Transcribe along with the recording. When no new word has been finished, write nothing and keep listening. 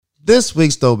This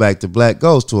week's Throwback to Black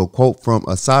goes to a quote from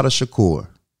Assata Shakur.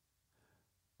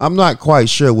 I'm not quite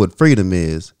sure what freedom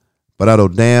is, but I know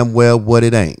damn well what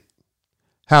it ain't.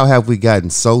 How have we gotten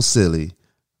so silly?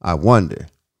 I wonder.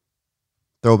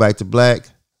 Throwback to Black,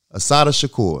 Assata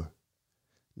Shakur.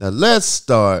 Now let's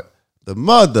start the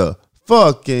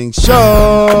motherfucking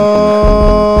show.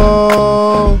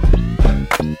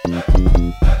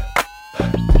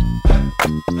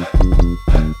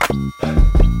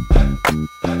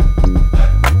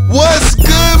 What's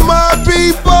good, my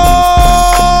people?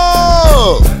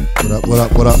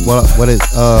 What is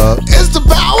It's the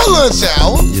Power Lunch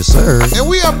Hour. Yes, sir. And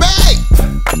we are back.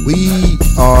 We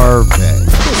are back.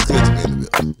 It's good to be in the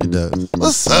building. It does.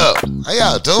 What's up? How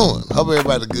y'all doing? Hope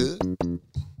everybody good.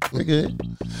 We're good.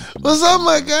 What's up,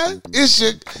 my guy? It's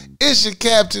your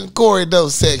Captain Corey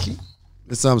Dosecki.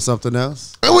 It's something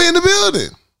else. And we in the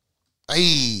building.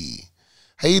 Hey.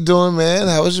 How you doing, man?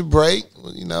 How was your break?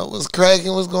 You know, what's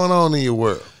cracking? What's going on in your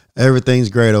world? Everything's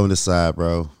great on this side,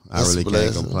 bro. I That's really a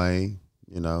blessing. can't complain.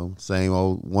 You know, same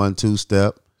old 1-2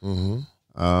 step.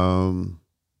 Mm-hmm.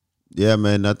 Yeah,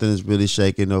 man, nothing is really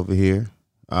shaking over here.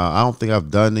 I don't think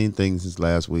I've done anything since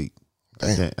last week.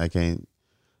 Damn. I can't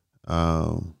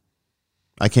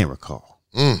recall.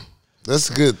 That's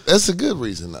a good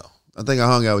reason, though. I think I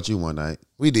hung out with you one night.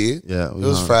 We did. Yeah, It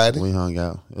was Friday. We hung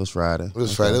out. It was Friday. It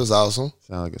was Friday. It was awesome.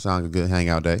 Sound like a good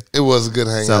hangout day. It was a good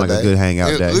hangout Sound like day. a good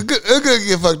hangout day. A good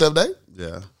get fucked up day.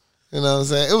 Yeah. You know what I'm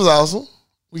saying? It was awesome.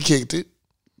 We kicked it.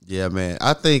 Yeah, man.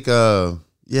 I think,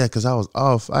 because I was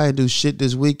off. I didn't do shit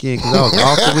this weekend because I was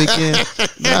off the weekend.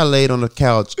 Man, I laid on the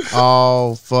couch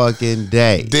all fucking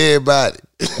day. Dead body.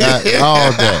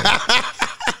 All day.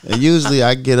 And usually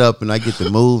I get up and I get to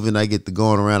move and I get to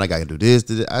going around. I got to do this.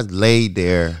 I laid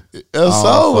there. Your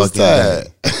soul was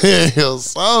fucking tired. Your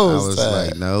soul I was was tired.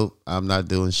 like, nope, I'm not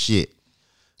doing shit.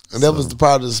 And that was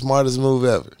probably the smartest move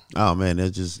ever. Oh, man,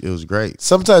 it was great.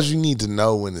 Sometimes you need to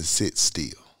know when to sit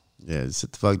still. Yeah, just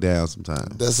sit the fuck down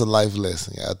sometimes. That's a life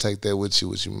lesson. I'll take that with you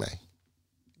what you may.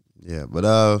 Yeah,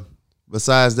 but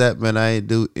besides that, man, I ain't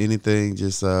do anything.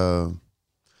 Just let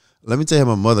me tell you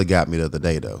how my mother got me the other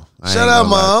day, though. Shout out,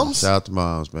 moms. Shout out to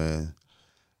moms, man.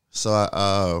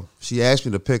 So she asked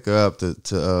me to pick her up to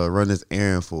run this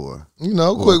errand for her. You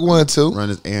know, quick 1-2. Run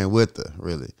this errand with her,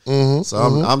 really. Mm-hmm, So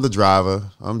I'm the driver.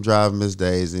 I'm driving Miss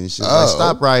Daisy, and she's like,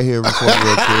 "Stop right here real quick."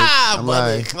 I'm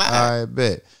like, "All right,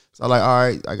 bet." So I'm like, "All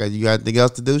right, you got anything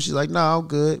else to do?" She's like, "No, I'm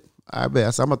good." I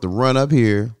bet. So I'm about to run up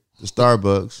here to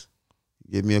Starbucks,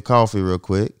 get me a coffee real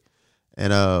quick,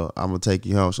 and I'm gonna take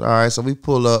you home. So all right, so we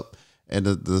pull up, and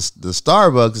the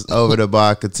Starbucks is over there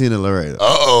by Katina Laredo.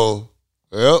 Uh-oh.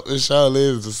 Yep, it sure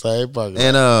is the same pocket.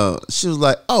 And she was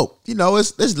like, "Oh, you know,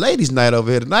 it's ladies' night over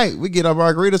here tonight. We get our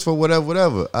margaritas for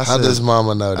whatever." How does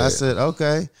mama know that? I said,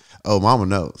 "Okay." Oh, mama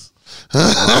knows.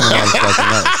 Mama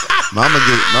motherfucking knows. Mama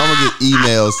get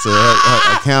emails to her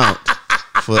account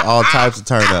for all types of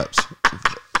turn-ups,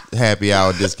 happy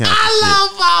hour discounts. I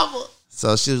love mama.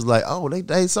 So she was like, "Oh,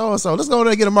 they so and so. Let's go over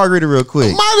there and get a margarita real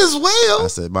quick." Might as well. I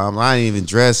said, "Mom, I ain't even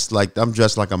dressed like I'm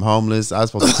dressed like I'm homeless. I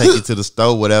was supposed to take you to the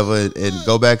store, whatever, and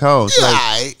go back home." She's like,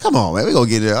 Right. "Come on, man, we gonna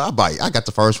get it. I'll buy you. I got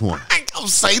the first one." I'm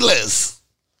say less.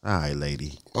 All right,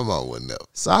 lady. My mom wouldn't know.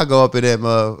 So I go up in that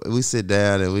mug. We sit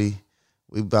down and we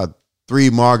about 3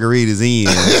 margaritas in,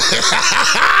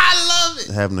 I love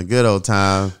it. having a good old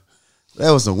time.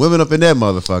 There was some women up in that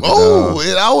motherfucker. Oh, dog.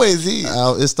 it always is.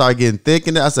 It started getting thick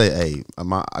in there. I say, "Hey,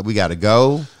 we gotta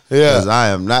go." Yeah. Because I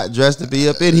am not dressed to be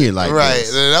up in here like Right.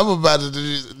 this. And I'm about to do,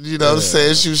 you know what I'm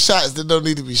saying, shoot shots that don't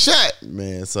need to be shot.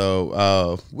 Man,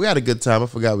 so we had a good time. I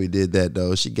forgot we did that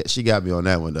though. She got me on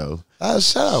that one though.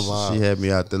 Shut up, mom. She had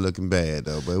me out there looking bad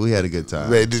though, but we had a good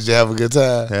time. Man, did you have a good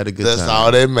time? Had a good That's time.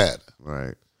 all that matters.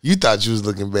 Right. You thought you was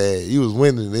looking bad. You was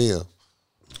winning them.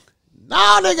 No,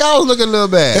 nigga, I was looking a little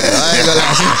bad. I ain't gonna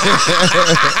lie.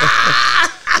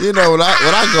 You know, when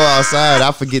I go outside,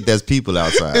 I forget there's people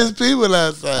outside. There's people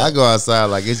outside. I go outside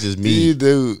like it's just me. You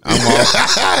do.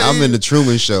 I'm in the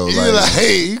Truman Show. You Like, like,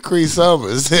 hey, you Chris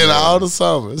Summers and all the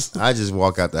Summers. I just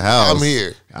walk out the house. I'm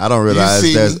here. I don't realize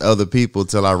see there's me? other people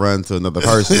till I run to another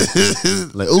person.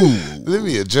 Like, ooh, Let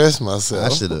me address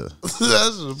myself. I should have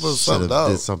put something out.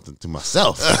 did something to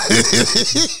myself.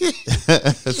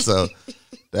 So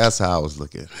that's how I was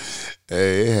looking.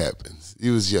 Hey, it happens.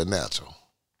 You was your natural.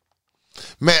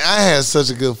 Man, I had such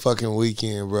a good fucking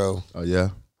weekend, bro. Oh yeah.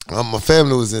 My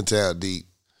family was in town deep.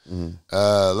 Mm-hmm.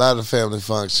 A lot of family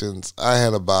functions. I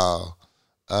had a ball.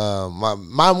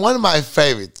 One of my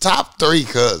favorite top 3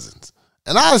 cousins,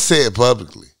 and I say it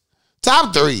publicly.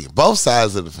 Top 3, both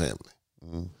sides of the family.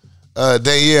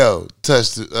 Danielle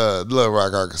touched Little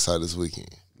Rock, Arkansas this weekend.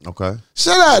 Okay.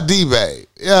 Shout out D-Bay.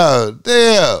 Yo,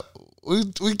 damn.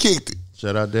 We kicked it.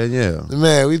 Shout out Danielle.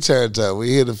 Man, we turned up.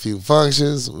 We hit a few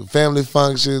functions, family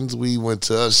functions. We went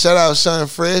to, shout out Sean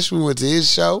Fresh. We went to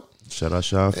his show. Shout out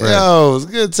Sean Fresh. Yo, it was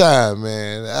a good time,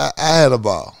 man. I had a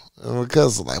ball. And my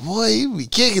cousin was like, boy, you be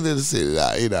kicking in the city.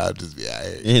 Nah, I just be out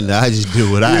here. And I just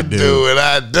do what I do. Do what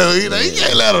I do. You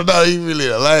can't let them know you really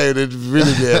lame and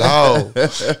really be at home.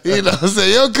 You know what I'm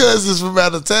saying? Your cousins from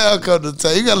out of town come to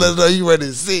town. You got to let them know you run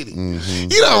the city.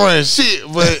 You don't run shit,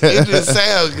 but it just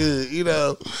sounds good, you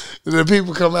know. And then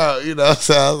people come out, you know,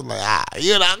 so I was like,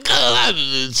 I'm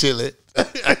just chilling.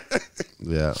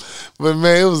 Yeah. But,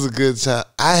 man, it was a good time.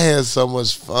 I had so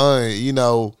much fun, you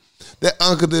know. That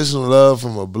unconditional love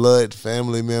from a blood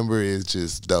family member is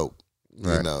just dope.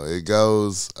 Right. You know, it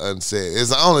goes unsaid.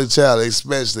 It's the only child,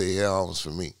 especially here almost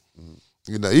for me.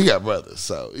 You know, you got brothers,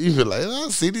 so you feel like, I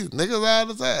see these niggas all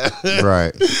the time.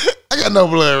 Right. I got no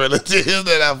blood relatives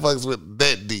that I fucks with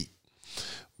that deep.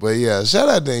 But yeah, shout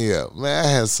out Danielle. Man, I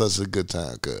had such a good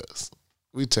time, cuz.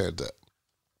 We turned up.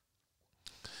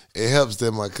 It helps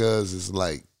that my cuz is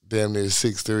like damn near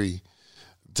 6'3".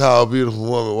 Tall, beautiful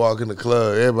woman walk in the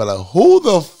club. Everybody like, who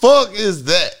the fuck is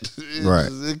that? Right.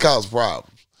 It causes problems.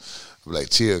 I'm like,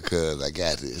 chill, cuz, I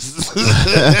got this.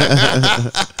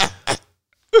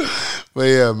 But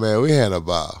yeah, man, we had a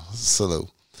ball. Salute.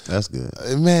 That's good.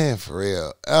 Man, for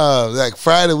real. Like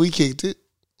Friday, we kicked it.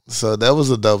 So that was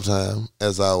a dope time,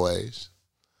 as always.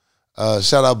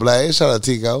 Shout out Blaze. Shout out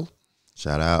Tico.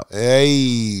 Shout out.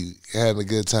 Hey, having a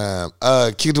good time.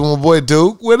 Kicked it with my boy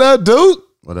Duke. What up, Duke?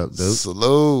 What up, dude?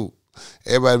 Salute.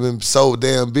 Everybody been so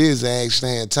damn busy, I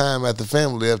actually had time at the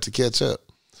family left to catch up.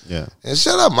 Yeah. And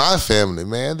shout out my family,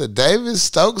 man. The Davis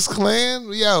Stokes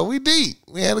clan. Yo, we deep.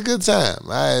 We had a good time.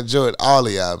 I enjoyed all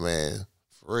of y'all, man.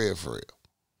 For real, for real.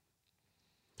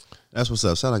 That's what's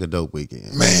up. Sound like a dope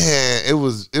weekend. Man, it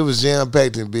was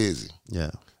jam-packed and busy. Yeah.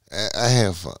 I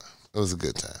had fun. It was a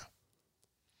good time.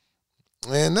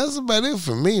 And that's about it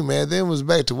for me, man. Then it was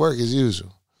back to work as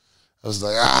usual. I was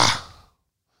like,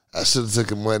 I should have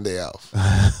took a Monday off.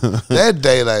 That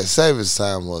daylight savings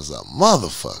time was a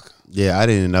motherfucker. Yeah, I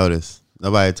didn't notice.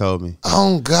 Nobody told me.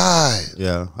 Oh, God.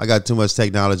 Yeah, I got too much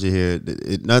technology here.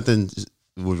 Nothing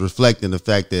was reflecting the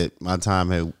fact that my time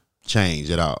had changed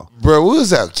at all. Bro, we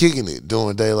was out kicking it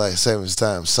during daylight savings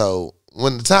time. So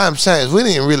when the time changed, we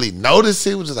didn't really notice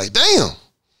it. We was just like, damn,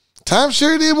 time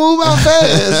sure did move out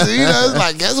fast. You know, it's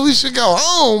like, guess we should go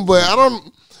home, but I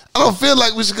don't feel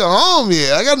like we should go home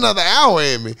yet. I got another hour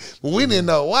in me. But we didn't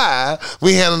know why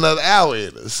we had another hour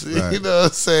in us. Right. You know what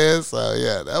I'm saying? So,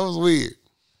 yeah, that was weird.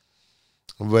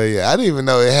 But, yeah, I didn't even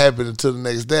know it happened until the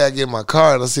next day. I get my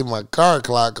car and I see my car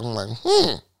clock. I'm like,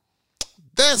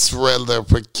 that's rather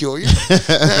peculiar.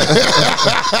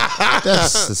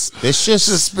 That's suspicious.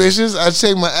 Suspicious. I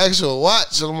check my actual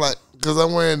watch and I'm like, because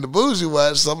I'm wearing the bougie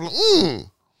watch. So I'm like,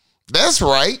 that's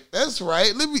right. That's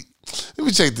right. Let me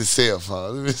check the cell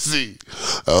phone. Let me see.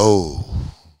 Oh,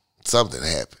 something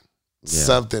happened.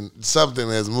 Yeah. Something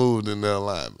has moved in the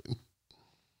alignment.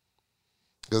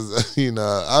 Because, you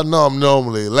know, I know I'm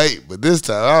normally late, but this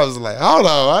time I was like, hold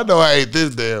on, I know I ain't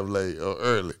this damn late or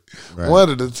early. Right. One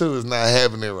of the two is not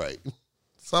having it right.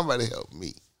 Somebody help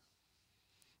me.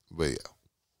 But, yeah.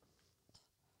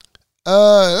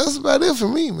 That's about it for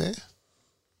me, man.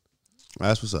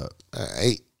 That's what's up. All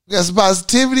right. You got some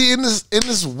positivity in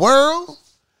this world?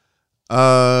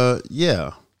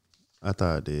 Yeah. I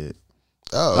thought I did.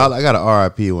 Oh. I got an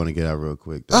RIP I want to get out real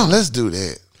quick, though. Oh, let's do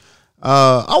that.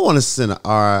 I want to send an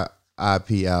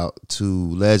RIP out to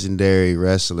legendary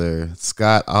wrestler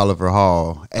Scott Oliver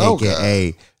Hall,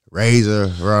 a.k.a.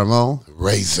 Razor Ramon.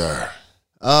 Razor.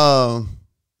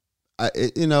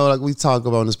 You know, like we talk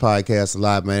about on this podcast a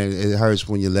lot, man. It hurts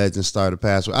when your legends start to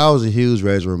pass away. I was a huge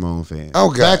Razor Ramon fan.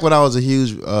 Okay. Back when I was a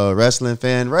huge wrestling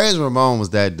fan, Razor Ramon was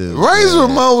that dude. Razor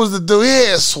Ramon was the dude. He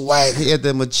had swag. He had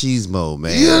that machismo,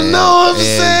 man. You know what I'm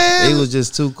saying? He was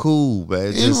just too cool,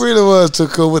 man. He really was too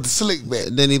cool with the slick back.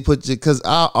 Then he put you, because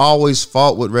I always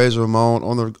fought with Razor Ramon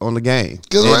on the game.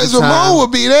 Because Razor Ramon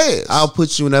would beat ass. I'll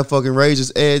put you in that fucking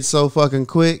Razor's edge so fucking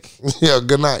quick. Yeah,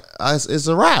 good night. It's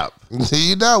a wrap.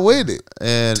 You not with it.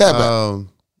 And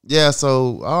yeah,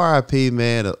 so RIP,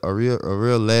 man, a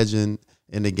real legend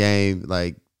in the game.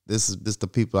 Like this the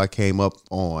people I came up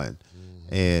on,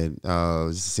 and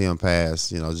just to see him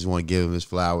pass, you know, just want to give him his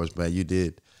flowers, man. You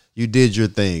did your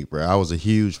thing, bro. I was a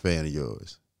huge fan of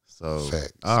yours. So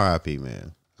RIP,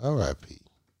 man. RIP.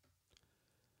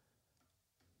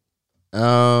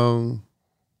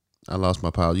 I lost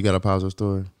my pause. You got a positive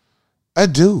story? I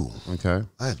do. Okay.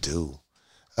 I do.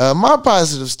 My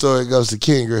positive story goes to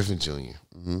Ken Griffin Jr.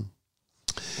 Mm-hmm.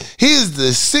 He is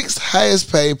the 6th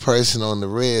highest paid person on the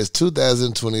Reds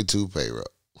 2022 payroll.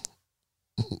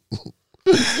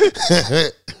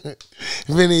 If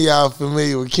any of y'all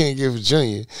familiar with Ken Griffey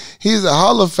Jr., he's a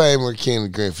Hall of Famer, Ken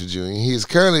Griffey Jr. He is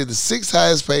currently the 6th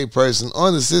highest paid person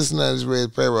on the Cincinnati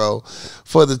Reds payroll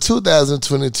for the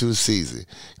 2022 season.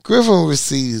 Griffin will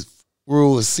receive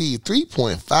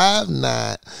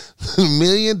 $3.59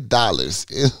 million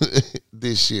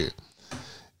this year.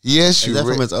 Yes, Is that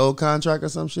from his old contract or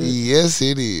some shit? Yes,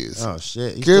 it is. Oh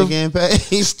shit, he's still getting paid.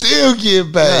 He's still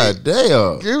getting paid. God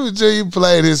damn. Griffin Jr.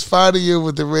 played his final year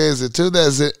with the Reds in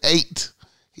 2008.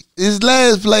 His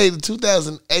last played in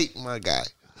 2008, my guy.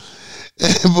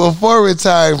 Before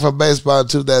retiring from baseball in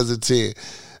 2010,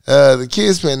 the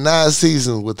kid spent 9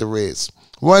 seasons with the Reds.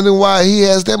 Wondering why he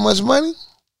has that much money?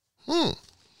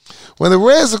 When the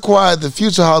Reds acquired the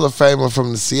future Hall of Famer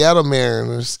from the Seattle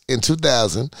Mariners in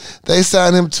 2000, they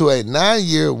signed him to a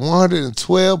 9-year,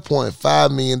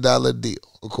 $112.5 million deal,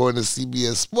 according to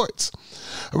CBS Sports.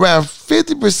 Around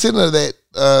 50% of that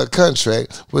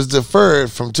contract was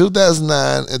deferred from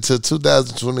 2009 until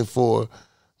 2024,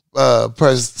 per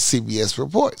CBS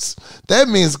reports. That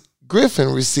means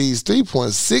Griffin receives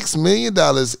 $3.6 million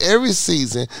every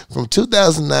season from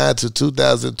 2009 to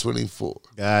 2024.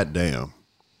 God damn.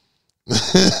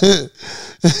 So,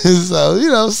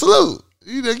 salute.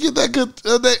 Get that good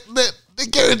that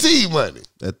guaranteed money.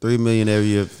 That $3 million every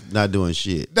year not doing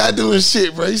shit. Not doing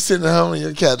shit, bro. You sitting at home on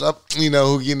your couch.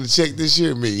 Who getting the check this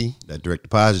year? Me. That direct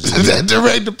deposit. That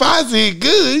direct deposit is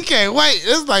good. You can't wait.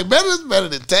 It's better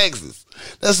than Texas.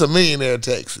 That's a millionaire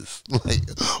Texas.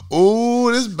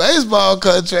 This baseball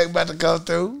contract about to come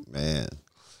through. Man.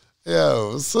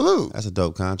 Yo, salute. That's a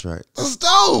dope contract. That's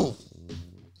dope.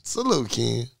 Salute,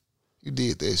 Ken. You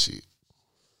did that shit.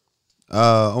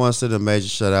 I want to send a major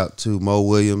shout out to Mo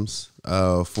Williams,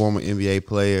 former NBA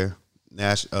player,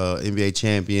 NBA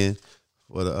champion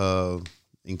for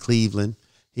in Cleveland.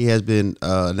 He has been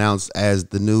announced as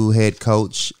the new head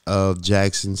coach of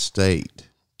Jackson State.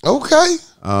 Okay.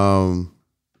 Them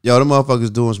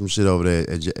motherfuckers doing some shit over there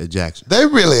at Jackson. They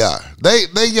really are. They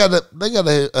got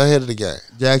ahead of the game.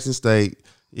 Jackson State,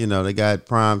 they got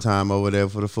prime time over there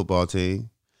for the football team.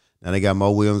 Now they got Mo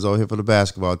Williams over here for the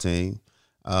basketball team.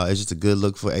 It's just a good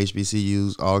look for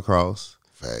HBCUs all across.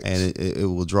 Facts. And it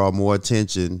will draw more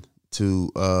attention to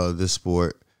this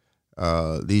sport,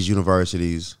 these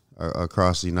universities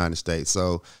across the United States.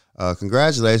 So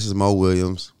congratulations, Mo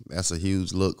Williams. That's a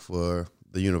huge look for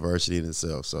the university in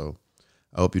itself. So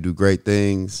I hope you do great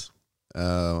things.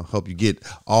 Hope you get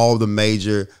all the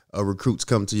major recruits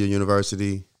come to your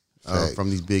university from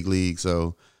these big leagues.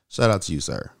 So shout out to you,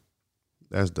 sir.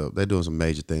 That's dope. They're doing some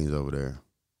major things over there.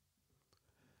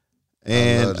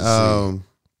 And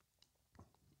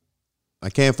I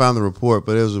can't find the report,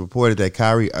 but it was reported that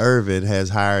Kyrie Irving has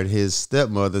hired his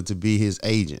stepmother to be his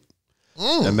agent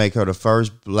and make her the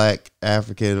first black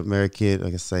African American,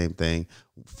 like the same thing,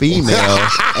 female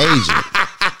agent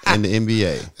in the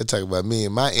NBA. They're talking about me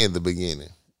and my in the beginning.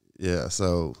 Yeah,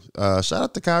 so shout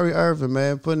out to Kyrie Irving,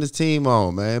 man, putting his team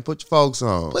on, man. Put your folks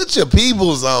on. Put your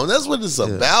peoples on. That's what it's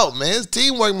about, man. It's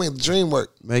teamwork, make the dream work.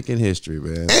 Making history,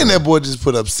 man. And that boy just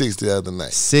put up 60 the other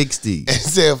night. 60. And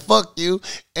said, fuck you.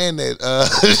 And that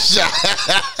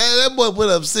that boy put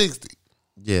up 60.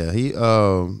 Yeah,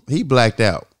 he blacked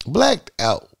out. Blacked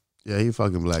out. Yeah, he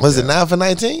fucking blacked out. Was it 9 for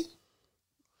 19?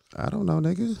 I don't know,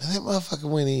 nigga. That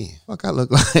motherfucker went in. Fuck, I look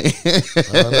like. I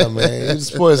don't know, man. You're the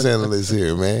sports analyst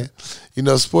here, man.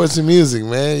 Sports and music,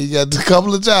 man. You got a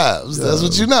couple of jobs. That's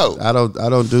what you know. I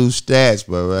don't do stats,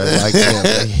 but like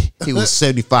he was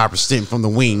 75% from the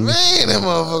wing. Man, that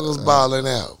motherfucker was balling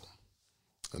out.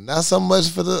 Not so much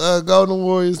for the Golden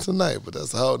Warriors tonight, but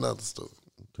that's a whole nother story.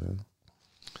 Okay.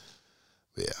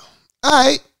 Yeah. All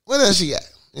right. What else you got?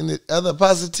 Any other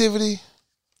positivity?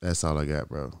 That's all I got,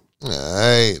 bro. All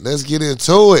right, let's get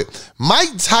into it.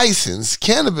 Mike Tyson's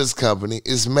cannabis company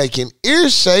is making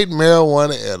ear-shaped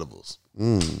marijuana edibles.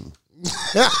 That's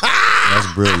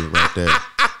brilliant right there.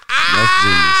 That's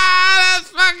genius. That's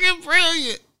fucking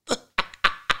brilliant.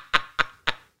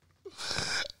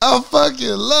 I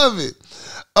fucking love it.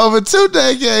 Over 2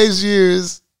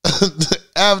 years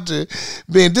after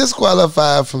being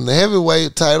disqualified from the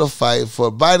heavyweight title fight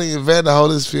for biting Evander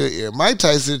Holyfield's ear, Mike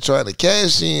Tyson trying to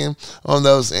cash in on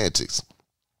those antics.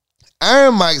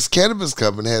 Iron Mike's cannabis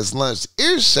company has launched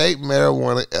ear-shaped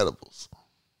marijuana edibles.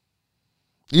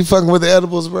 You fucking with the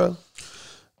edibles, bro?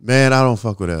 Man, I don't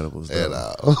fuck with edibles at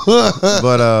all.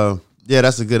 But yeah,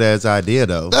 that's a good ass idea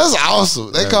though. That's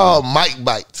awesome. They call Mike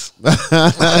Bites.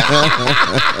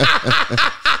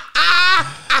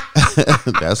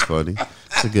 That's funny.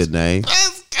 It's a good name.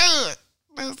 That's good.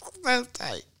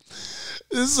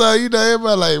 And so, you know,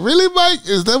 everybody like, really, Mike?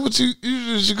 Is that what you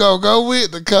gonna go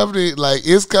with? The company, like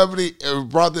his company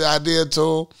brought the idea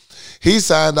to him. He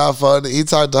signed off on it. He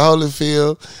talked to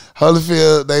Holyfield.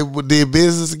 Holyfield, they did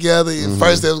business together. And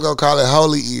first they was gonna call it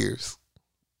Holy Ears.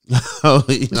 I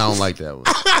don't like that one.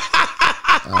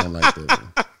 I don't like that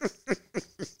one.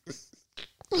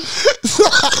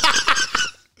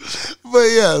 But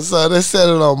yeah, so they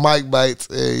settled on Mike Bites,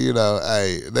 and you know,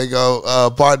 hey, they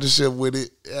go partnership with it.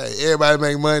 Hey, everybody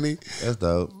make money. That's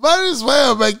dope. Might as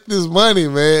well make this money,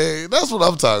 man. That's what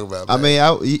I'm talking about. Man.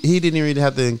 I mean, he didn't even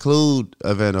have to include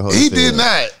Evander Holyfield. He did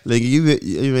not. Like you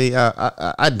mean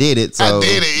I did it. So I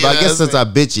did it. But I guess since I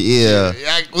bit your ear,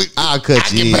 I'll cut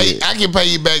you. I can pay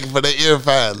you back for the ear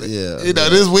finally. Yeah, you know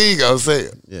this we gonna say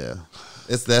it. Yeah.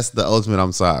 That's the ultimate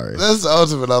I'm sorry. That's the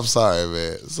ultimate I'm sorry,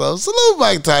 man. So salute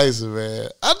Mike Tyson, man.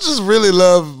 I just really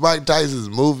love Mike Tyson's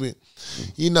movement.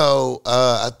 You know,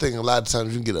 I think a lot of times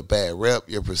you can get a bad rep.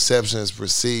 Your perception is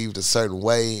perceived a certain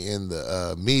way in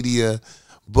the media.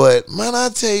 But, man, I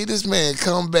tell you, this man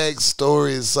comeback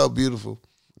story is so beautiful.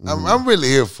 I'm really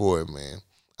here for it, man.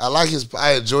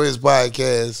 I enjoy his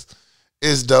podcast.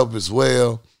 It's dope as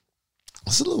well.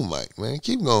 Salute Mike, man.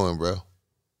 Keep going, bro.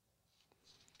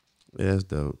 Yeah, it's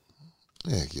dope.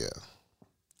 Heck yeah.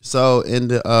 So in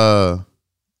the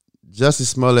Jussie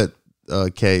Smollett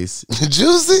case,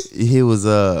 Juicy, he was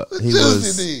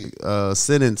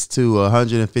sentenced to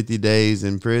 150 days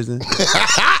in prison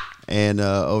and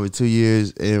over 2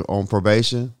 years on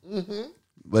probation. Mm-hmm.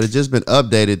 But it's just been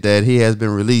updated that he has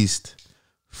been released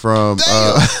from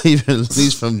jail.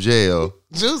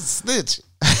 Juice snitching.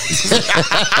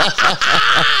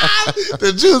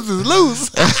 The juice is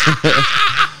loose.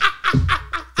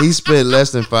 He spent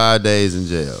less than 5 days in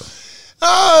jail.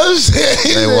 Oh, shit.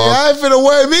 I ain't finna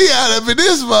wear me out up in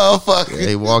this motherfucker.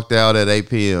 He walked out at 8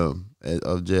 p.m.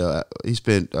 of jail. He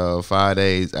spent 5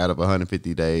 days out of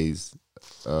 150 days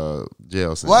jail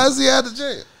sentence. Why is he out of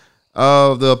jail?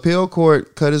 The appeal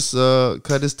court cut his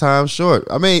time short.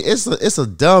 I mean, it's a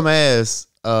dumbass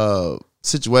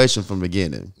situation from the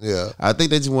beginning. Yeah. I think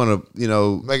they just want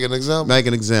to, make an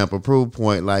example, prove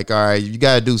point. Like, all right, you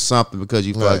got to do something because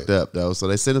you fucked up, though. So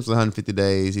they sent him to 150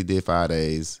 days. He did 5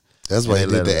 days. That's why he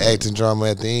did the acting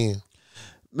drama at the end.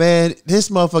 Man, this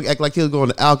motherfucker act like he was going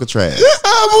to Alcatraz.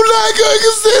 I'm not going to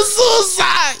commit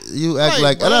suicide. You act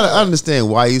like, and I understand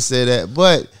why you say that,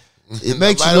 but it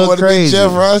makes you look crazy.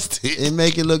 Jeff Rusty. It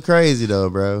make it look crazy though,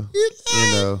 bro. You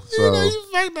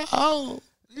make the whole.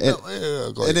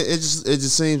 It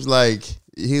just seems like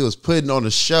he was putting on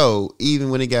a show even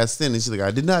when he got sentenced. He's like,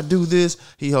 I did not do this.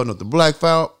 He holding up the black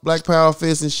power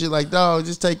fist and shit. Like, dog,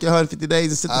 just take your 150 days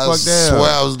and sit the fuck down. I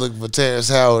swear I was looking for Terrence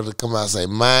Howard to come out and say,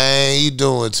 man, you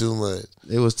doing too much.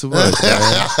 It was too much,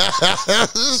 man.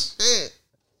 Shit.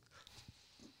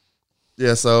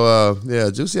 Yeah, so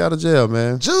Juicy out of jail,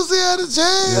 man. Juicy out of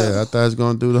jail. Yeah, I thought he was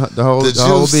gonna do the whole bid.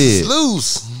 Is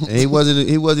loose. And he wasn't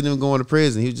even going to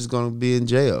prison. He was just gonna be in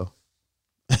jail.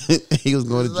 He was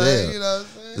going to jail. Like, you know what I'm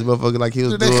saying? This motherfucker like he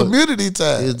was doing community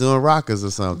time. He was doing rockers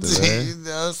or something, man. You know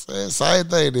what I'm saying? Same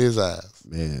thing to his eyes.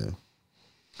 Man.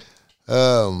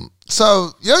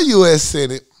 So your U.S.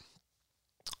 Senate,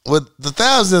 with the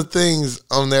 1,000 things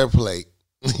on their plate,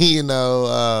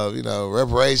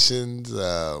 reparations,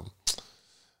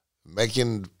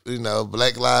 making,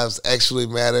 Black lives actually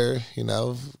matter,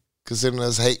 considering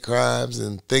us hate crimes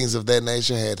and things of that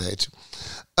nature, had to hate you.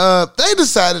 They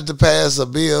decided to pass a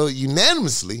bill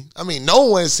unanimously. I mean, no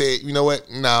one said, you know what?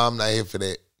 No, I'm not here for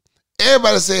that.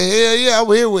 Everybody said, hell yeah, I'm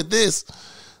here with this.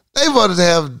 They voted to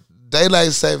have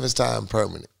daylight savings time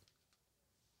permanent.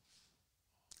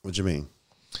 What you mean?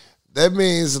 That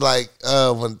means like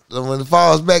when it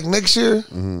falls back next year,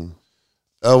 mm-hmm.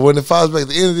 When it falls back at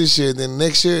the end of this year, then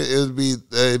next year it'd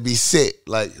be set.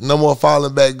 Like no more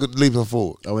falling back, leaping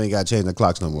forward. Oh, we ain't got to change the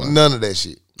clocks no more. None of that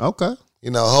shit. Okay.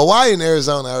 Hawaii and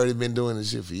Arizona already been doing this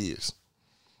shit for years.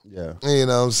 Yeah. You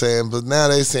know what I'm saying? But now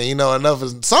they saying, enough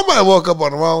is... Somebody woke up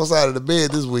on the wrong side of the bed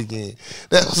this weekend.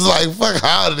 That was like, fuck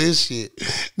all of this shit.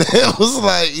 That was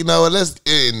like, let's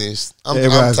end this. I'm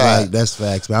tired. Like, that's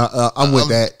facts, man. I'm with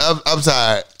that. I'm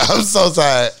tired. I'm so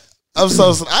tired. I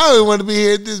don't even want to be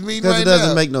here at this meeting right now. Because it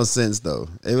doesn't make no sense, though.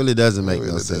 It really doesn't make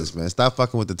no sense, man. Stop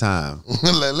fucking with the time.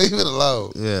 Leave it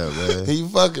alone. Yeah, man. You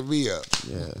fucking me up.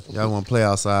 Yeah. Y'all want to play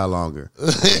outside longer.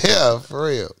 Yeah, for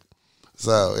real.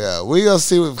 So, yeah, we going to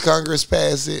see if Congress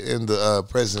pass it and the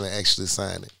president actually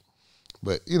sign it.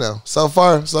 But, so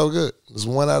far, so good. It's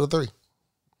 1 out of 3.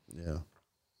 Yeah.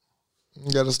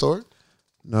 You got a story?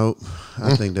 Nope.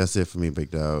 I think that's it for me,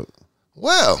 big dog.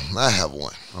 Well, I have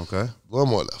one. Okay. One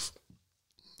more left.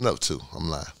 No, 2. I'm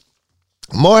lying.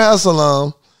 Morehouse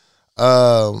alum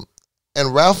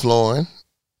and Ralph Lauren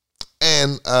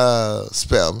and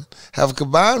Spelman have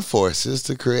combined forces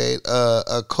to create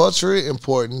a cultural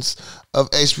importance of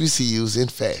HBCUs in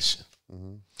fashion.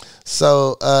 Mm-hmm.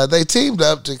 So they teamed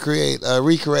up to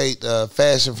recreate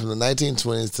fashion from the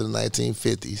 1920s to the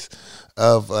 1950s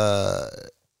of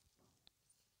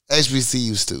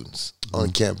HBCU students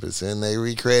on campus, and they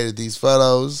recreated these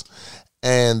photos.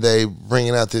 And they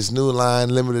bringing out this new line,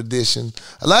 limited edition.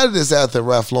 A lot of this out there,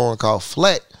 Ralph Lauren called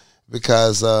Fleck,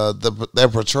 because their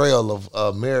portrayal of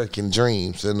American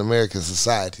dreams and American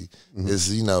society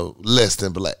is, less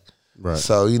than black. Right.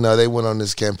 So, they went on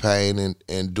this campaign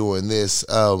and doing this.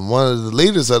 One of the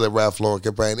leaders of the Ralph Lauren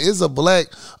campaign is a black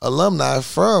alumni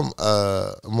from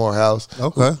Morehouse.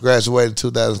 Okay. Who graduated in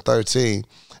 2013.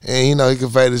 And, he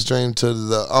conveyed his dream to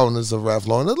the owners of Ralph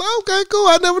Lauren. They're like, okay, cool.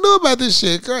 I never knew about this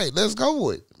shit. Great. Let's go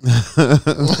with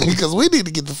it. Because we need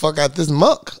to get the fuck out this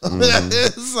muck.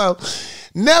 So,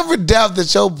 never doubt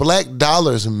that your black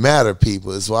dollars matter,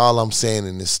 people, is all I'm saying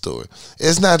in this story.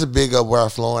 It's not to big up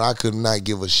Ralph Lauren. I could not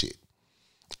give a shit.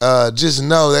 Just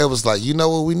know they was like, you know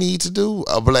what we need to do?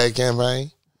 A black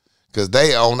campaign. Because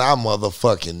they own our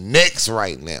motherfucking necks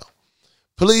right now.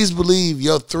 Please believe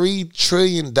your $3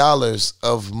 trillion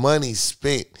of money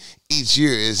spent each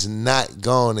year is not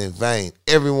gone in vain.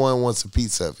 Everyone wants a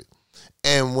piece of it.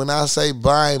 And when I say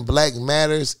buying black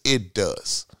matters, it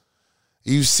does.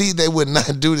 You see, they would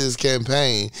not do this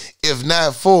campaign if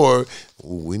not for,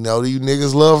 we know you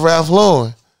niggas love Ralph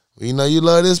Lauren. We know you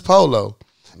love this polo.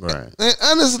 Right. And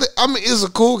honestly, it's a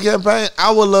cool campaign.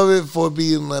 I would love it for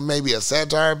being like maybe a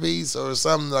satire piece or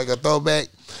something like a throwback.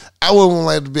 I wouldn't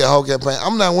like it to be a whole campaign.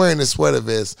 I'm not wearing this sweater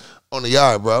vest on the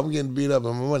yard, bro. I'm getting beat up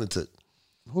and my money took.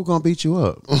 Who gonna beat you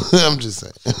up? I'm just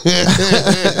saying.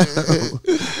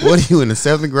 What are you in the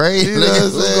 7th grade? You know what I'm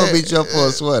Who's saying? gonna beat you up for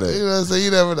a sweater? You know what I'm saying?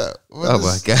 You never know. But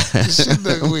My God. this shit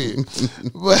look weird.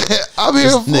 But I'm here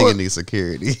This for nigga it. needs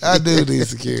security. I do need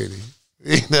security.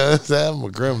 You know what I'm saying? I'm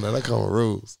a criminal. I come with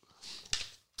rules.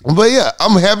 But yeah,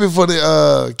 I'm happy for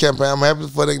the campaign. I'm happy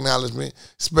for the acknowledgement,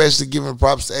 especially giving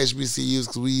props to HBCUs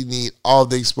because we need all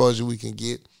the exposure we can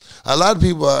get. A lot of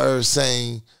people are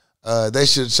saying they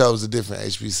should have chose a different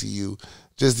HBCU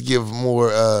just to give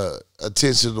more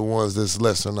attention to the ones that's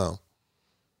lesser known.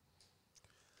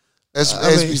 As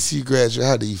HBCU graduate,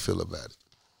 how do you feel about it?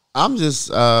 I'm just,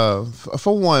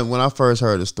 for one, when I first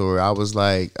heard the story, I was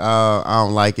like, I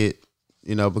don't like it,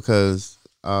 because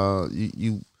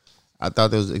I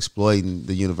thought they was exploiting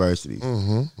the university.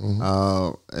 And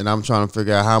I'm trying to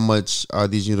figure out how much are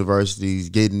these universities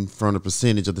getting from the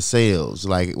percentage of the sales?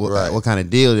 Like, what kind of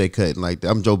deal they cutting? Like,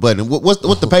 I'm Joe Budden. What's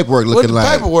the paperwork looking like?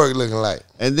 What's the paperwork looking like?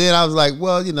 And then I was like,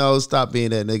 well, stop being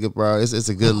that nigga, bro. It's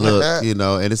a good look,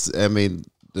 and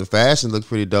the fashion looks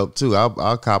pretty dope too.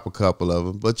 I'll cop a couple of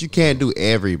them, but you can't do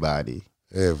everybody.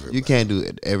 You can't do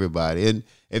everybody. And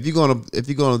if you're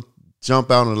gonna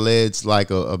jump out on the ledge like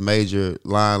a major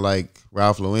line like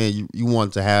Ralph Lauren, you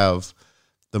want to have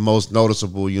the most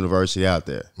noticeable university out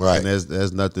there. Right. And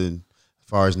there's nothing as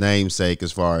far as namesake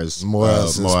as far as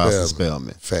Morehouse and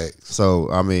Spelman. Facts. So,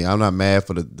 I'm not mad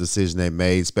for the decision they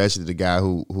made, especially the guy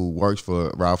who works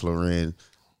for Ralph Lauren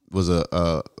was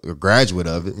a graduate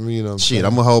of it. Shit,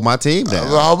 I'm going to hold my team down. I'm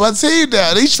going to hold my team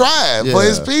down. He tried for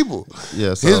his people.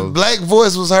 Yeah, so, his black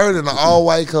voice was heard in an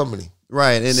all-white company.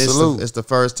 Right, and it's the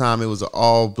first time it was an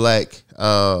all-black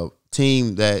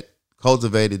team that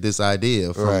cultivated this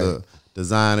idea from the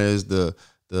designers, the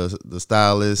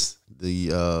stylists,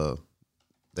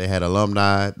 they had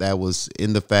alumni that was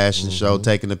in the fashion show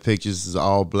taking the pictures. Is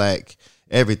all black,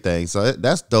 everything. So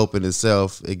that's dope in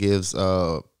itself. It gives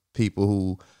people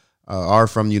who are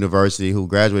from university, who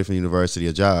graduate from university,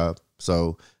 a job.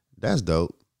 So that's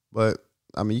dope. But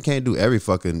you can't do every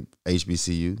fucking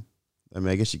HBCU.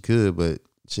 I guess you could, but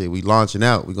shit, we launching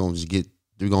out. We're gonna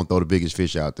throw the biggest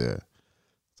fish out there.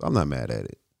 So I'm not mad at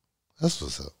it. That's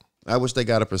what's up. I wish they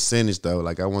got a percentage though.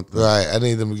 Like I want I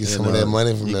need them to get some of that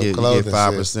money from their clothing. You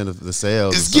get 5% of the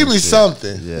sales. Just give me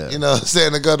something. Yeah. You know what I'm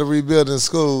saying? To go to rebuilding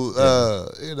school.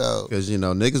 Because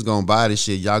niggas gonna buy this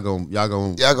shit. Y'all gonna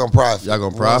profit. Y'all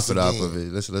gonna profit off of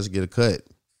it. Let's get a cut.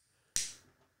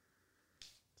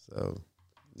 So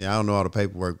yeah, I don't know all the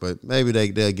paperwork, but maybe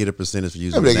they'll get a percentage for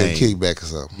using the name. Maybe they get a kickback or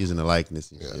something. Using the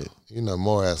likeness and shit.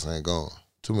 Morehouse ain't going.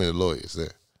 Too many lawyers there.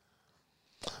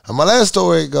 And my last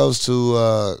story goes to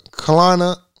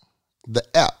Klarna, the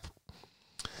app.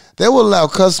 They will allow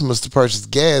customers to purchase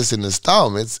gas in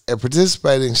installments at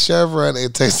participating Chevron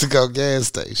and Texaco gas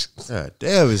stations. God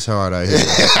damn, it's hard out here.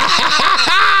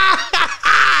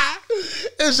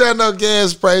 And y'all know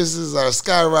gas prices are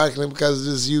skyrocketing because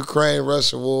of this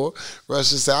Ukraine-Russia war.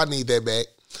 Russia said, I need that back.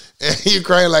 And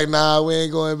Ukraine like, nah, we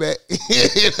ain't going back. You know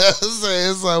what I'm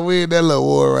saying? So we in that little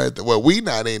war right there. Well, we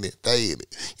not in it. They in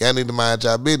it. Y'all need to mind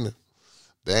y'all business.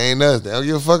 They ain't us. They don't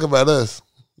give a fuck about us.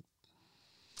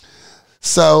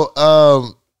 So,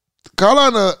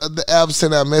 Carolina, the app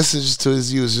sent out messages to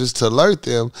its users to alert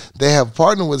them they have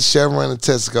partnered with Chevron and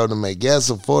Texaco to make gas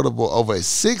affordable over a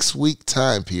 6-week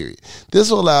time period.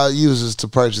 This will allow users to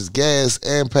purchase gas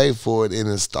and pay for it in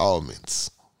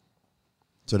installments.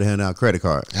 So they hand out credit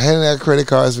cards. Handing out credit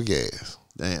cards for gas.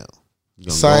 Damn.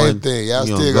 Same thing. Y'all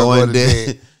still gonna go to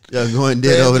debt. Y'all going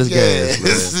dead over this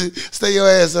gas. Stay your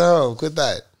ass at home. Quit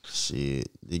that. Shit.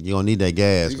 You don't need that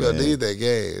gas, You gonna need that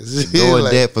gas. Go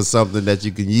in debt for something that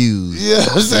you can use. Yeah,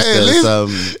 I'm saying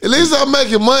at least I'm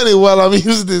making money while I'm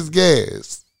using this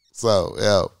gas. So,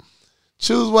 yeah.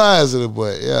 Choose wisely,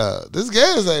 but yeah. This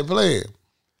gas ain't playing.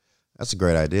 That's a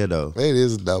great idea though. It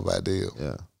is a dope idea.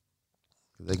 Yeah.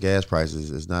 The gas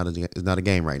prices is not a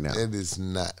game right now. It is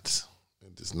not.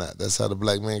 It is not. That's how the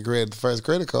black man created the first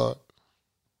credit card.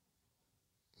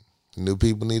 New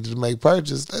people needed to make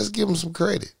purchase. Let's give them some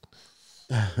credit.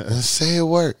 And say it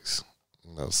works.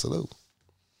 No, salute.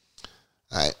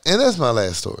 All right. And that's my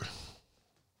last story.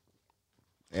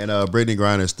 And Brittany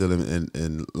Griner is still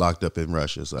in locked up in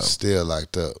Russia. So still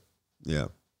locked up. Yeah.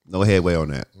 No headway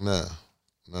on that. No.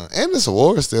 And this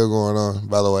war is still going on,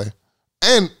 by the way.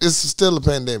 And it's still a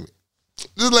pandemic.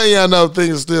 Just letting y'all know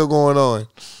things are still going on.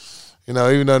 You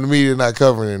know, even though the media not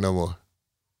covering it no more.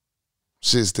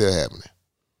 Shit's still happening.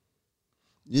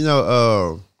 You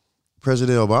know,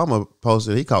 President Obama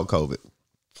posted he caught COVID.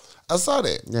 I saw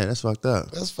that. Yeah, that's fucked up.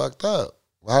 That's fucked up.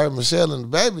 I heard Michelle and the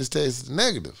babies tested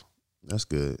negative. That's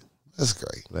good. That's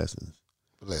great. Blessings.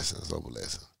 Blessings over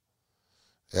blessings.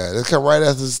 Yeah, they come right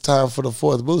after it's time for the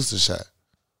 4th booster shot.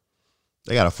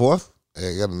 They got a 4th? Yeah,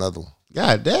 they got another one.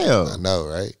 God damn. I know,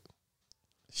 right?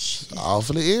 Shit.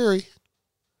 Awfully eerie.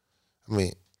 I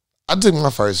mean, I took my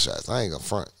first shots. I ain't gonna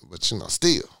front, but you know,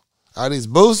 still. All these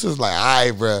boosters, like, all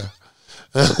right, bro.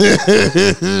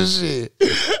 Shit.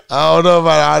 I don't know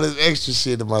about all this extra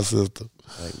shit in my system.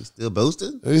 Like, you still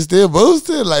boosting? We still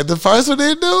boosting. Like, the first one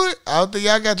didn't do it. I don't think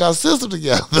y'all got y'all system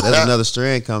together. There's another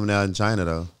strand coming out in China,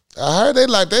 though. I heard they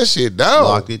like that shit down.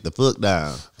 Locked it the fuck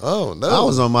down. Oh, no. I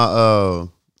was on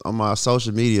my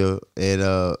social media,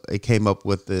 and it came up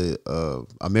with a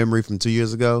memory from 2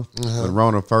 years ago when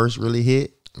Rona first really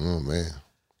hit. Oh, man.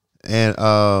 And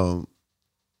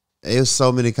it was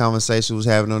so many conversations was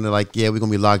having on there like, yeah, we're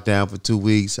going to be locked down for 2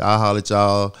 weeks. I'll holler at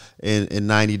y'all in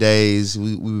 90 days.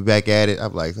 We be back at it.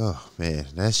 I'm like, oh, man,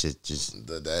 that shit just.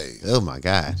 The day. Oh, my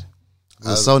God. It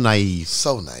was so naive.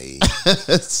 So naive.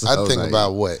 So I think naive.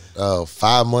 about what,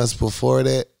 5 months before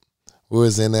that, we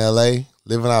was in LA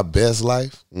living our best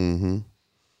life. Mm-hmm.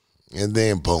 And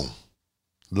then, boom,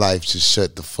 life just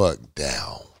shut the fuck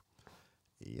down.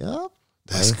 Yup.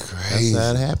 That's crazy. That's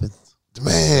how it happens.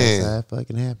 Man. That's how it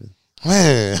fucking happens.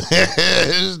 Man.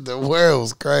 The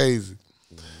world's crazy.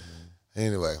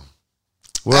 Anyway.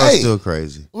 World's still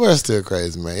crazy. We're still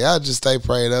crazy, man. Y'all just stay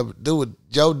prayed up. Do what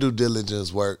your due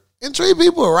diligence work. And treat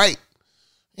people right.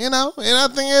 You know? And I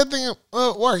think everything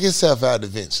will work itself out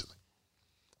eventually.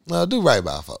 Do right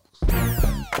by folks.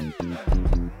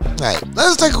 All right,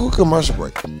 let's take a quick commercial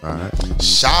break. All right.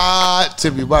 Shot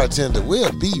Tippy Bartender.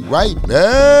 We'll be right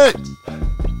back.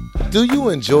 Do you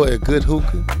enjoy a good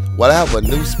hookah? Well, I have a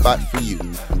new spot for you.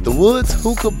 The Woods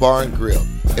Hookah Bar and Grill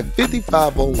at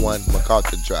 5501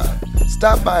 MacArthur Drive.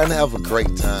 Stop by and have a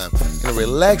great time in a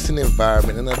relaxing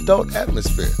environment and adult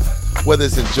atmosphere. Whether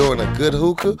it's enjoying a good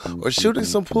hookah or shooting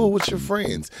some pool with your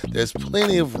friends, there's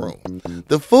plenty of room.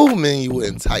 The food menu will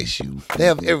entice you. They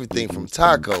have everything from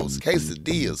tacos,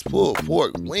 quesadillas, pulled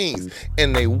pork, wings,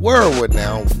 and a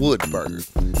world-renowned wood burger.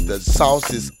 The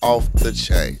sauce is off the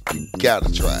chain. You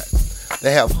gotta try it.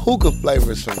 They have hookah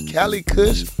flavors from Cali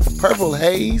Kush, Purple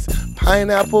Haze,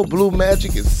 Pineapple, Blue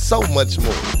Magic, and so much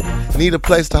more. Need a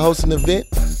place to host an event?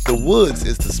 The Woods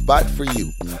is the spot for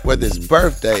you. Whether it's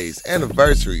birthdays,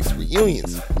 anniversaries,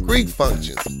 reunions, Greek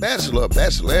functions,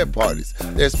 bachelorette parties,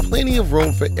 there's plenty of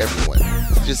room for everyone.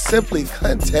 Just simply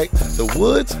contact The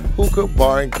Woods Hookah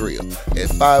Bar and Grill at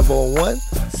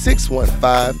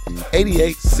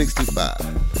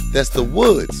 501-615-8865. That's The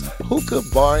Woods Hookah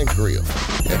Bar and Grill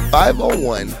at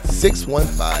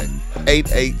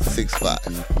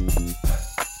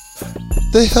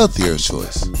 501-615-8865. The healthier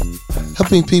choice.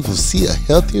 Helping people see a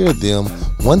healthier them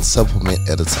one supplement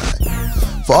at a time.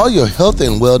 For all your health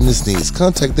and wellness needs,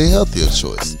 contact The Healthier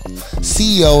Choice.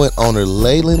 CEO and owner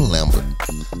Leyland Lambert.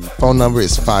 Phone number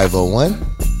is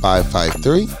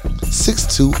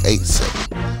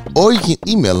 501-553-6287. Or you can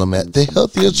email them at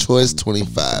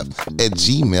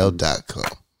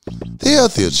thehealthierchoice25@gmail.com. The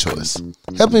healthier choice,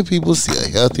 helping people see a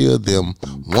healthier them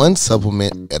one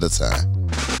supplement at a time.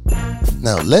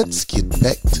 Now let's get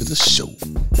back to the show.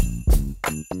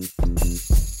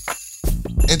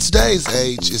 In today's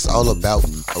age, it's all about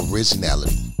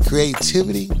originality,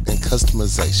 creativity, and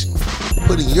customization.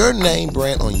 Putting your name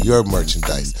brand on your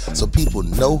merchandise so people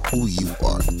know who you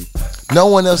are. No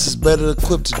one else is better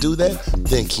equipped to do that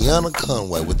than Kiana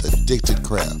Conway with Addicted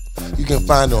Craft. You can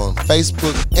find her on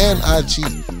Facebook and IG.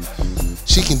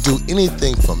 She can do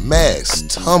anything from masks,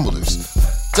 tumblers,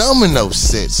 domino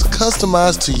sets,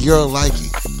 customized to your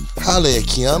liking. Holla at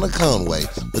Kiana Conway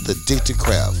with Addicted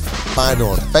Craft. Find her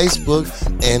on Facebook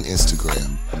and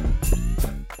Instagram.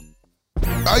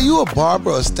 Are you a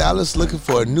barber or stylist looking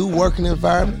for a new working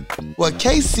environment? Well,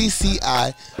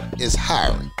 KCCI is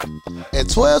hiring. At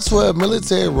 1212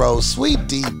 Military Road, Suite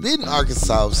D, Benton,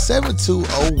 Arkansas,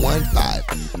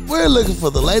 72015. We're looking for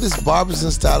the latest barbers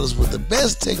and stylists with the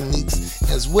best techniques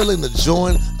and is willing to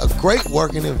join a great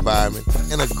working environment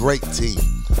and a great team.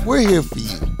 We're here for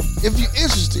you. If you're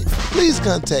interested, please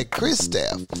contact Chris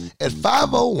Staff at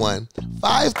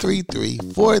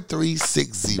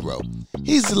 501-533-4360.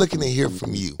 He's looking to hear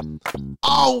from you.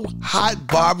 All hot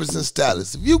barbers and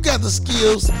stylists, if you got the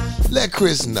skills, let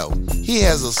Chris know. He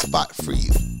has a spot for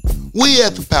you. We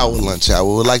at the Power Lunch Hour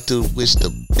would like to wish the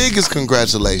biggest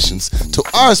congratulations to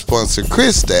our sponsor,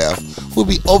 Chris Staff, who will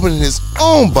be opening his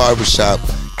own barbershop,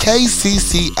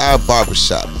 KCCI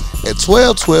Barbershop, at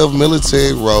 1212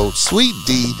 Military Road, Suite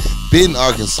D, Benton,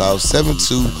 Arkansas,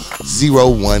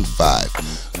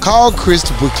 72015. Call Chris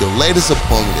to book your latest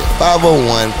appointment at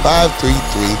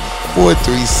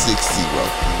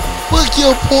 501-533-4360. Book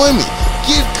your appointment.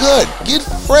 Get cut. Get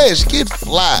fresh. Get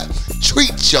fly.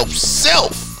 Treat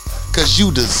yourself, because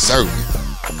you deserve it.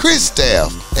 Chris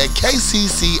Staff at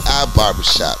KCCI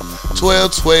Barbershop,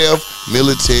 1212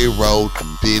 Military Road,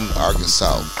 Benton,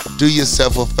 Arkansas. Do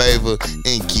yourself a favor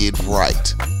and get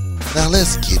right. Now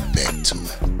let's get back to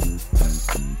it.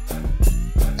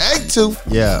 Act 2.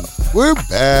 Yeah. We're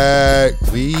back.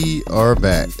 We are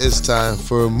back. It's time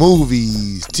for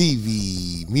movies,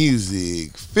 TV,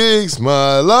 music, fix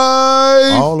my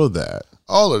life. All of that.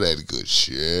 All of that good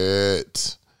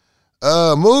shit.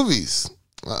 Movies.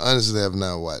 I honestly have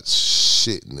not watched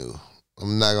shit new.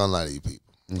 I'm not gonna lie to you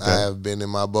people. Okay. I have been in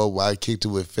my boat where I kicked it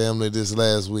with family this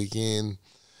last weekend.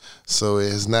 So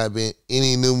it has not been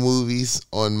any new movies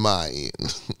on my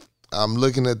end. I'm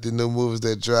looking at the new movies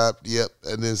that dropped. Yep,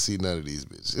 I didn't see none of these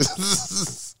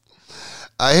bitches.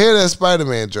 I hear that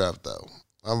Spider-Man dropped though.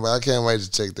 I can't wait to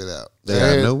check that out. They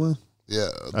got a new one? Yeah.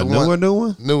 A new one?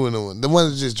 New one. The one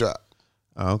that just dropped.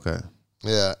 Oh, okay.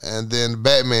 Yeah, and then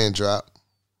Batman dropped.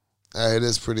 I hear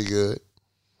that's pretty good.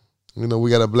 You know,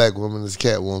 we got a black woman as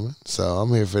Catwoman, so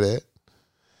I'm here for that.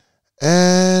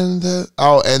 And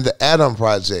and the Adam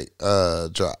Project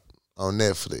dropped on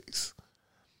Netflix.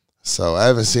 So I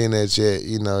haven't seen that yet.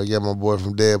 You know, you got my boy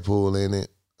from Deadpool in it,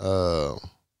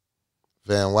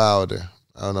 Van Wilder.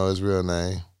 I don't know his real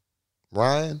name.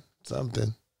 Ryan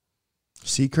something.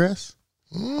 Seacrest?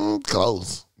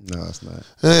 Close. No, it's not.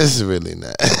 It's really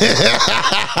not.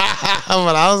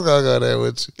 But I was gonna go there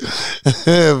with you.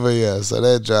 But yeah, so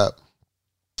that dropped.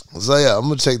 So yeah, I'm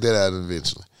gonna check that out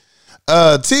eventually.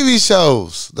 TV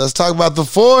shows. Let's talk about The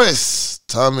Forest.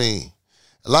 Tommy.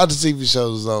 A lot of TV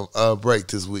shows was on break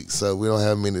this week, so we don't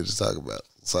have many to talk about.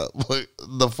 So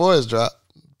The Forest dropped.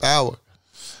 Power.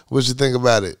 What you think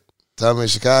about it? Tommy,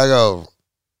 Chicago,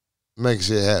 make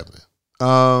shit happen.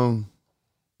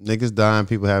 Niggas dying,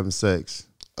 people having sex.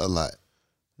 A lot.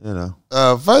 You know.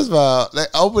 First of all, they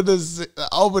opened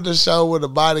the show with a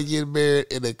body getting married,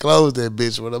 and they closed that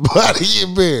bitch with a body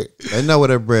getting married. They know where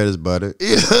their bread is buttered.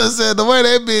 You know what I'm saying? The way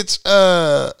that bitch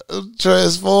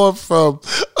transformed from,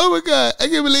 oh my God, I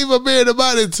can't believe I married a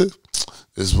body, to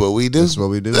this is what we do. This is what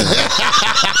we do.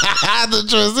 The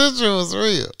transition was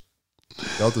real.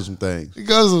 Go through some things.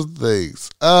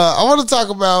 I want to talk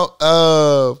about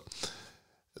the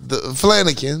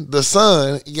Flanagan, the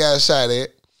son, he got shot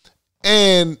at.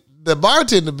 And the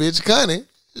bartender bitch, Connie,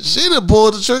 she done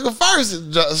pulled the trigger first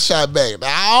and shot back. Now,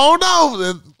 I don't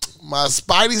know. My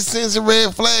spidey sense and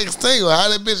red flags tingle. How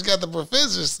that bitch got the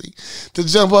proficiency to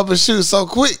jump up and shoot so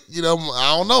quick. You know,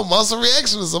 I don't know. Muscle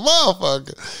reaction is a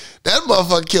motherfucker. That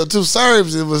motherfucker killed 2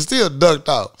 Serbs and was still ducked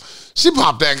off. She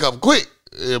popped back up quick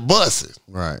and busted.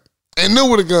 Right. And knew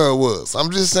what a gun was. I'm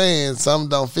just saying something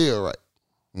don't feel right.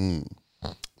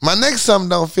 My next something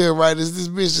don't feel right is this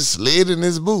bitch just slid in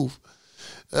this booth.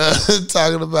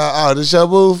 Talking about, this your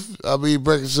booth? I'll be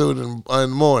breakfast food in the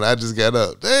morning. I just got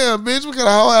up. Damn, bitch, what kind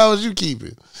of whole hours you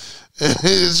keeping?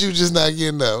 You just not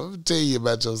getting up. Let me tell you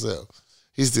about yourself.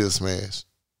 He still smashed.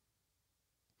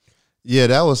 Yeah,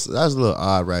 that was a little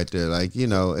odd right there. Like, it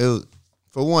was,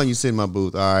 for one, you sit in my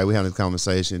booth. All right, we having this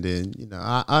conversation. Then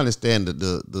I understand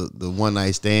the one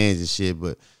night stands and shit,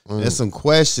 but there's some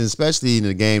questions, especially in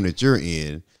the game that you're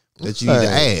in, that you need to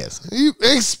ask.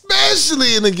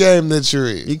 Especially in the game that you're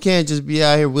in. You can't just be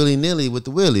out here willy nilly with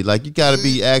the willy. Like, you got to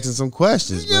be asking some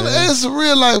questions. You gotta ask some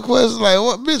real life questions. Like,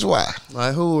 what, bitch? Why?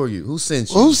 Like, who are you? Who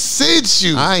sent you? Who sent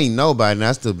you? I ain't nobody, and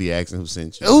I still be asking who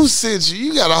sent you. Who sent you?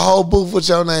 You got a whole booth with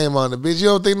your name on it, bitch. You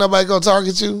don't think nobody gonna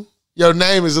target you? Your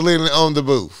name is literally on the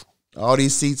booth. All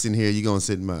these seats in here, you gonna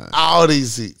sit in mine. All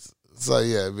these seats. So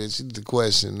yeah, bitch, you need to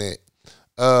question that.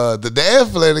 The dad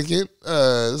Flanagan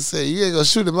said, you ain't gonna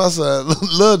shoot at my son.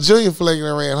 Little Junior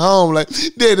Flanagan ran home like,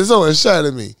 Daddy, someone shot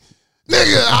at me.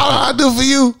 Nigga, all I do for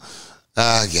you,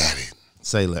 I got it.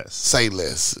 Say less. Say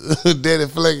less. Daddy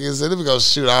Flanagan said, let me go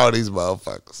shoot all these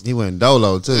motherfuckers. He went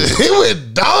dolo, too. He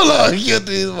went dolo and get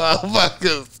these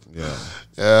motherfuckers. Yeah.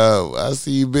 I'll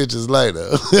see you bitches later.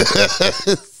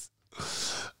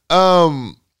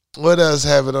 What else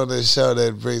happened on this show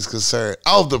that brings concern?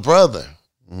 Oh, the brother.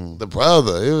 The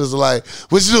brother. It was like,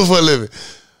 what you do for a living?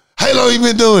 How long you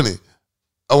been doing it?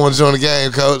 I want to join the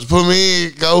game, coach. Put me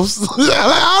in, Ghost. I'm like,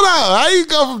 hold on. How you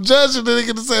go from judging the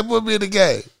nigga to say put me in the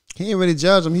game? He didn't really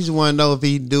judge him. He just wanted to know if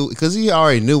he do, because he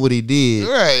already knew what he did.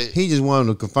 Right. He just wanted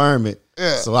to confirm it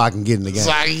so I can get in the game.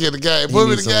 So I can get in the game. Put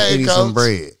me in the game, he need coach. some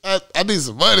bread. I need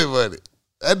some money.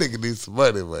 That nigga needs some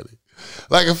money.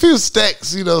 Like a few stacks,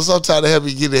 sometimes to help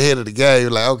you get ahead of the game.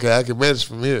 You're like, okay, I can manage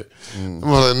from here. I'm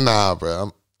like, nah,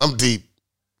 bro. I'm deep.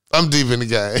 I'm deep in the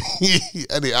game.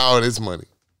 I need all this money.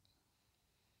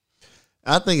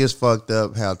 I think it's fucked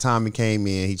up how Tommy came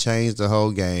in. He changed the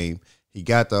whole game. He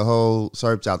got the whole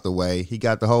search out the way. He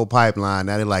got the whole pipeline.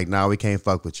 Now they're like, nah, we can't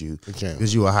fuck with you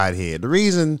because you a hothead. The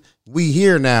reason we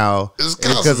here now is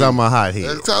because I'm a hothead.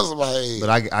 It's because I'm a hothead.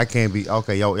 But I can't be,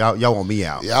 okay, y'all want me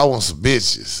out. Yeah, I want some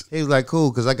bitches. He was like,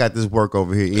 cool, because I got this work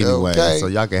over here anyway, so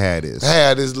y'all can have this.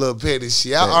 Have this little petty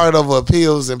shit. I art over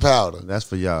pills and powder. That's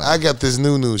for y'all. I got this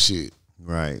new shit.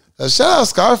 Right. Shout out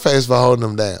Scarface for holding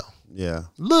them down. Yeah.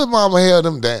 Little mama held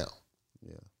them down.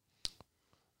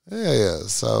 Yeah.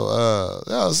 So,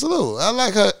 salute. I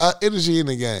like her energy in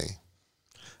the game.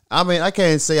 I mean, I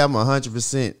can't say I'm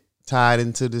 100% tied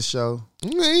into this show.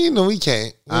 We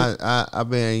can't. I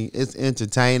mean, it's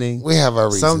entertaining. We have our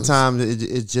reasons. Sometimes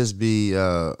it just be,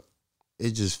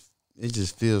 it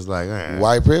just feels like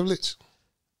white privilege.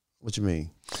 What you mean?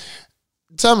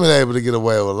 Tommy able to get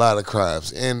away with a lot of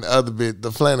crimes, and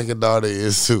the Flanagan daughter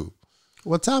is too.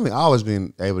 Well, Tommy always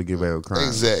been able to get away with crime.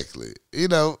 Exactly.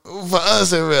 For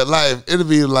us in real life, it'd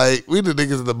be like, we the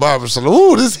niggas in the barbershop.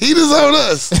 Ooh, this heat is on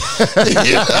us.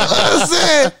 You know what I'm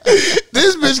saying?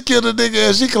 This bitch killed a nigga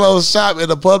and she closed shop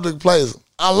in a public place.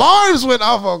 Alarms went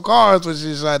off on cars when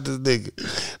she shot this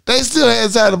nigga. They still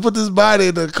had time to put this body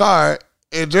in the car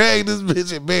and drag this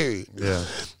bitch and bury it. Yeah.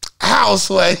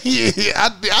 Houseway.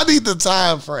 I need the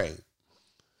time frame.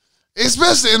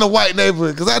 Especially in a white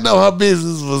neighborhood, because I know her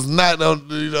business was not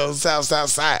on, south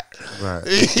side. Right.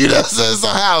 You know what I'm saying? It's a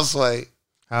houseway.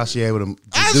 How's she able to do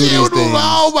How's these she able to things? move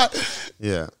all my...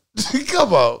 Yeah.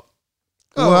 Come on.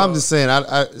 I'm just saying.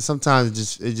 I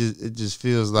sometimes it just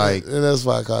feels like, and that's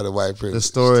why I call it white privilege.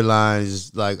 The storyline is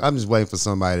just like, I'm just waiting for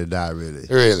somebody to die. Really.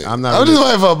 I'm just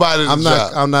waiting for a body to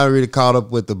drop. I'm not really caught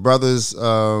up with the brothers.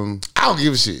 I don't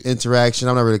give a shit. Interaction.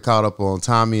 I'm not really caught up on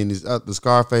Tommy and his the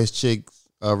Scarface chick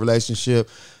relationship.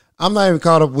 I'm not even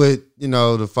caught up with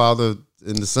the father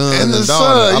and the son and the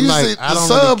daughter. I'm like, the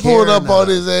son really pulled up on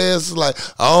his ass like,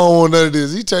 I don't want none of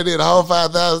this. He turned in the whole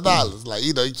 $5,000. Like,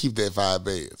 you keep that $5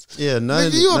 bands. Yeah, none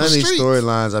of these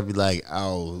storylines. I'd be like,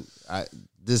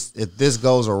 if this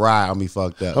goes awry, I'll be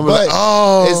fucked up. But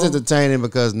it's entertaining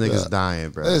because niggas dying,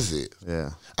 bro. That's it.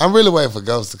 Yeah, I'm really waiting for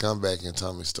Ghost to come back and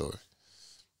tell me a story.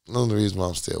 The only reason why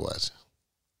I'm still watching.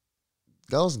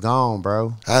 Ghost gone,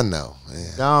 bro. I know,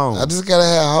 man. Gone. I just gotta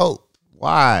have hope.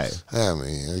 Why? I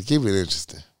mean, keep it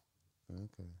interesting.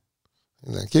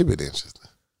 Okay. Keep it interesting.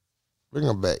 Bring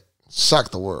them back.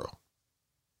 Shock the world.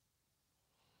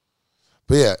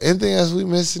 But yeah, anything else we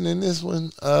missing in this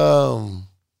one? I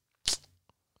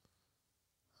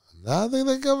think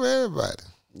they cover everybody.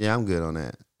 Yeah, I'm good on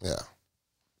that. Yeah.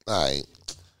 All right.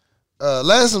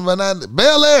 Last but not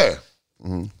Bel Air.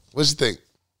 Mm-hmm. What you think?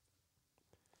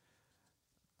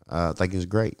 I think it's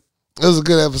great. It was a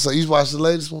good episode. You watched the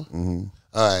latest one? Mm-hmm.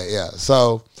 All right, yeah.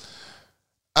 So,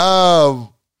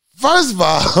 first of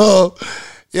all,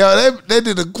 they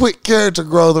did a quick character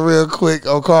growth real quick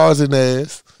on Carlton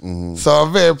ass. So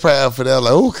I'm very proud for that.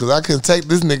 Like, ooh, because I couldn't take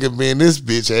this nigga being this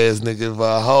bitch ass nigga for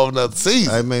a whole nother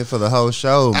season. I mean, for the whole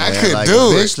show, man. I couldn't like,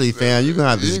 do eventually, it. fam, you're going to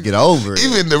have to just get over it.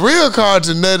 Even the real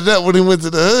Carlton nutted up when he went to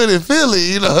the hood in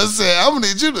Philly. You know what I'm saying? I'm going to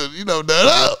need you to, nut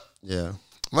up. Yeah.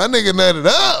 My nigga nutted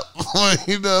up.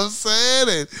 You know what I'm saying?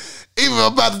 And even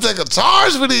I'm about to take a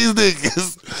charge for these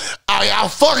niggas. Are y'all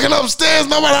fucking upstairs?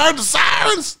 Nobody heard the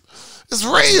sirens? It's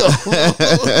real.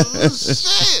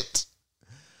 Shit.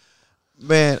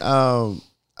 Man, I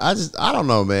don't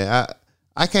know, man.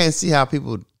 I can't see how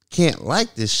people can't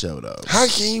like this show, though. How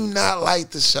can you not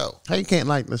like the show? How you can't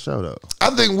like the show, though?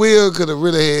 I think Will could have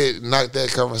really knocked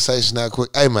that conversation out quick.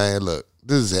 Hey, man, look,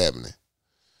 this is happening.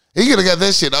 He could have got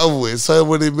that shit over with, so it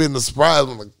wouldn't have been a surprise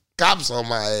when the cops on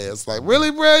my ass. Like,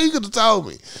 really, bro? You could have told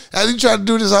me. How you try to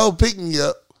do this whole picking me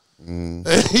up? You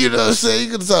know what I'm saying?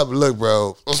 You could have told me, look,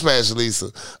 bro, I'm smashing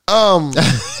Lisa.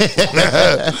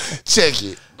 Check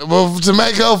it. But to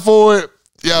make up for it,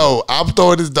 yo, I'm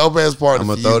throwing this dope ass party. I'm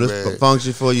gonna throw this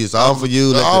function for you. It's all for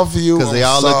you. All for you. Because they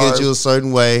all look at you a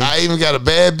certain way. I even got a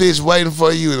bad bitch waiting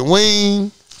for you in the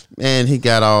wing. And he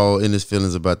got all in his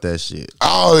feelings about that shit.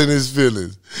 All in his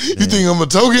feelings. You think I'm a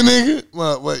token nigga?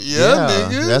 Well, yeah,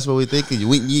 nigga. That's what we think of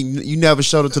you. You never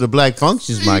showed up to the black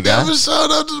functions, my guy. You never showed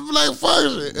up to the black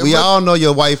function. We all know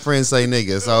your white friends say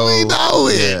nigga, so we know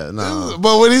it. Yeah, no.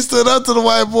 But when he stood up to the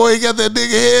white boy, he got that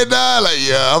nigga head down. Like,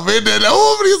 yeah, I'm in there.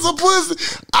 Oh, but he's a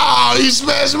pussy. Oh, he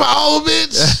smashed my old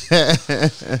bitch.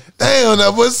 Damn,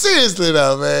 no, but seriously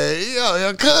though, man. Yo,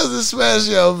 your cousin smashed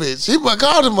your bitch.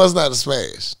 Carlton must not have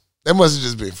smashed. They must have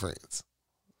just been friends.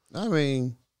 I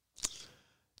mean,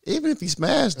 even if he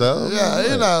smashed though.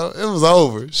 Yeah, it was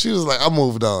over. She was like, I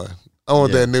moved on. I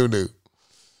want that new.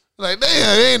 Like,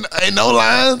 damn, ain't no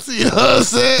lines. You know what I'm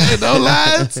saying? Ain't no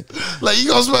lines. Like, you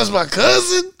gonna smash my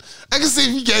cousin? I can see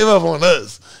if he gave up on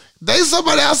us. They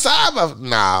somebody outside.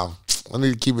 Nah, I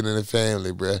need to keep it in the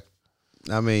family, bruh.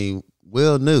 I mean,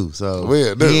 Will knew, so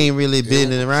Will knew. He ain't really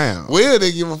been around. Will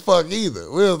didn't give a fuck either.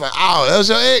 Will was like, oh, that was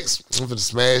your ex? I'm finna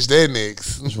smash that nigga.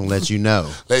 Just gonna let you know.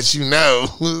 Let you know.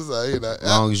 So, as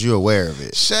long as you're aware of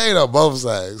it. Shade on both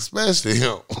sides, especially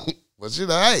him. But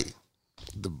hey,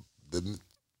 the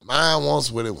mind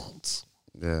wants what it wants.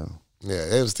 Yeah. Yeah,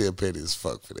 they was still petty as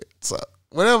fuck for that. So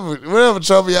whatever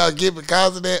trouble y'all get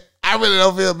because of that, I really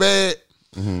don't feel bad.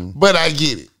 But I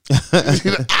get it.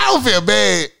 I don't feel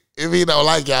bad if he don't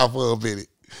like y'all for a minute.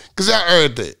 Because y'all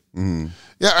earned that.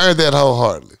 Y'all earned that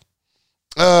wholeheartedly.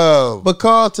 But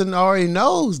Carlton already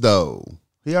knows, though.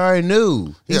 He already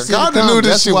knew. Carlton knew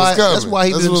this shit was coming. That's why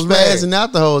he been spazzing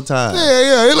out the whole time.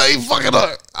 Yeah. He like, he fucking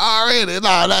up already.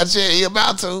 Nah, not yet. He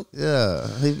about to. Yeah.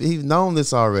 He's known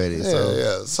this already.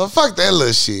 Yeah. So fuck that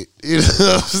little shit. You know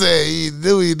what I'm saying? He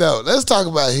knew he don't. Let's talk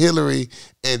about Hillary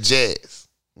and Jazz.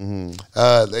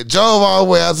 They drove all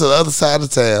the way out to the other side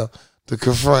of town to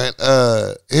confront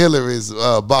Hillary's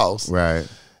boss. Right.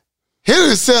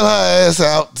 Hillary sell her ass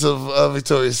out to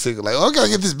Victoria's Secret. Like, I gotta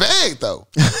get this bag though.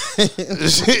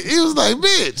 He was like,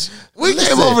 bitch, we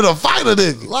came over to fight a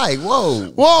nigga. Like,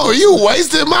 whoa, you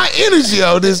wasted my energy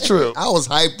on this trip. I was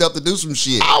hyped up to do some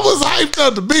shit. I was hyped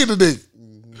up to beat a nigga.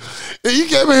 And you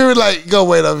came in here like, go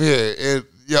wait up here and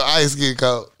your ice get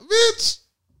cold. Bitch,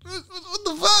 what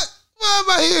the fuck? Why am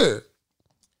I here?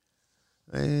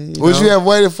 Would you have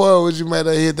waited for her or would you might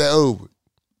have hit that Uber?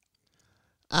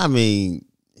 I mean,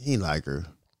 he like her.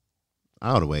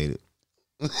 I would have waited.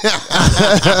 He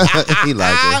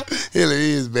like her. He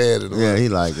is bad in the way. He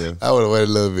like her. I would have waited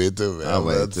a little bit too, man. I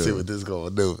would to see what this gonna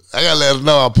do. I gotta let her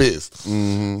know I'm pissed.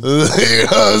 You know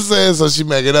what I'm saying? So she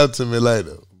make it up to me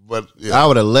later. But I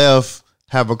would have left,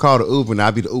 have her call the Uber, and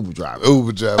I'd be the Uber driver.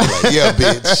 Like, yeah,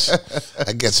 bitch.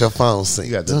 I got your phone synced.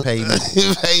 You got to pay me.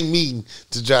 Pay me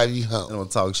to drive you home. I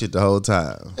don't talk shit the whole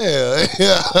time. Yeah,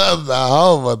 the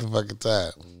whole motherfucking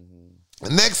time.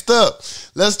 Next up,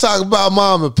 let's talk about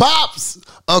Mom and Pops,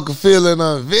 Uncle Phil and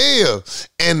Aunt Viv,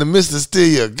 and the Mr. Steal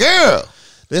Your Girl.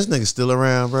 This nigga still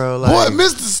around, bro. Like, boy,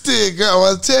 Mr. Steal Girl,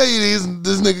 I tell you,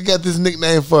 this nigga got this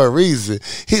nickname for a reason.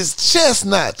 His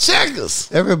chestnut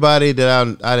checkers. Everybody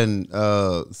that I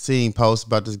didn't seen post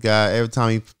about this guy, every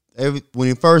time when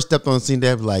he first stepped on the scene,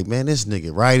 they be like, man, this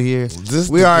nigga right here.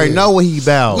 We already know what he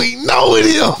about. We know what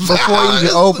he about. Before he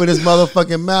even open his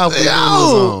motherfucking mouth.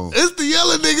 It's the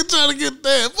yellow nigga trying to get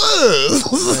that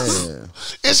buzz.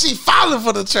 And she falling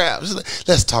for the trap. She's like,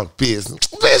 let's talk business.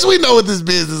 Bitch, we know what this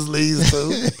business leads to.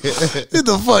 What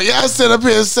the fuck? Y'all sit up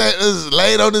here and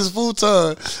laid on this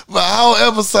futon for a whole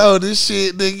episode. This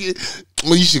shit, nigga.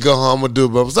 well, you should go home. I'm gonna do it,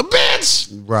 but I was a bitch.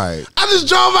 Right. I just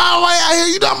drove all the way out here.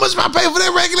 You know how much I pay for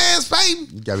that regular ass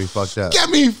paper? You got me fucked up. Got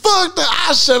me fucked up.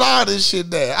 I shut all this shit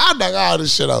down. I knock all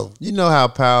this shit off. You know how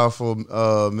powerful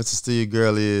Mr. Steal Your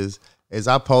Girl is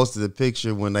I posted a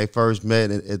picture when they first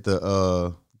met at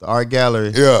the art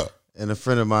gallery. Yeah. And a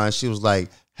friend of mine, she was like,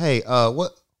 "Hey,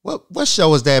 what show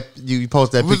was that you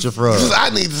posted that picture for?" Because I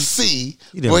need to see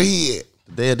where he at.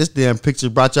 This damn picture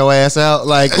brought your ass out.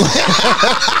 Like,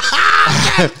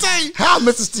 how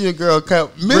Mr. Steal Your Girl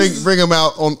kept bring him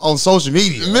out on social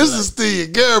media. Mr. Steal Your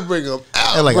Girl bring him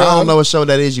out. Like, bro. I don't know what show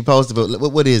that is you posted,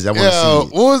 but what is it? I want to see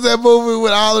it. What was that movie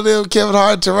with all of them? Kevin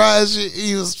Hart, Taraji.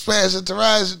 He was smashing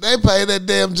Taraji. They played that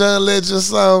damn John Legend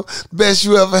song, "Best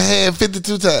You Ever Had,"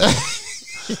 52 times.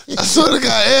 I swear to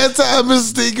God, every time Mr.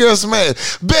 Steal Your Girl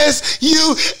smash, "Best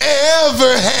You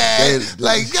Ever Had."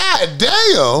 Like, God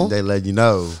damn. They let you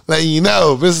know. Like,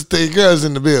 Mr. Steal Your Girl's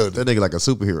in the building. That nigga like a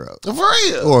superhero. For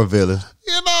real. Or a villain.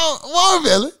 War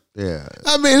villain. Yeah.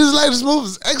 I mean, his latest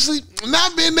movie's actually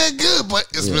not been that good, but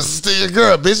it's Mr. Steal Your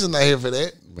Girl. Bitch is not here for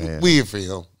that. Man. We here for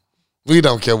him. We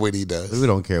don't care what he does. We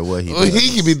don't care what he does.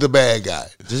 He can be the bad guy.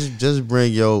 Just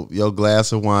bring your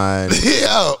glass of wine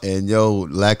and your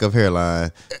lack of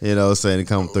hairline, you know what I'm saying, to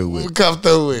come through with it. Come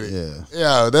through with it.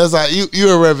 Yeah. That's how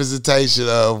you're a representation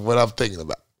of what I'm thinking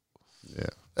about. Yeah.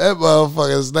 That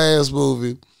motherfucker's last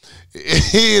movie,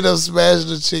 he ended up smashing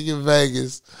the chick in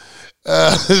Vegas.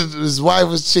 His wife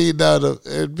was cheating on him,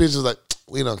 and bitch was like,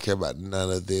 "We don't care about none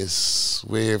of this.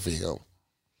 We're here for him."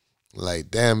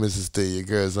 Like, damn, Mrs. Steal Your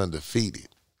Girl's undefeated.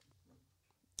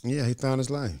 Yeah, he found his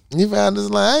lane. He found his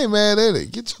lane. I ain't mad at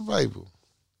it. Get your paper.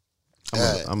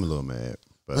 I'm a little mad.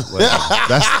 But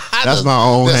that's my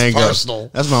own hang up.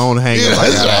 That's my own hang up. That's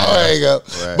my own hang up.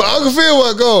 Right. But Uncle Phil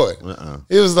wasn't going.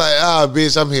 He was like,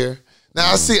 bitch, I'm here.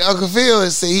 Now I see Uncle Phil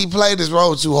and see he played his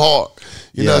role too hard.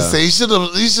 You know what I'm saying? He should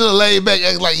have laid back,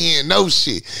 act like he ain't no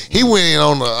shit. He went in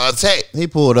on the attack. He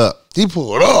pulled up. He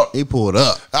pulled up.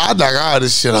 I knock all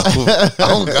this shit off.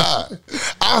 Oh God.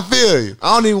 I feel you.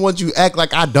 I don't even want you to act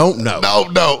like I don't know. No.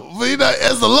 But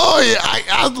as a lawyer,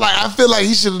 I feel like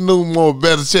he should have knew more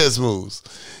better chess moves.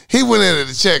 He went into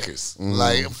the checkers.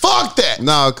 Like, fuck that.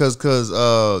 No, cause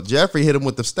Jeffrey hit him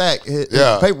with the stack, his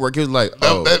paperwork. He was like,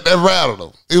 that rattled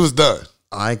him. It was done.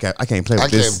 I can't play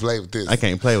with this. I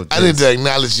can't play with this. I didn't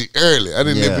acknowledge you early. I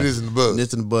didn't nip this in the bud.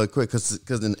 This in the bud quick,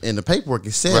 because in the paperwork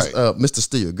it says Mr.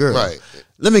 Steal Your Girl. Right.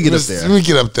 Let me get up there. Let me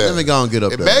get up there. Let me go and get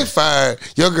up there. It backfired.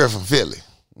 Your girl from Philly.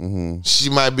 Mm-hmm. She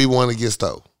might be one to get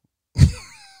stole.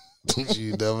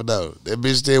 You never know. That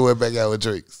bitch still went back out with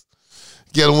drinks.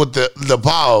 Get him with the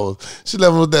pause. She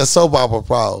left him with that soap opera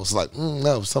pause. Like,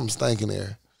 no, something stinking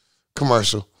there.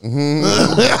 Commercial. Shit.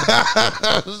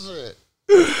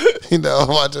 You know,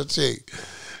 watch your chick.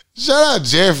 Shout out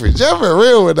Jeffrey. Jeffrey, a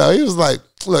real one though. He was like,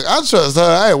 look, I trust her.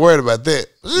 I ain't worried about that.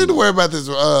 She need to worry about this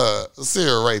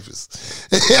serial rapist.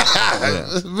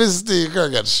 Mrs. Steal Your Girl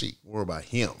got the sheet. Worry about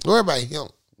him. Yeah.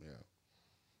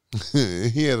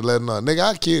 He had to let him know, nigga,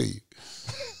 I'll kill you.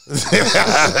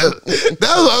 That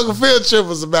was what Uncle Phil trip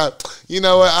was about. You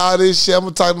know what? All this shit, I'm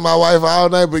gonna talk to my wife all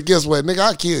night, but guess what? Nigga,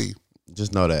 I'll kill you.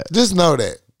 Just know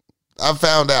that. I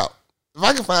found out. If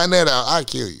I can find that out, I'll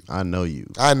kill you. I know you.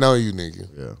 Nigga.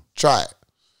 Yeah. Try it.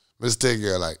 Mr. Steal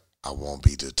Your Girl, like, I won't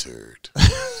be deterred.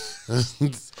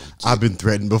 I've been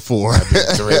threatened before. I've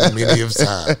been threatened many of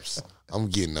times. I'm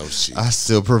getting those cheeks. I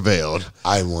still prevailed.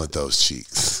 I want those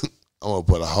cheeks. I'm gonna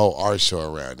put a whole art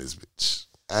show around this bitch.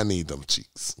 I need them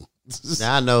cheeks.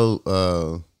 Now I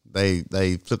know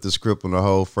they flipped the script on the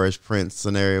whole Fresh Prince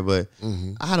scenario, but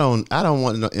I don't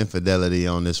want no infidelity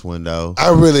on this one though.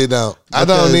 I really don't. I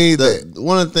don't need that.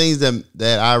 One of the things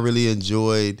that I really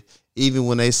enjoyed, even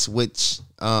when they switched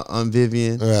on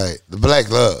Vivian, right, the black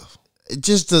love.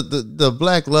 Just the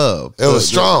black love. It was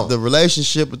strong. The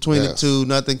relationship between the two,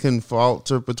 nothing can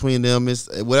falter between them. It's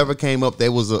whatever came up,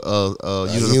 there was a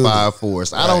unified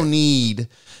force. Right. I don't need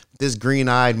this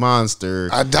green-eyed monster.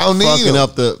 I don't need fucking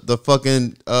up the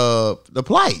fucking the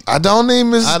plight. I don't need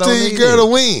Mrs. Steal Your Girl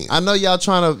to win. I know y'all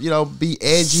trying to be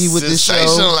edgy with this show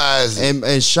sensationalize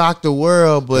and shock the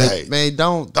world, but man,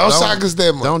 don't shock us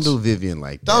that much. Don't do Vivian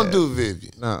like that. Don't do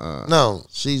Vivian. No,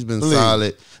 she's been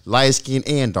solid. Light skin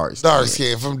and dark skin. Dark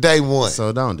skin from day one.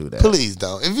 So don't do that. Please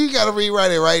don't. If you got to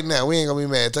rewrite it right now, we ain't going to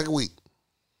be mad. Take a week.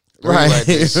 Right.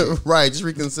 Right. Just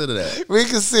reconsider that.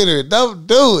 Reconsider it. Don't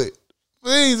do it.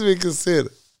 Please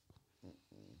reconsider.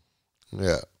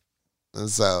 Yeah. And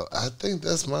so I think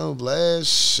that's my last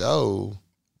show.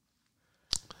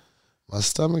 My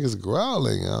stomach is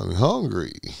growling. I'm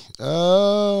hungry.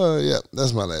 Yeah,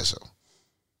 that's my last show.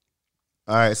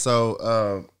 All right.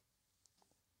 So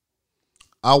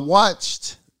I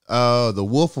watched The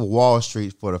Wolf of Wall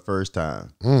Street for the first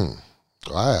time.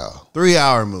 Wow.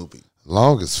 3-hour movie.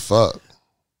 Long as fuck.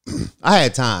 I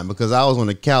had time because I was on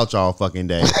the couch all fucking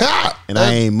day and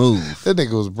I ain't moved. That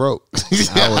nigga was broke.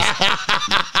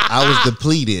 I was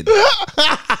depleted.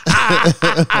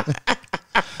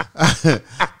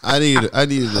 I needed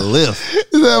a lift.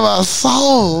 Is that my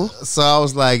soul? So I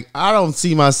was like, I don't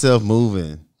see myself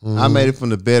moving. I made it from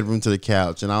the bedroom to the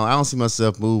couch, and I don't see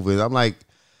myself moving. I'm like,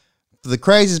 the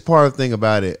craziest part of the thing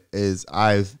about it is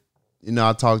I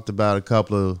talked about a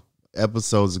couple of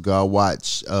episodes ago. I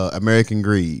watched American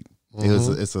Greed.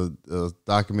 It's a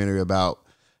documentary about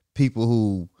people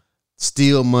who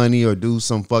steal money or do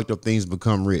some fucked up things to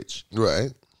become rich.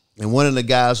 Right. And one of the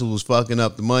guys who was fucking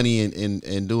up the money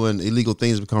and doing illegal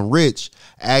things to become rich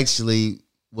actually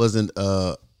wasn't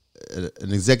an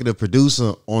executive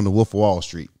producer on The Wolf of Wall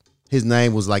Street. His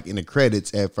name was like in the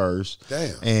credits at first.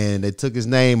 Damn. And they took his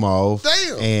name off.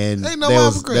 Damn. And Ain't no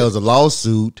there was a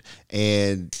lawsuit,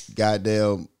 and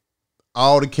goddamn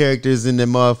all the characters in that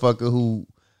motherfucker who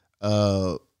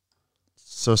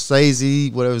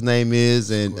Scorsese, whatever his name is,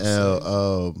 and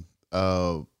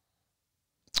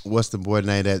what's the boy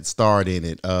name that starred in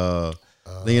it?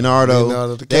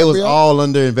 Leonardo DiCaprio. They was all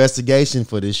under investigation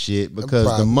for this shit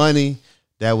because the money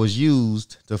that was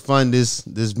used to fund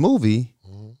this movie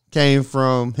came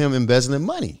from him embezzling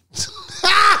money.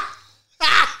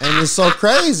 And it's so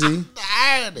crazy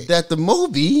that the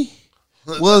movie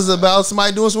was about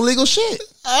somebody doing some legal shit.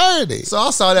 So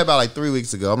I saw that about like 3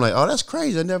 weeks ago. I'm like, oh, that's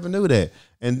crazy. I never knew that.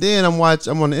 And then I'm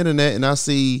on the internet and I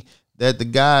see that the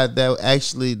guy that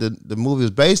actually the movie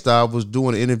was based off was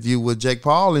doing an interview with Jake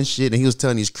Paul and shit, and he was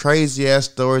telling these crazy ass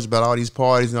stories about all these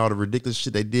parties and all the ridiculous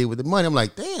shit they did with the money. I'm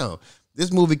like, damn,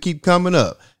 this movie keep coming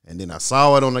up. And then I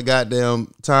saw it on the goddamn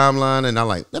timeline, and I'm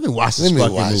like, let me watch this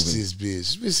fucking movie. This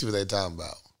bitch. Let me see what they talking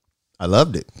about. I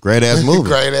loved it. Great ass movie.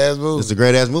 Great ass movie. It's a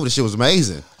great ass movie. The shit was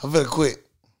amazing. I'm finna quit.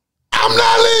 I'm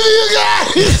not leaving you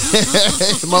guys.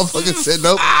 The motherfucker said,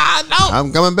 nope. No.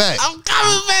 I'm coming back. I'm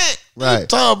coming back. Right.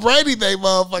 Tom Brady, they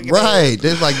motherfucking. Right.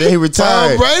 There's like they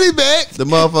retired. Tom Brady back. The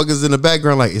motherfuckers in the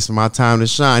background like, it's my time to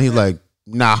shine. He's like,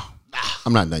 nah,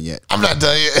 I'm not done yet. I'm not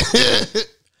done yet.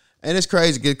 And it's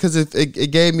crazy because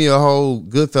it gave me a whole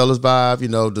Goodfellas vibe, you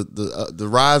know, the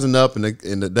rising up and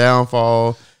the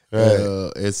downfall.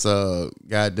 Right. It's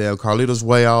goddamn Carlito's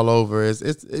Way all over. We've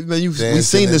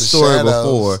seen this story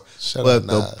before, but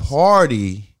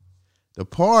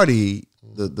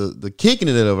the kicking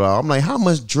it of it all. I'm like, how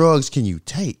much drugs can you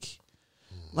take?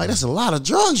 Like, that's a lot of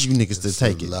drugs you niggas to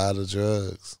take it. A lot of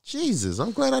drugs. Jesus,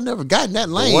 I'm glad I never got in that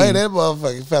lane. The way that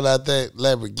motherfucker fell out that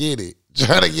Lamborghini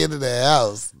trying to get in that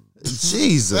house.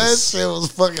 Jesus. That shit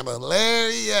was fucking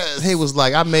hilarious. He was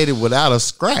like, I made it without a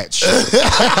scratch. No,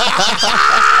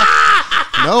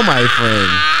 my friend.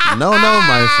 No,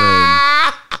 my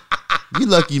friend. You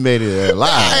lucky you made it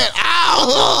alive.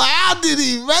 How did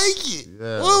he make it?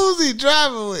 Yeah. What was he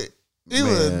driving with? He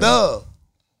was a dog.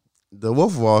 The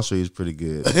Wolf of Wall Street is pretty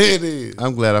good. It is.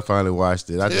 I'm glad I finally watched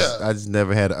it. I just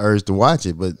never had the urge to watch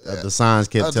it, but the signs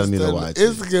kept telling me to watch it.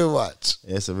 It's a good watch.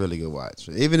 It's a really good watch.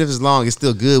 Even if it's long, it's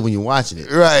still good when you're watching it.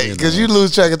 Right, because you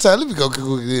lose track of time. Let me go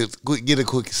get a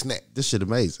quick snack. This shit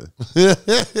amazing.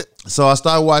 So I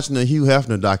started watching the Hugh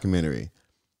Hefner documentary,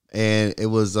 and it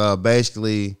was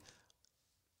basically...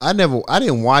 I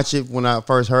didn't watch it when I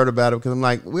first heard about it because I'm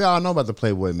like, we all know about the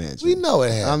Playboy Mansion. We know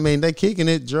it happened. I mean, they kicking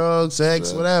it, drugs,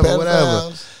 sex,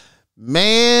 whatever.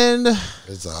 Man,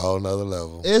 it's a whole nother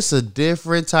level. It's a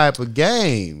different type of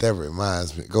game. That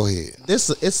reminds me. Go ahead.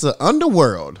 It's an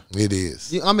underworld. It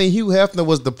is. I mean, Hugh Hefner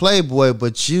was the Playboy,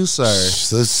 but you,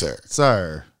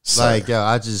 sir. Like, yo,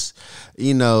 I just,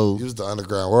 you know. He was the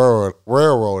Underground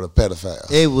Railroad of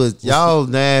pedophiles. It was, y'all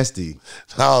nasty.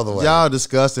 All the way. Y'all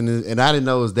disgusting. And I didn't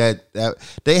know it was that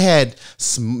they had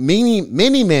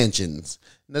mini mansions.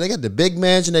 Now, they got the big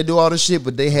mansion, they do all the shit,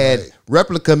 but they had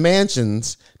replica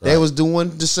mansions. They was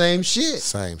doing the same shit.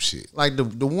 Same shit. Like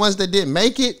the ones that didn't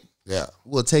make it,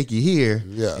 we'll take you here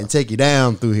and take you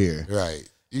down through here. Right.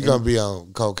 You're going to be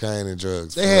on cocaine and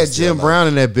drugs. They had Jim Brown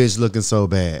in that bitch looking so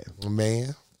bad.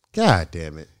 Man. God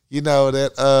damn it. You know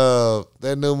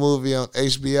that new movie on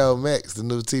HBO Max, the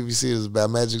new TV series about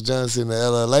Magic Johnson and the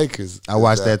LA Lakers. I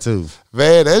watched that too.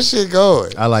 Man, that shit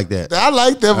going. I like that. I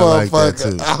like that motherfucker. Like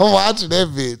that too. I'm watching that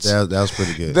bitch. That was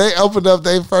pretty good. They opened up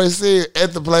their first scene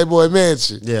at the Playboy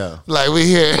Mansion. Yeah. Like we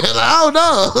here. Oh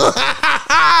no.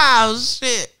 Oh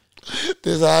shit.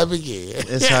 This is how it began.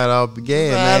 That's how it all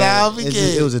began, man.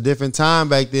 It was a different time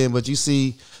back then, but you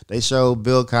see, they showed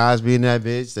Bill Cosby in that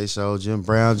bitch. They showed Jim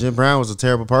Brown. Jim Brown was a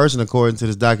terrible person, according to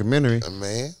this documentary.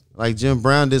 Man. Like Jim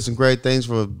Brown did some great things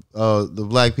for the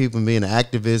black people and being an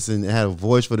activist and had a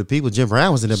voice for the people. Jim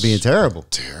Brown was ended up being terrible.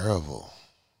 Terrible.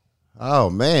 Oh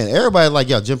man, everybody like,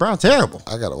 yo, Jim Brown terrible.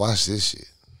 I gotta watch this shit.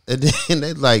 And then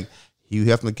they like, Hugh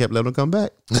Hefner kept letting him come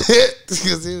back.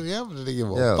 Because Hugh Hefner didn't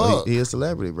give a fuck. He a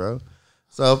celebrity, bro.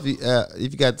 So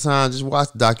if you got time, just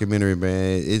watch the documentary,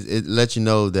 man. It lets you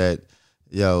know that,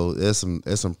 yo, there's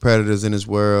some predators in this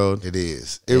world. It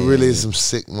is. It really is some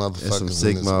sick motherfuckers. There's some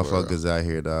sick motherfuckers out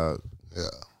here, dog. Yeah.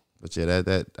 But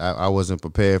yeah, I wasn't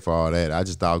prepared for all that. I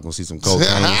just thought I was gonna see some cocaine,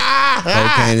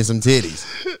 cocaine and some titties.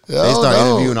 They started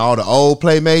interviewing all the old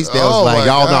playmates. They was like,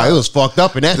 y'all know it was fucked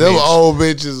up in that Them bitch. old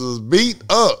bitches was beat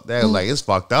up. They was like, it's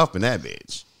fucked up in that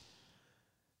bitch.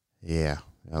 Yeah,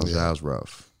 that was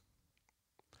rough.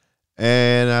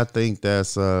 And I think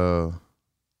that's All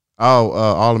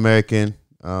American.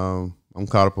 I'm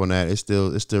caught up on that. It's still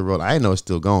rolling. I didn't know it's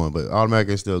still going, but All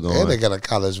American is still going. And they got a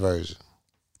college version.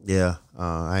 Yeah,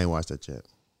 I ain't watched that yet.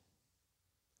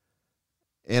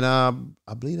 And I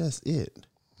believe that's it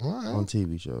on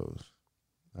TV shows.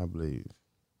 I believe.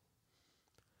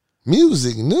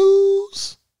 Music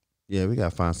news. Yeah, we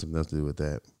gotta find something else to do with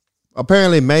that.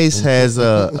 Apparently, Mace has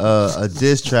a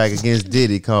diss track against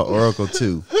Diddy called Oracle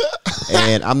 2,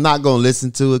 and I'm not gonna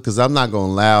listen to it because I'm not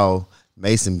gonna allow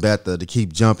Mace and Betha to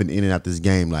keep jumping in and out this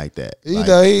game like that. You like,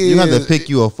 know, you have to pick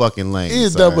you a fucking lane.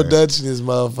 He's double dutching this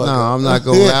motherfucker. No, I'm not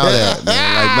gonna allow that,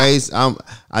 man. Like Mace,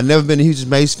 I've never been a huge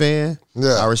Mace fan.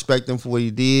 Yeah. I respect him for what he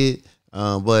did.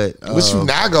 But what you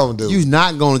not gonna do? You're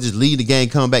not gonna just lead the game,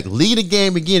 come back, lead the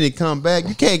game again, and come back.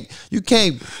 You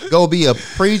can't go be a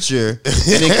preacher and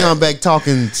then come back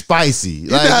talking spicy.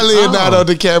 You're not Leonardo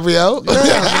DiCaprio. Yeah,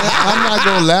 man, I'm not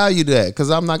gonna allow you that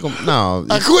because I'm not gonna. No,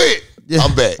 I quit. Yeah,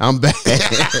 I'm back. I'm back. I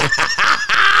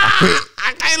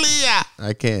can't leave ya.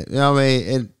 I can't. You know what I mean?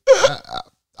 And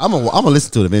I'm gonna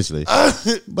listen to it eventually.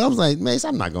 But I was like, Mace,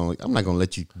 I'm not gonna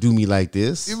let you do me like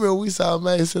this. You remember we saw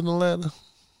Mace in Atlanta?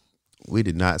 We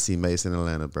did not see Mace in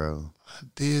Atlanta, bro. I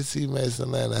did see Mace in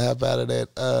Atlanta. Hop out of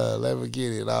that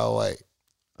Lamborghini in all white.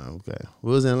 Okay.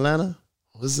 We was in Atlanta?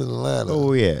 Was in Atlanta. Where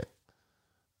were we at?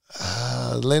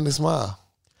 Lennox Mall.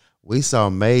 We saw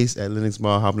Mace at Lennox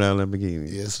Mall hopping out of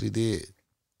Lamborghini. Yes, we did.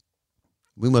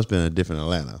 We must have been in a different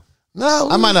Atlanta. No,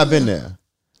 I might not have been there.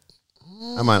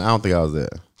 I don't think I was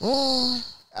there.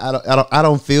 I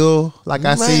don't feel like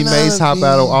I see Mace hop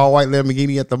out of all white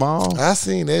Lamborghini at the mall. I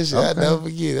seen that shit. I never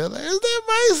forget it. I was like, is that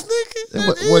Mace,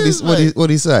 nigga?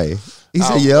 What he say? He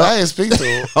said, "Yeah." I didn't speak to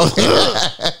him. I was like,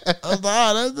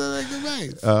 that's the nigga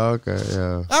Mace. Oh, okay,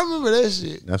 yeah. I remember that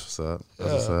shit. That's what's up.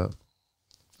 That's what's up.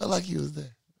 Felt like he was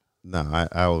there. No,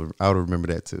 I would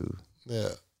remember that too. Yeah.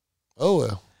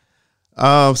 Oh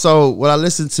well. So what I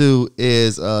listened to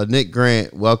is Nick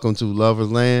Grant, "Welcome to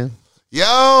Lover's Land."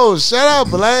 Yo, shout out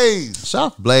Blaze.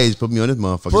 Shout out Blaze put me on this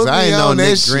motherfucker. I didn't know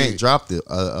Nick Grant dropped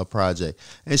a project.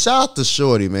 And shout out to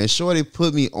Shorty, man. Shorty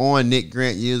put me on Nick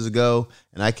Grant years ago,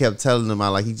 and I kept telling him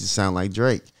he just sound like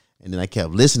Drake. And then I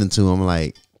kept listening to him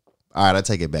like, all right, I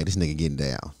take it back. This nigga getting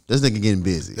down. This nigga getting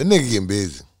busy. That nigga getting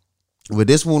busy. With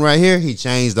this one right here, he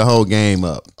changed the whole game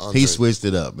up. He switched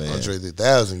it up, man. Andre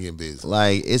 3000 getting busy.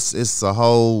 Like it's a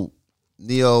whole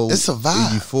neo. It's a vibe.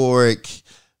 Euphoric,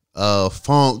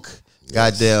 funk.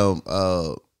 Goddamn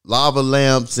lava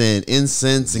lamps and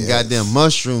incense and goddamn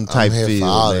mushroom type feel, for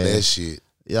all man. Of that shit.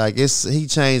 Yeah, like he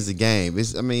changed the game.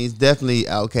 It's definitely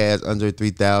Outkast Andre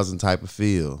 3000 type of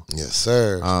feel. Yes,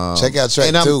 sir. Check out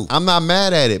track 2. I'm not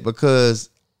mad at it because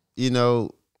it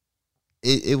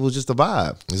was just a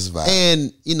vibe. It's a vibe.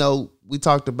 And we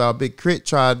talked about Big Crit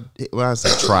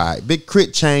Big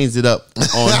Crit changed it up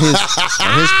on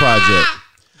his project.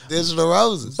 Digital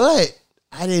Roses, but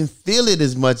I didn't feel it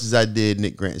as much as I did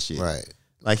Nick Grant shit. Right.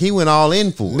 Like he went all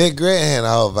in for it. Nick Grant had a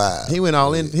whole vibe. He went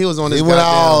all in. He was on his. He went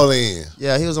all in.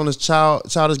 Yeah, he was on his Childish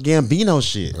Gambino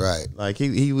shit. Right. Like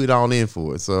he went all in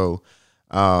for it. So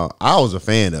I was a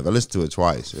fan of it. I listened to it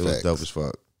twice. It was dope as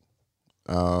fuck.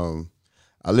 I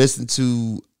listened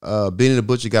to Benny the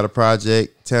Butcher got a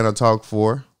project. Tanner Talk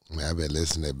 4. Man, I been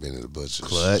listening to Benny the Butcher.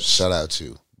 Clutch. Shout out to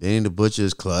you. Benny the Butcher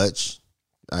is clutch.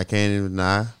 I can't even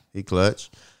deny he clutch.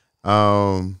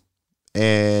 And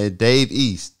Dave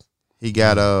East, he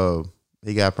got a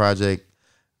project.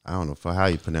 I don't know for how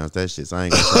you pronounce that shit. So I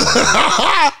ain't gonna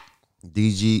try.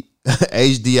 DG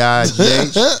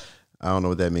HDIGH. I don't know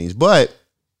what that means, but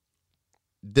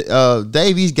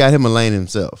Dave East got him a lane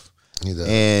himself. He does.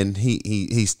 And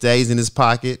he stays in his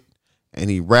pocket and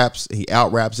he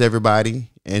out raps everybody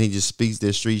and he just speaks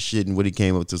their street shit and what he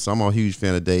came up to. So I'm a huge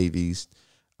fan of Dave East.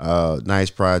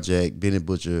 Nice project. Benny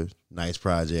Butcher, nice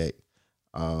project.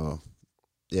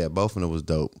 Yeah, both of them was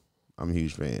dope. I'm a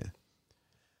huge fan.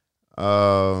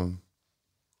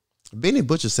 Benny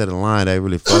Butcher said a line that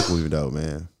really fucked with me though,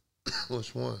 man.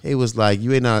 Which one? He was like,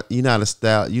 you're not a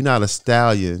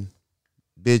stallion,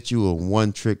 bitch, you a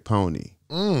one trick pony.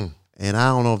 And I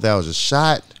don't know if that was a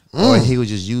shot or he was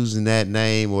just using that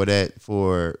name or that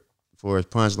for his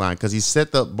punchline. Cause he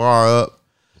set the bar up,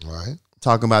 right,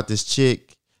 talking about this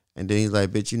chick, and then he's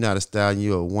like, bitch, you not a stallion,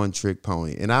 you a one trick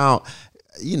pony. And I don't,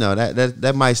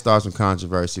 that might start some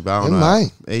controversy, but I don't know.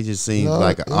 Might. It just seems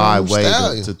like an odd way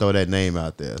to throw that name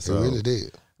out there. So it really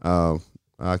did. I'll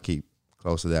keep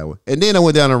close to that one. And then I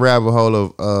went down a rabbit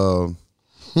hole of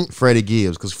Freddie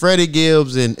Gibbs, because Freddie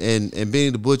Gibbs and Benny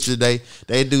the Butcher, they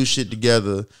do shit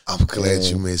together. I'm glad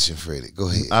you mentioned Freddie. Go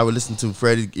ahead. I would listen to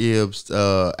Freddie Gibbs'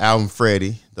 album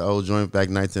Freddie, the old joint back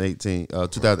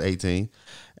 2018,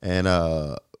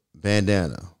 and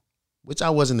Bandana, which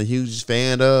I wasn't the hugest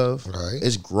fan of. Right.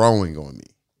 It's growing on me.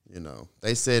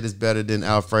 They said it's better than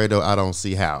Alfredo. I don't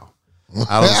see how.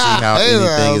 I don't see how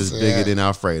anything is bigger than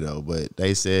Alfredo, but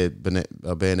they said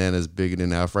Bandana is bigger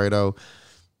than Alfredo.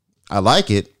 I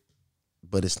like it,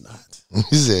 but it's not.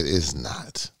 He said it's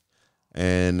not.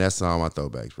 And that's all my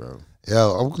throwbacks, bro.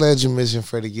 Yo, I'm glad you mentioned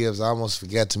Freddie Gibbs. I almost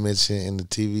forgot to mention in the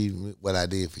TV what I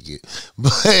did forget.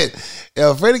 But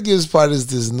Freddie Gibbs part is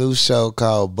this new show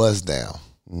called Bust Down.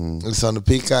 It's on the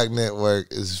Peacock Network.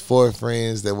 It's 4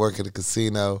 friends that work at a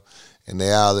casino, and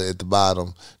they all at the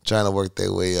bottom trying to work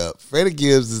their way up. Freddie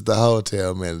Gibbs is the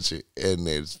hotel manager in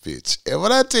this bitch. And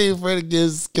when I tell you Freddie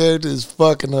Gibbs' character is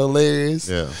fucking hilarious,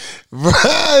 Yeah. bro,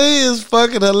 he is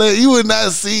fucking hilarious. You would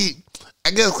not see,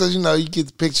 I guess because, you get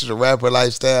the picture of the rapper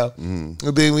lifestyle. And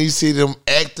then when you see them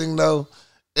acting, though,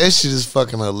 that shit is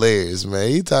fucking hilarious, man.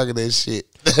 He talking that shit.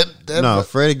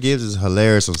 Freddie Gibbs is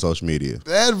hilarious on social media.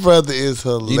 That brother is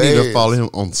hilarious. You need to follow him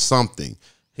on something.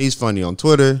 He's funny on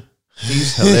Twitter.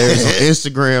 He's hilarious on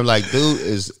Instagram. Like,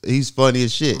 he's funny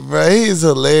as shit. Bro, he's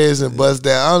hilarious and Bust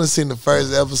Down. I only seen the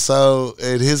first episode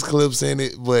and his clips in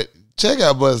it, but check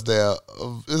out Bust Down.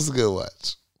 It's a good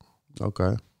watch. Okay.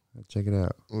 I'll check it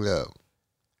out. Yeah.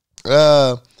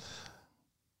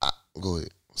 Go ahead.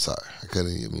 Sorry, I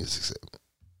couldn't hear music segment.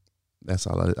 That's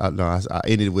all I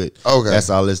ended with. Okay.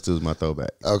 That's all let's do is my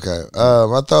throwback. Okay.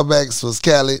 My throwbacks was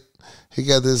Khaled. He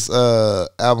got this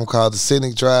album called The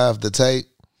Scenic Drive, the tape.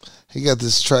 He got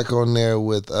this track on there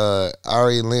with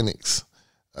Ari Lennox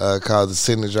called The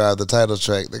Scenic Drive, the title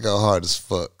track. They go hard as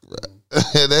fuck. Right?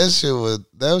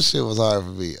 that shit was hard for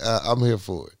me. I'm here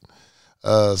for it.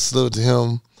 Salute to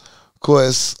him. Of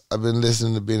course, I've been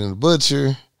listening to Benny the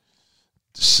Butcher.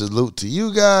 Salute to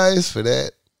you guys for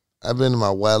that. I've been in my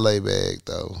Wale bag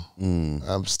though.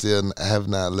 I have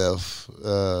not left.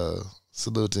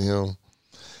 Salute to him.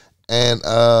 And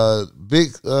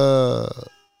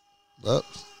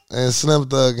and Slim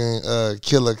Thug and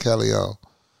Killer Callion.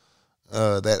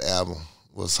 That album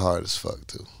was hard as fuck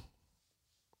too.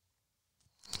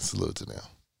 Salute to them.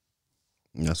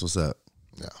 That's what's up.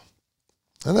 Yeah.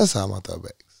 And that's how my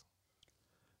throwbacks.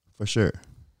 For sure.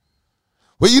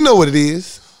 Well, you know what it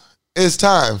is. It's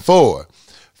time for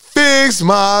Fix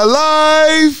My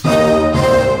Life.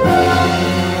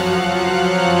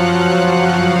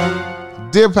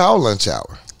 Dear Power Lunch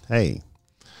Hour. Hey.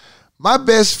 My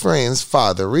best friend's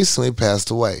father recently passed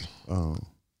away. Oh.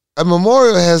 A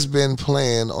memorial has been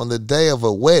planned on the day of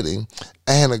a wedding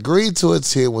and agreed to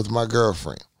attend with my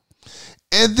girlfriend.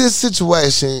 In this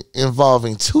situation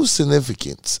involving 2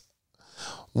 significant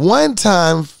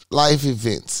one-time life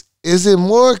events, is it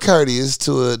more courteous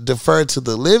to defer to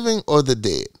the living or the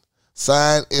dead?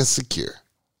 Signed, Insecure.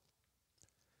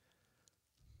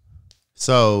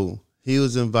 So he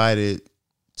was invited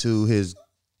to his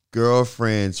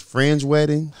girlfriend's friend's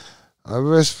wedding. My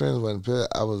best friend's wedding.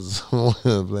 I was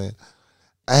playing.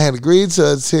 I had agreed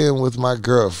to attend with my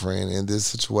girlfriend in this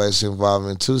situation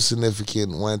involving 2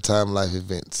 significant one-time life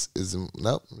events.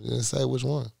 Nope, didn't say which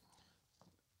one.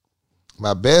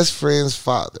 My best friend's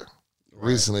father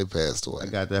recently passed away. I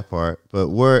got that part, but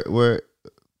where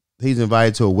he's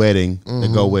invited to a wedding to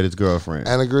go with his girlfriend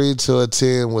and agreed to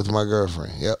attend with my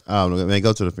girlfriend. Yep. Oh man,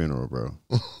 go to the funeral, bro.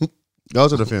 Go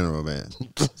to the funeral, man.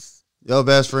 Your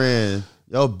best friend's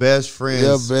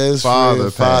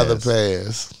father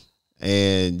passed.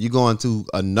 And you going to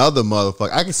another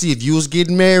motherfucker. I can see if you was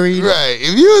getting married. Right.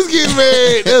 If you was getting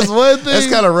married, that's one thing. That's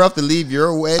kind of rough to leave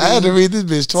your wedding. I had to read this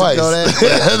bitch twice.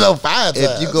 No, 5 times.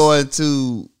 If you going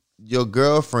to your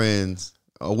girlfriend's,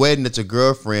 a wedding that your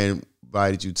girlfriend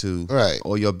invited you to, right,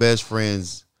 or your best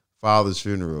friend's father's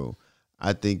funeral,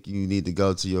 I think you need to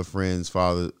go to your friend's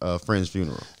funeral.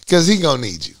 Because he gonna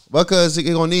need you. Because he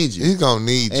gonna need you. He's gonna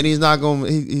need you. And he's not gonna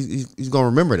he's gonna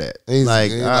remember that. He's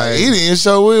like, he didn't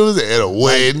show where he was at a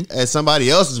wedding. At somebody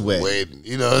else's wedding.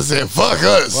 You know what I'm saying? Fuck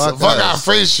us. Fuck our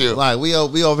friendship. Like we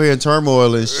over here in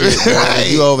turmoil and shit. Right.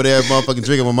 You over there motherfucking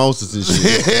drinking mimosas and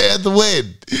shit. At the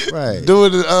wedding. Right.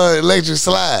 Doing the electric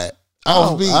slide.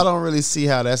 I don't really see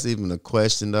how that's even a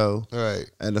question though. Right.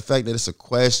 And the fact that it's a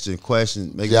question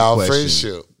make y'all a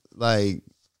question. Friendship. Like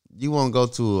you want to go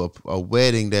to a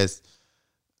wedding that's.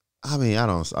 I mean, I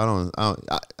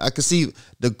could see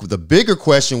the bigger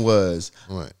question was,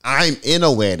 right. I'm in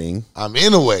a wedding,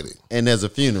 and there's a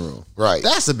funeral. Right.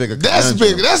 That's a bigger. That's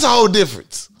big. That's a whole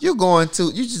difference. You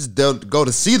just don't go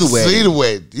to see the wedding. See the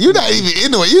wedding. You're not even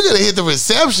in the wedding. You're gonna hit the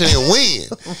reception and win.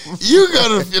 You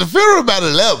go to the funeral about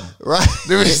 11. Right.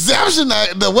 The reception,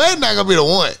 the wedding not gonna be the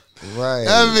 1. Right.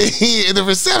 I mean, the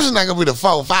reception not gonna be the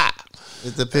 4, 5.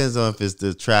 It depends on if it's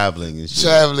the traveling and shit.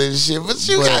 But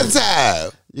you got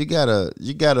time. You gotta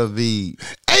be.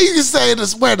 And you can say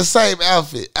wear the same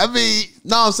outfit. I mean,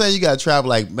 no, I'm saying you gotta travel.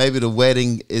 Like maybe the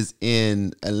wedding is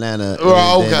in Atlanta.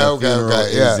 Okay,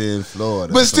 is in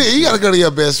Florida. But still, you gotta go to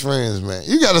your best friends, man.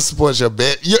 You gotta support your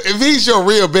if he's your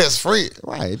real best friend,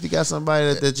 right? If you got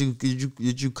somebody that you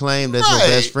claim that's your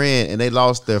best friend and they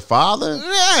lost their father,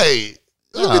 right?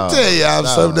 Let me tell y'all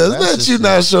something. Let you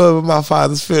not show up at my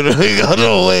father's funeral. He go to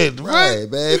a wedding, right?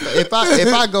 Man. If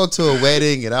I go to a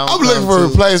wedding and I'm looking for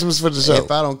replacements for the show. If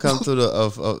I don't come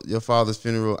to your father's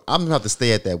funeral, I'm gonna have to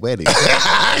stay at that wedding. Look,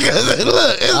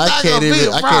 I can't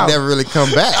never really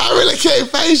come back. I really can't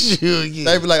face you again.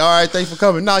 They be like, all right, thanks for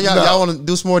coming. No, y'all want to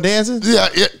do some more dancing? Yeah.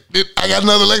 I got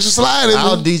another electric slide.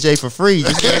 I'll DJ for free.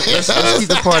 Let's keep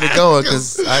the party going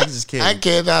because I just can't. I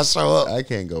cannot show up. I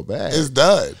can't go back. It's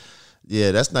done.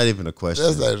 Yeah, that's not even a question.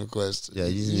 That's not even a question. Yeah,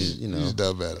 you know. You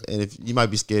done better. And if you might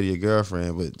be scared of your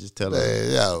girlfriend, but just tell her.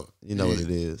 Yo, you know what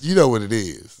it is. You know what it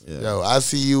is. Yeah. Yo, I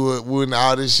see you when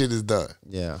all this shit is done.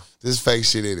 Yeah. This fake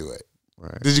shit anyway.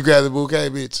 Right. Did you grab the bouquet,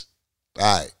 bitch?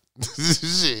 All right.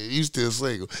 Shit, you still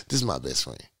single. This is my best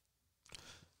friend.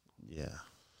 Yeah.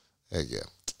 Heck yeah.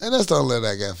 And that's the only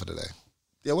letter I got for today.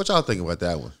 Yeah, what y'all think about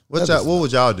that one? What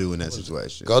would y'all do in that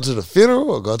situation? Go to the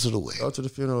funeral or go to the wedding? Go to the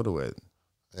funeral or the wedding.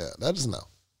 Yeah, let us know.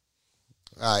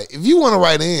 All right. If you want to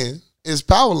write in, it's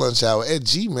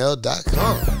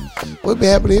powerlunchhour@gmail.com. We'll be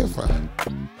happy to hear from you.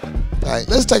 All right,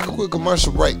 let's take a quick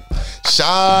commercial break.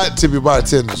 Shot tip your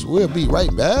bartenders. We'll be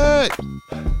right back.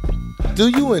 Do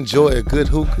you enjoy a good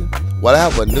hookah? Well, I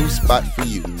have a new spot for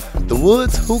you. The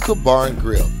Woods Hookah Bar and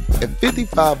Grill at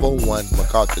 5501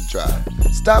 MacArthur Drive.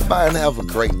 Stop by and have a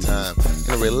great time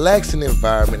in a relaxing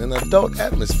environment and adult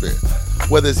atmosphere.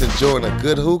 Whether it's enjoying a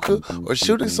good hookah or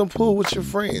shooting some pool with your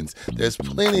friends, there's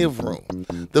plenty of room.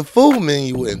 The food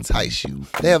menu will entice you.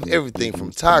 They have everything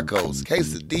from tacos,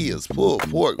 quesadillas, pulled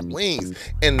pork, wings,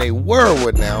 and a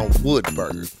world-renowned wood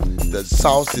burger. The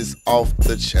sauce is off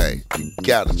the chain. You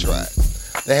gotta try it.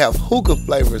 They have hookah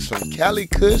flavors from Cali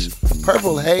Kush,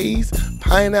 Purple Haze,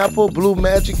 Pineapple, Blue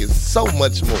Magic, and so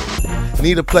much more.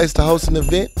 Need a place to host an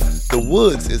event? The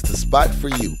Woods is the spot for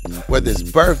you. Whether it's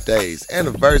birthdays,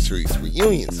 anniversaries,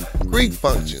 reunions, Greek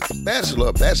functions,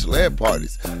 bachelorette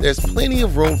parties, there's plenty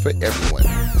of room for everyone.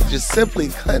 Just simply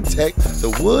contact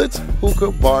the Woods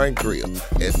Hookah Bar and Grill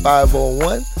at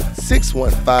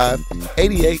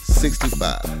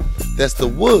 501-615-8865. That's the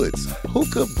Woods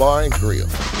Hookah Bar and Grill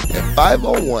at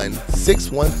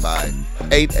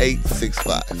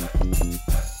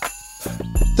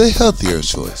 501-615-8865. The healthier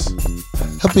choice.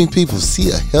 Helping people see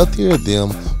a healthier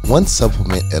them one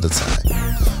supplement at a time.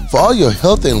 For all your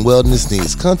health and wellness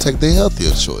needs, contact The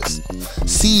Healthier Choice.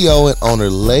 CEO and owner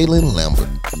Leyland Lambert.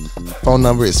 Phone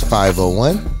number is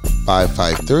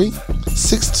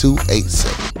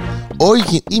 501-553-6287. Or you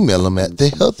can email them at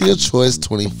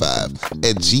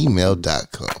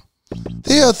thehealthierchoice25@gmail.com.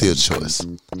 The Healthier Choice.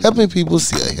 Helping people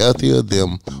see a healthier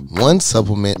them one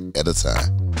supplement at a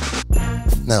time.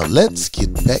 Now let's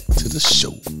get back to the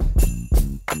show.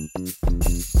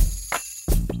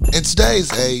 In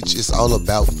today's age, it's all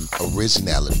about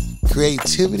originality,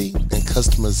 creativity, and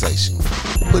customization.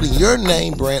 Putting your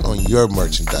name brand on your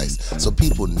merchandise so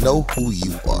people know who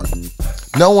you are.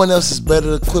 No one else is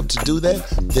better equipped to do that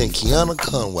than Kiana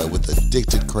Conway with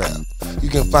Addicted Craft. You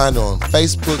can find her on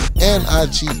Facebook and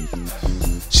IG.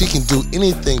 She can do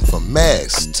anything from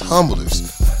masks, tumblers,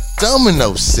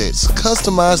 domino sets,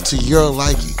 customized to your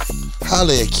liking.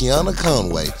 Holla at Kiana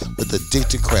Conway with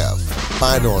Addicted Craft.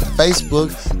 Find her on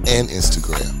Facebook and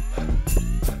Instagram.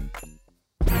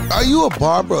 Are you a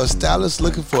barber or stylist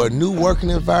looking for a new working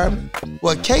environment?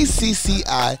 Well,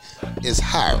 KCCI is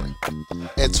hiring.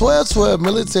 At 1212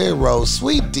 Military Road,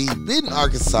 Suite D, Benton,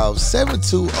 Arkansas,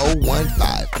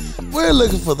 72015. We're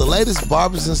looking for the latest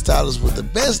barbers and stylists with the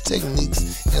best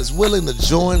techniques and is willing to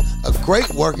join a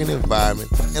great working environment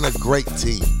and a great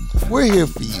team. We're here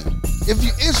for you. If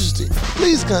you're interested,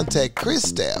 please contact Chris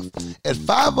Staff at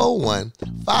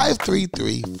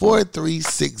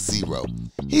 501-533-4360.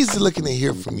 He's looking to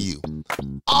hear from you.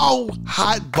 All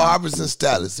hot barbers and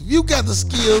stylists, if you got the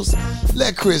skills,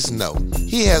 let Chris know.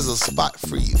 He has a spot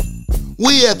for you.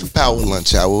 We at the Power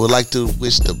Lunch Hour would like to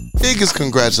wish the biggest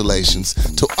congratulations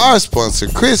to our sponsor,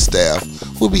 Chris Staff,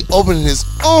 who will be opening his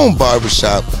own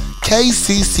barbershop,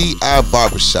 KCCI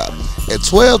Barbershop, at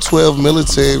 1212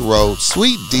 Military Road,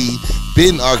 Suite D,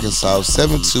 Benton, Arkansas,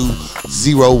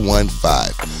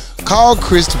 72015. Call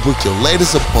Chris to book your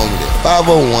latest appointment at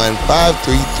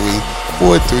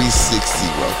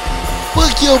 501-533-4360.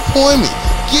 Book your appointment.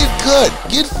 Get cut,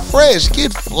 get fresh,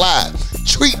 get fly.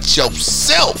 Treat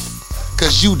yourself,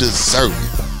 because you deserve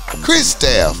it. Chris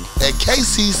Staff at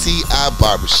KCCI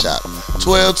Barbershop,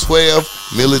 1212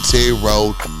 Military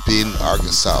Road, Benton,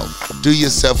 Arkansas. Do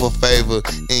yourself a favor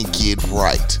and get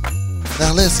right.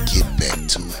 Now let's get back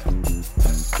to it.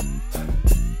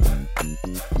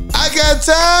 I got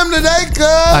time today, cuz.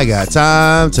 I got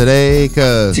time today,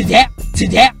 cuz. Today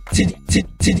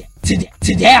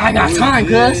I got time,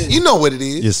 cuz. You know what it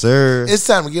is. Yes, sir. It's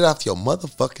time to get off your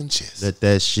motherfucking chest. Let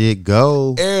that shit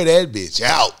go. Air that bitch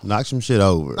out. Knock some shit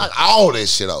over. Knock all that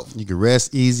shit over. You can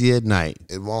rest easy at night.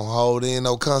 It won't hold in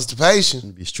no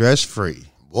constipation. Be stress free.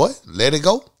 Boy, let it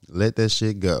go. Let that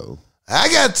shit go. I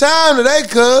got time today,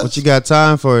 cuz. What you got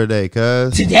time for today,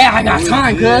 cuz? Today I got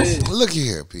time, cuz. Look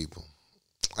here, people.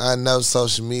 I know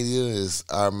social media is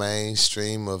our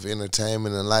mainstream of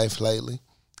entertainment and life lately.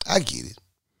 I get it.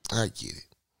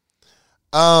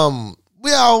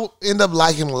 We all end up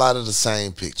liking a lot of the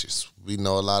same pictures. We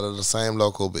know a lot of the same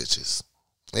local bitches.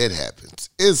 It happens.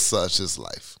 It's such as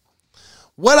life.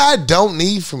 What I don't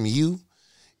need from you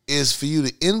is for you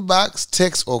to inbox,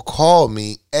 text, or call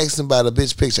me asking about a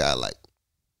bitch picture I like.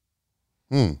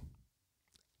 I'm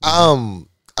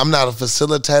not a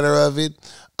facilitator of it.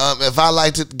 If I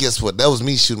liked it, guess what? That was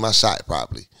me shooting my shot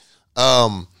probably.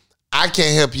 I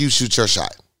can't help you shoot your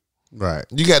shot. Right.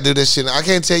 You got to do this shit. I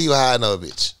can't tell you how I know a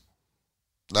bitch.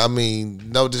 I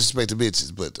mean, no disrespect to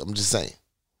bitches, but I'm just saying.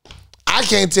 I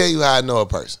can't tell you how I know a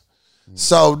person.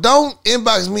 So don't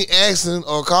inbox me asking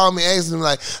or call me asking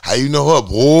like, how you know her?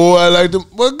 Boy, I like them.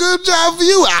 Well, good job for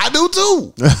you. I do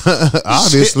too.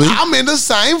 Obviously. Shit, I'm in the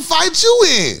same fight you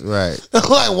in. Right.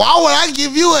 Like, why would I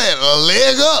give you a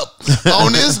leg up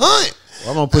on this hunt? Well,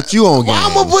 I'm going to put you on game. Why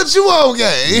I'm going to put you on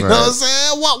game? You Right. know what I'm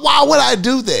saying? Why would I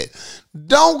do that?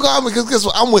 Don't call me because guess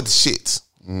what? I'm with the shits.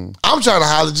 I'm trying to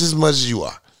holler just as much as you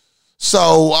are.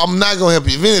 So I'm not going to help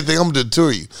you. If anything, I'm going to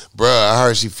deter you. Bruh, I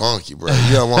heard she funky, bruh.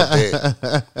 You don't want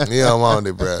that. You don't want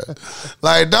it, bruh.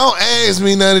 Like, don't ask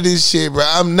me none of this shit, bruh.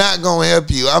 I'm not going to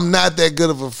help you. I'm not that good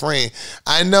of a friend.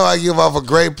 I know I give off a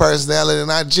great personality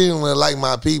and I genuinely like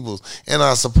my people and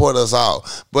I support us all.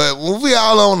 But when we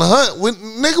all on the hunt,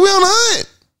 nigga, we on the hunt.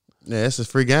 Yeah, it's a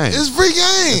free game. It's a free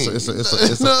game.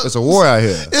 It's a war out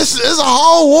here. It's a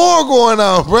whole war going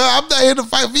on, bro. I'm not here to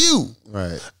fight for you.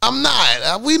 Right. I'm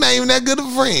not. We not even that good of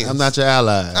friends. I'm not your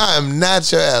ally. I am not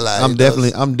your ally. I'm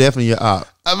definitely your op.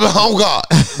 Oh God!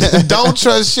 Don't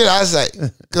trust shit I say,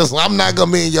 because I'm not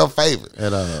gonna be in your favor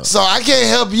At all. So I can't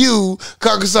help you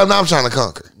conquer something I'm trying to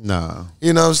conquer. No.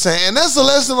 You know what I'm saying? And that's a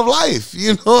lesson of life.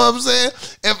 You know what I'm saying?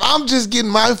 If I'm just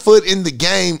getting my foot in the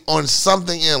game on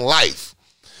something in life,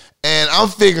 and I'm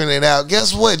figuring it out,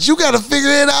 guess what? You got to figure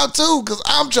it out too, because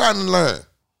I'm trying to learn.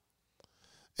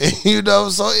 You know,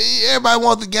 so everybody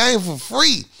wants the game for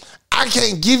free. I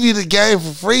can't give you the game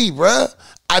for free, bruh.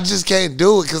 I just can't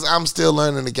do it because I'm still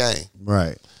learning the game.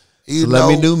 Right. You So know,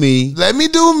 let me do me. Let me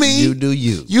do me. You do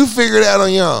you. You figure it out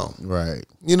on your own. Right.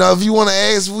 You know, if you want to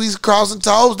ask if we crossing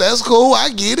toes, that's cool. I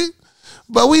get it.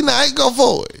 But we not go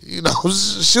for it. You know,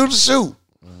 shoot to shoot.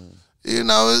 You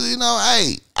know,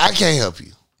 hey, I can't help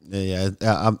you. Yeah,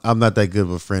 I'm not that good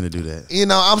of a friend to do that. You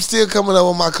know, I'm still coming up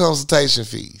with my consultation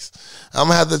fees. I'm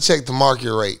gonna have to check the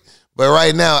market rate. But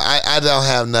right now, I don't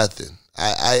have nothing.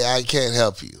 I can't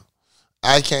help you.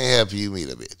 I can't help you meet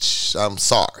a bitch. I'm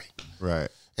sorry. Right.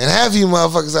 And half you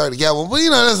motherfuckers already got one. But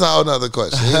you know, that's a whole nother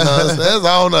question. You know, that's a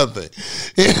whole nother thing.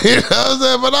 You know what I'm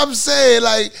saying? But I'm saying,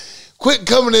 like, quit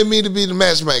coming at me to be the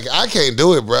matchmaker. I can't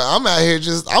do it, bro. I'm out here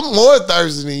I'm more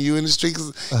thirsty than you in the street.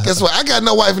 Cause guess what? I got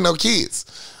no wife and no kids.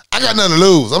 I got nothing to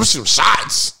lose. I'm shooting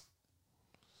shots.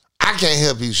 I can't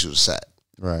help you shoot a shot.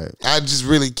 Right. I just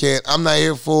really can't. I'm not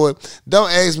here for it. Don't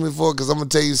ask me for it because I'm going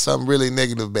to tell you something really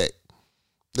negative back.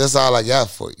 That's all I got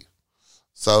for you.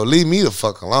 So leave me the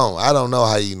fuck alone. I don't know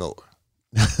how you know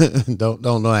her.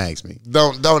 don't ask me.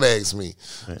 Don't ask me.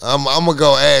 Right. I'm gonna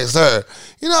go ask her.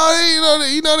 You know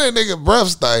that nigga breath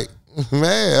stink.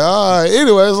 Man, all right.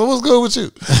 Anyway, so what's good with you?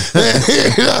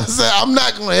 You know what I'm saying? I'm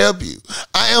not gonna help you.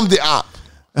 I am the op.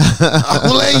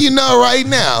 I'm letting you know right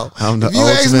now. If you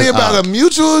ask me about a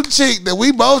mutual chick that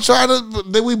we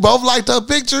both liked her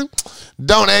picture,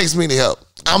 don't ask me to help.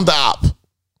 I'm the op.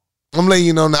 I'm letting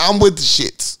you know now. I'm with the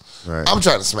shits. Right. I'm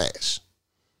trying to smash.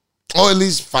 Or at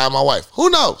least find my wife. Who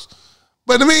knows?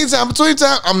 But in the meantime, between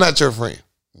time, I'm not your friend.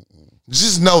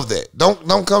 Just know that.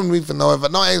 Don't come to me for no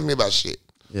advice. Don't ask me about shit.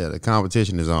 Yeah, the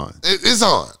competition is on. It's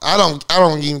on. I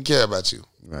don't even care about you.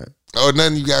 Right. Or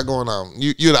nothing you got going on.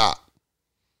 You're the op.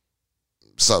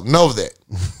 So know that.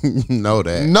 Know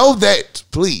that. Know that,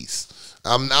 please.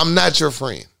 I'm not your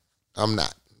friend. I'm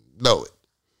not. Know it.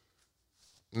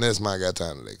 And that's my got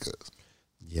time today, cuz.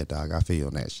 Yeah, dog, I feel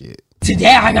on that shit.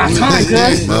 Today I got time,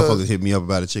 cuz. Motherfuckers hit me up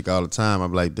about a chick all the time.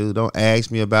 I'm like, dude, don't ask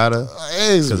me about her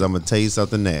because I'm going to tell you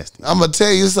something nasty. I'm going to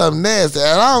tell you something nasty,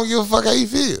 and I don't give a fuck how you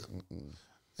feel.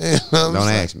 You know don't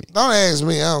ask me. Don't ask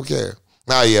me. I don't care.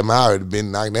 Nah, yeah, man, I already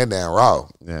been knocking that down raw.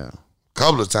 Yeah. A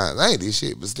couple of times. I ain't this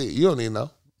shit, but still, you don't even know.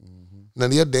 None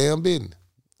of your damn business.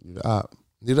 You the op.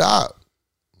 You the op.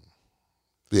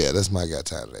 Yeah, that's my got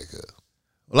time today, cuz.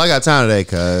 Well, I got time today,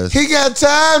 cuz. He got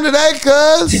time today,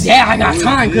 cuz. Today I got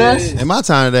time, cuz. And my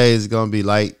time today is gonna be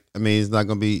light. I mean, it's not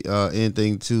gonna be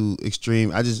anything too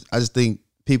extreme. I just think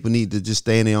people need to just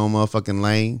stay in their own motherfucking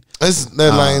lane.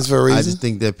 Their lanes for a reason. I just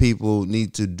think that people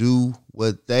need to do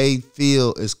what they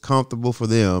feel is comfortable for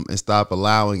them and stop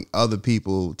allowing other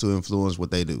people to influence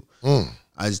what they do.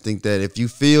 I just think that if you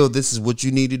feel this is what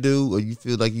you need to do, or you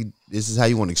feel like this is how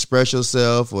you want to express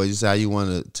yourself, or this is how you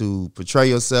want to portray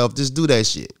yourself, just do that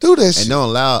shit. Do that shit. And don't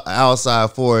allow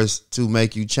outside force to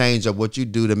make you change up what you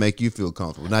do to make you feel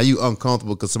comfortable. Now you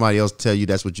uncomfortable because somebody else tell you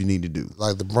that's what you need to do.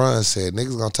 Like LeBron said,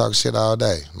 niggas gonna talk shit all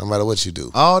day, no matter what you do.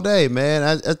 All day, man.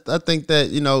 I think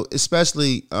that,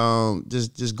 especially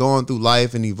just going through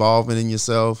life and evolving in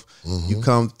yourself, you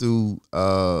come through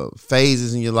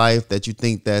phases in your life that you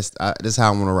think that's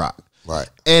how I want to rock. Right.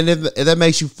 And if that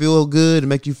makes you feel good and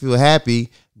make you feel happy,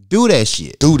 do that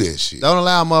shit. Do that shit. Don't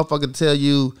allow a motherfucker to tell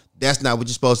you that's not what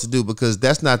you're supposed to do, because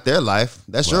that's not their life.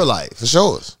 That's your life. For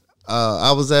sure.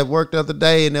 I was at work the other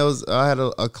day, and I had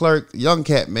a clerk, young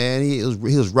cat, man. He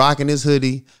was rocking his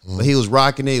hoodie, but he was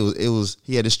rocking it.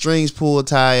 He had the strings pulled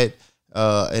tight,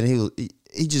 and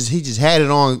he just had it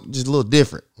on just a little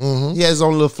different. He had his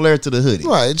own little flair to the hoodie.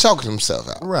 Right, choking himself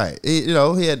out. Right. He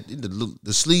had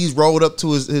the sleeves rolled up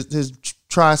to his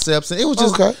triceps, and it was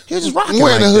just he was just rocking.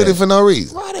 Wearing like a hoodie that. for no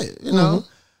reason. Right.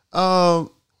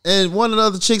 And one of the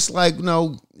other chicks like,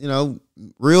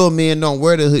 real men don't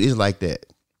wear the hoodies like that.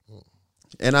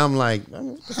 And I'm like,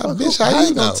 bitch, how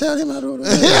you gonna tell him how to do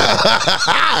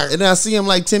that? And I see him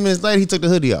like 10 minutes later, he took the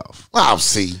hoodie off. I'll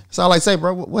see. So I like, say,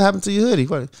 bro, what happened to your hoodie?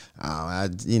 They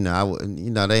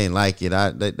ain't like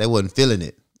it. They wasn't feeling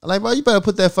it. I'm like, bro, you better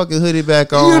put that fucking hoodie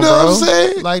back on. You know bro. what I'm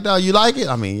saying? Like, no, you like it?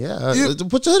 I mean, yeah.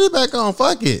 Put your hoodie back on.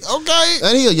 Fuck it. Okay.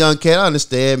 And he a young cat. I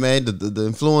understand, man. The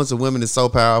influence of women is so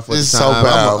powerful. It's so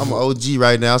powerful. I'm an OG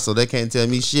right now, so they can't tell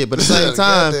me shit. But at the same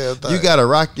time, you gotta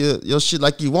rock your shit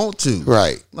like you want to.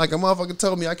 Right. Like a motherfucker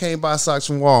told me I can't buy socks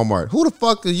from Walmart. Who the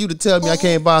fuck are you to tell me I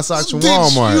can't buy socks from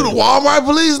Walmart? You the Walmart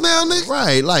police now, nigga?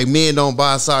 Right. Like men don't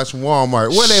buy socks from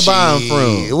Walmart. Where they buying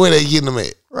from? Where they getting them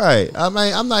at? Right. I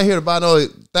mean, I'm not here to buy no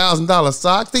 $1,000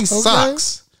 socks. These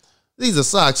socks. These are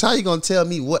socks. How you gonna tell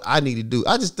me what I need to do?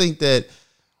 I just think that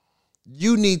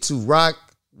you need to rock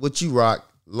what you rock,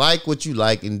 like what you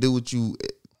like, and do what you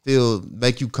feel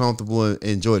make you comfortable and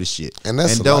enjoy the shit. And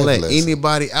don't let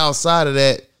anybody outside of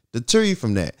that deter you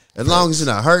from that. As long as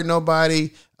you're not hurting nobody,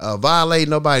 violating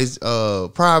nobody's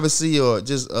privacy, or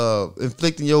just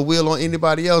inflicting your will on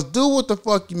anybody else, do what the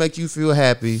fuck you make you feel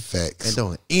happy. Facts. And don't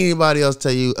let anybody else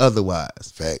tell you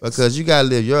otherwise. Facts. Because you gotta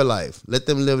live your life. Let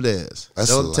them live theirs.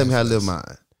 Don't tell me how to live mine.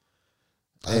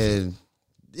 And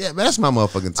yeah, man, that's my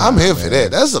motherfucking time. I'm here for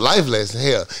that. That's a life lesson.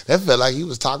 Hell, that felt like he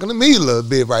was talking to me a little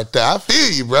bit right there. I feel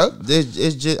you, bro.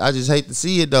 It's just, I just hate to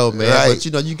see it though, man. Right.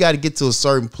 But you got to get to a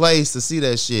certain place to see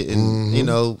that shit, and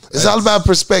it's all about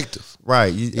perspective.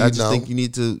 Right. I just think you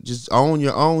need to just own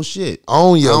your own shit.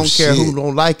 Own your shit. I don't care who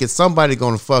don't like it. Somebody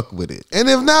gonna fuck with it. And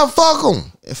if not, fuck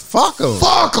them. Fuck them.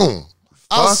 Fuck them.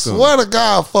 I swear to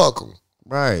God, fuck them.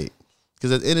 Right.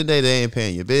 Because at the end of the day, they ain't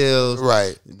paying your bills.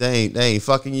 Right. They ain't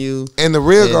fucking you. And the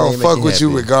real gonna fuck with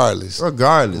you regardless.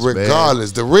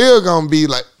 Regardless. The real gonna be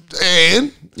like,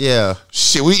 And Yeah.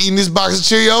 shit, we eating this box of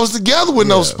Cheerios together with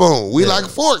no spoon. We like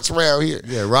forks around here.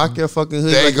 Yeah, rock your fucking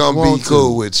hoodie. They like gonna you be want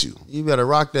cool to. with you. You better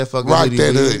rock that fucking Rock hoodie.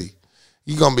 that man. hoodie.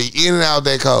 You gonna be in and out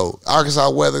that cold. Arkansas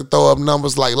weather throw up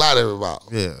numbers like lottery ball.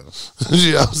 Yeah.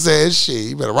 You know what I'm saying? Shit,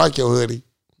 you better rock your hoodie.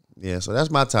 Yeah, so that's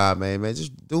my time, man.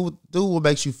 Just do what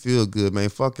makes you feel good, man.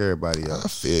 Fuck everybody I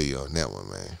else. feel you on that one,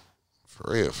 man.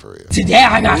 For real, for real. Today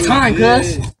I got time,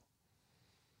 cuz.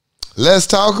 Let's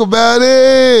talk about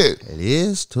it. It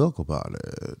is talk about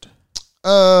it.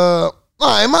 All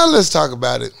right, let's talk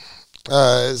about it.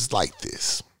 It's like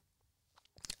this.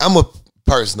 I'm a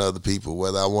person of the people,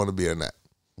 whether I want to be or not.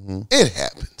 Mm-hmm. It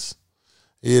happens.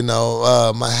 You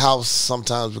know, my house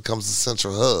sometimes becomes a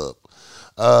central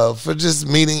hub for just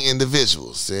meeting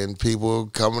individuals and people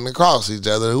coming across each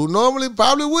other who normally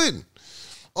probably wouldn't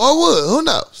or would. Who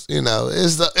knows? You know,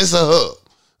 it's a hub.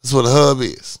 That's what a hub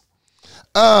is.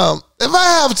 If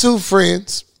I have two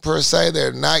friends per se,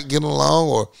 they're not getting along,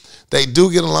 or they do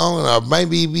get along, or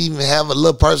maybe even have a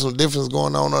little personal difference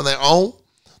going on their own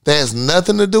that has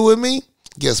nothing to do with me,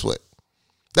 guess what?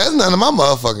 That's none of my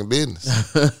motherfucking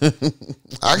business.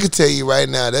 I can tell you right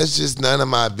now, that's just none of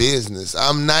my business.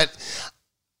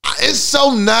 It's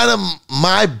so none of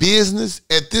my business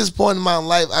at this point in my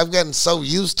life. I've gotten so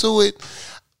used to it,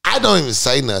 I don't even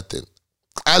say nothing.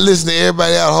 I listen to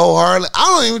everybody out wholeheartedly. I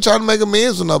don't even try to make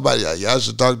amends with nobody. Like, y'all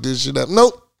should talk this shit up.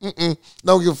 Nope.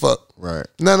 Don't give a fuck. Right.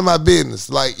 None of my business.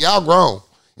 Like, y'all grown.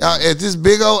 Y'all at this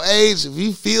big old age, if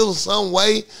you feel some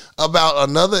way about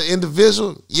another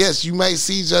individual, yes, you may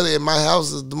see each other at my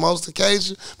house at the most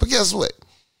occasion, but guess what?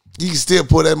 You can still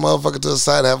pull that motherfucker to the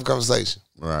side and have a conversation.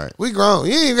 Right. We grown.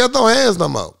 You ain't even got to throw hands no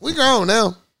more. We grown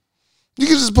now. You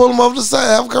can just pull them over to the side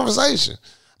and have a conversation.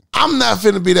 I'm not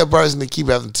finna be that person to keep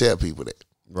having to tell people that.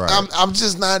 Right. I'm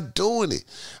just not doing it.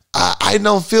 I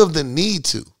don't feel the need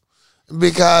to.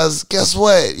 Because guess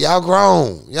what? Y'all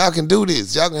grown. Y'all can do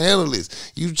this. Y'all can handle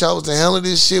this. You chose to handle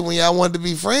this shit when y'all wanted to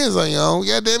be friends on your own.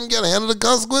 Goddamn, you gotta handle the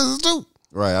consequences too.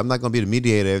 Right. I'm not gonna be the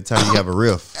mediator every time you have a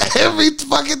riff. Every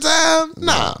fucking time?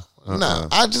 Nah.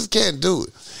 I just can't do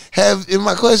it. And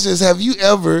my question is, have you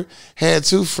ever had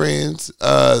two friends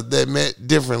that met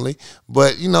differently,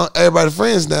 but you know, everybody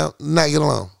friends now, not get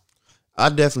along? I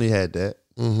definitely had that.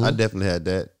 Mm-hmm. I definitely had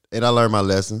that. And I learned my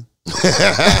lesson.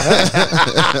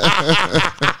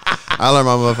 I learned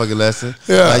my motherfucking lesson.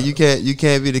 Yeah. Like you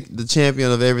can't be the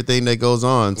champion of everything that goes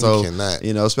on. So cannot.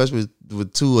 you know, especially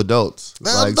with two adults.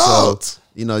 They're like adults. So,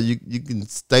 you know, you can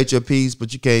state your piece,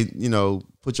 but you can't, you know,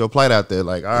 put your plight out there.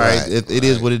 Like, all right, it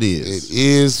is what it is. It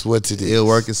is what it is. It'll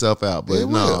work itself out. But It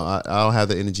no, will. I don't have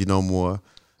the energy no more.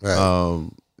 Right.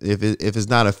 If it's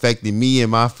not affecting me and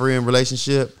my friend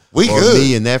relationship, We or good.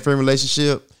 me and that friend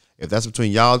relationship, if that's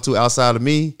between y'all two outside of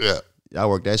me, Yeah. y'all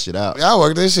work that shit out. Y'all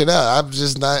work this shit out.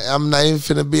 I'm not even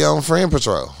finna be on friend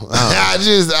patrol. I'm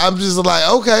just like,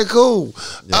 okay, cool.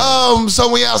 Yeah. So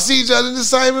when y'all see each other in the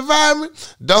same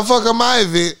environment, don't fuck up my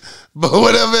event, but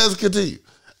whatever else continue.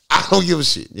 I don't give a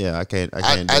shit. Yeah, I can't.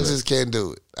 I just can't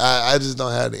do it. I just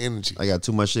don't have the energy. I got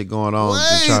too much shit going on Way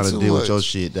just trying to too deal with much. your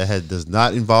shit that does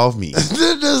not involve me.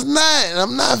 It does not. And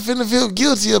I'm not finna feel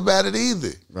guilty about it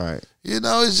either. Right. You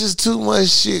know, it's just too much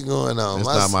shit going on. It's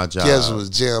not my job. Schedule is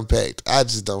jam packed. I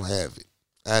just don't have it.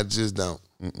 I just don't.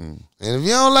 And if you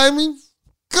don't like me,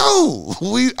 cool.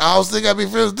 I still gotta be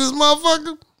friends with this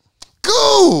motherfucker.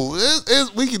 Cool.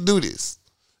 We can do this,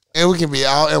 and we can be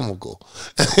all amicable.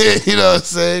 You know what I'm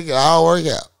saying? It all work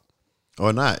out.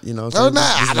 Or not, you know. Or not.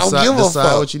 I don't give a decide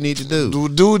fuck. what you need to do.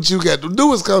 Do what you got to do.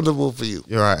 What's comfortable for you.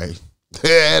 You're right.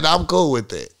 And I'm cool with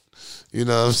that. You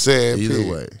know what I'm saying? Either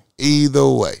Period. way.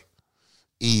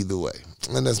 Either way.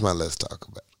 And that's my let's talk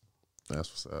about. That's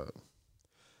what's up.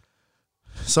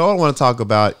 So all I want to talk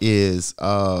about is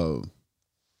over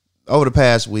the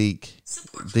past week,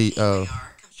 the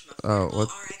what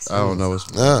I don't know what's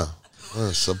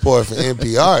Support for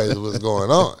NPR is what's going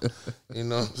on. You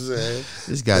know what I'm saying?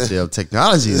 this goddamn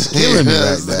technology is killing me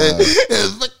right now.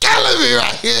 It's killing me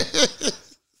right here.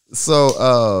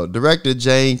 So director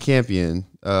Jane Campion,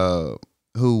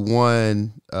 who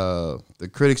won the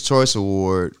Critics' Choice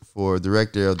Award for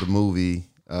director of the movie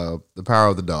The Power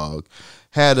of the Dog,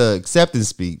 had an acceptance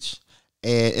speech.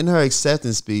 And in her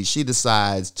acceptance speech, she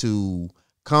decides to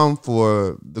come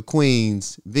for the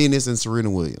Queens, Venus and Serena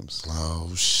Williams.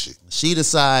 Oh, shit. She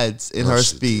decides in her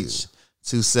she speech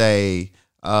to say,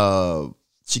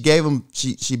 she gave him,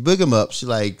 she big him up. She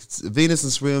like, Venus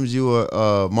and Serena, you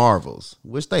are marvels,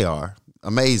 which they are.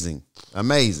 Amazing. And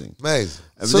then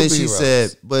She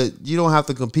said, but you don't have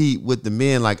to compete with the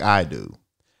men like I do.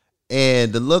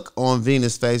 And the look on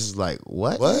Venus' face is like,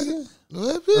 what? What?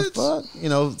 What, The bitch? fuck? You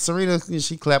know, Serena,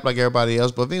 she clapped like everybody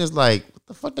else, but Venus like, what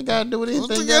the fuck they got to do with anything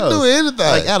What they got to else? do with anything?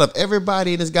 Like, out of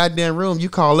everybody in this goddamn room, you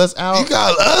call us out. You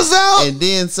call us out? And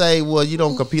then say, well, you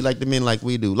don't compete like the men like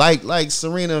we do. Like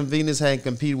Serena and Venus hadn't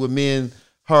competed with men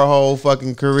her whole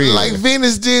fucking career. Like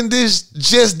Venus didn't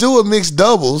just do a mixed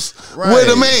doubles Right. with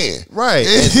a man. Right.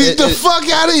 And get the fuck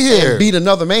out of here. and beat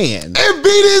another man. And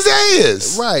beat his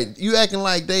ass. Right. You acting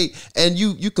like they and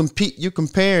you compete. You're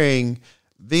comparing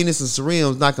Venus and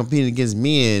Serena's not competing against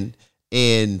men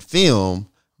in film,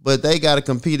 but they got to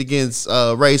compete against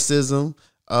racism,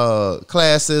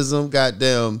 classism,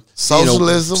 goddamn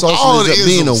Socialism, all the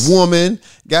being a isms. woman,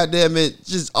 goddamn it,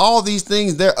 just all these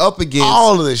things they're up against.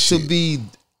 All of this to shit. be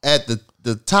at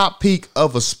the top peak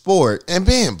of a sport And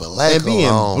being black and being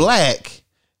alone. black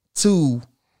to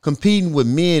competing with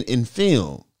men in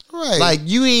film. Right. Like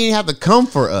you ain't have to come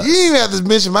for us. you didn't even have to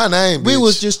mention my name, We bitch.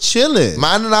 was just chilling.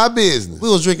 minding our business. We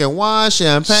was drinking wine,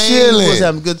 champagne. Chilling. We was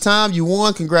having a good time. You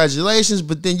won, congratulations.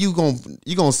 But then you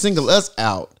gonna single us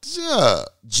out Yeah.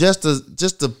 just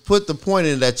to put the point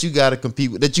in that you got to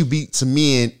compete with, that you beat some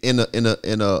men in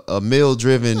a male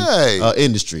driven Hey.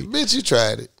 industry. Bitch, you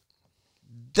tried it.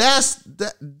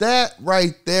 That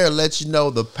right there lets you know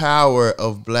the power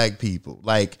of black people.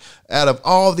 Like out of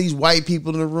all these white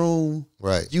people in the room,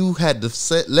 Right. you had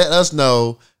to let us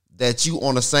know that you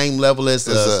on the same level as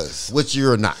As us, us. which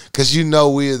you're not. Because you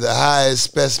know we're the highest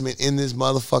specimen in this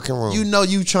motherfucking room. You know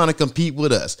you trying to compete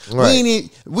with us. Right.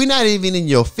 We not even in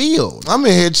your field. I'm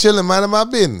in here chilling, minding my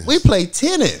business. We play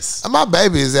tennis. My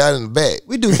baby is out in the back.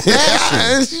 We do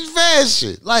fashion. She's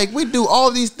fashion. Like we do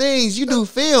all these things. You do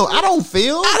film. I don't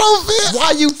film. I don't feel.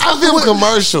 Why you I fucking film with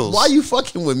commercials. Why you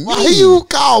fucking with me? Why you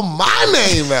call my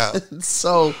name out?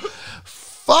 So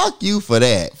fuck you for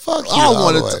that. Fuck you All I all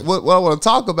want the to way. what I want to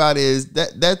talk about is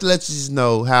that lets you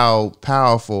know how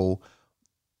powerful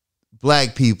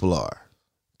black people are.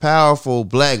 Powerful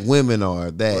black women are.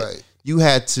 That Right. you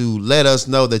had to let us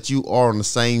know that you are on the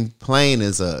same plane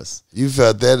as us. You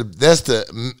felt that. That's the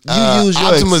use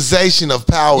your optimization of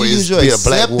power You is use your to be a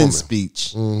black acceptance woman.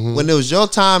 speech Mm-hmm. when it was your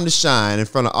time to shine in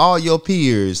front of all your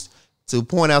peers to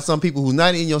point out some people who's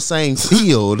not in your same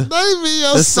field They be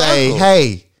your to say, circle.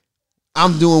 "Hey,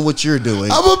 I'm doing what you're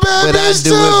doing, I'm a bad but I bitch do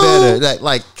too. it better."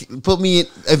 Like put me in,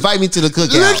 invite me to the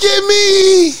cookout, Look at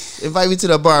me. invite me to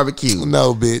the barbecue.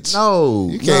 No, bitch. No,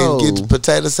 You can't no. get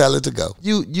potato salad to go.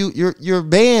 You're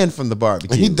banned from the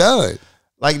barbecue. He done.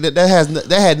 Like that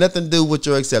had nothing to do with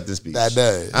your acceptance speech. That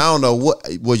does. I don't know what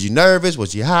was you nervous?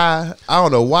 Was you high? I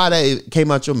don't know why that came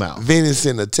out your mouth. Venus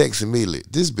sent a text immediately.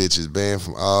 This bitch is banned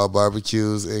from all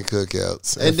barbecues and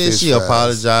cookouts. And then fish she fries.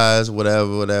 apologized,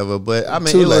 whatever. But I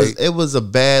mean, Too late. it was a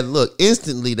bad look.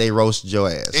 Instantly, they roasted your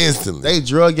ass. Instantly. They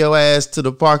drug your ass to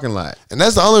the parking lot. And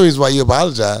that's the only reason why you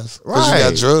apologize. Because you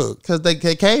got drugged. Because they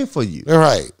came for you.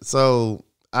 Right. So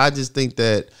I just think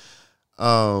that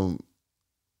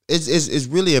it's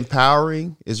really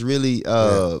empowering. It's really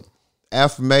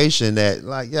affirmation that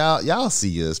like y'all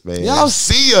see us, man. Y'all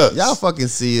see us. Y'all fucking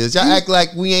see us. Y'all act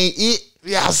like we ain't it.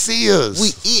 Y'all see us. We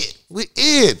it. We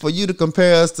it. For you to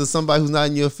compare us to somebody who's not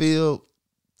in your field,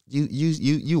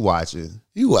 you watching.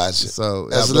 You watching. So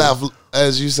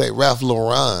As you say, Ralph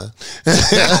Lauren.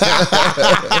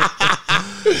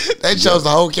 They chose the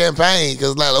whole campaign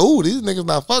because like, ooh, these niggas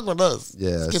not fucking with us.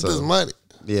 Yeah, Let's get so- this money.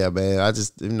 Yeah, man. I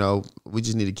just we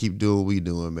just need to keep doing what we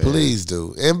doing, man. Please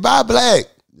do. And buy black.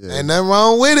 Yeah. Ain't nothing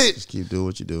wrong with it. Just keep doing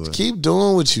what you're doing. Keep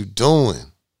doing what you doing.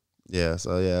 Yeah,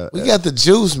 so yeah. We got the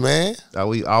juice, man.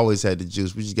 We always had the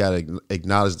juice. We just gotta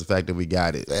acknowledge the fact that we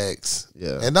got it. Facts.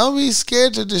 Yeah. And don't be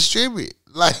scared to distribute.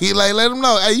 Like let them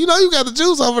know. Hey, you know you got the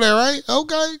juice over there, right?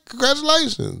 Okay.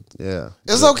 Congratulations. Yeah.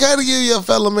 It's okay to give your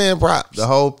fellow man props. The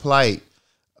whole plight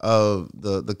of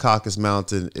the Caucasus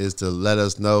Mountain is to let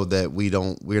us know that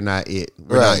we're not it.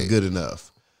 We're Right. not good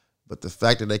enough. But the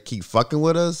fact that they keep fucking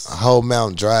with us, A whole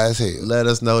mountain dry as hell. let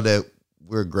us know that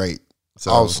we're great. So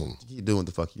Awesome. keep doing what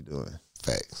the fuck you doing.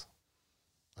 Facts.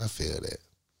 I feel that.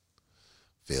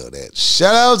 Feel that.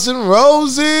 Shout out to the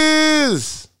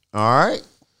roses. All right.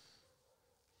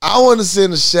 I want to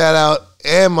send a shout out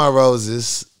and my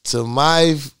roses to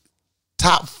my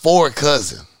top 4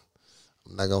 cousin.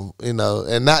 I'm not gonna,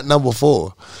 and not number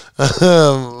 4.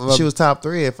 She was top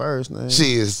 3 at first, man.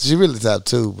 She is. She really top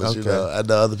 2, but Okay. I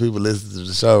know other people listen to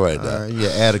the show right now. All right, yeah,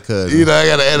 add a cousin. You know, I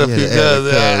gotta add a Yeah, few add a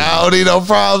cousins. cousin. I don't need no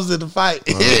problems in the fight.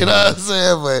 You know what I'm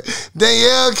saying? But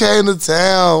Danielle came to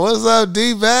town. What's up,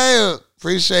 D-Babe?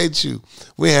 Appreciate you.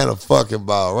 We had a fucking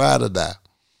ball. Ride or die.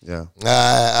 Yeah.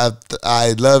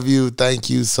 I love you.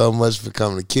 Thank you so much for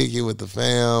coming to kick it with the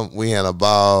fam. We had a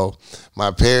ball.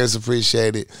 My parents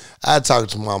appreciate it. I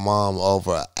talked to my mom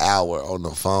over an hour on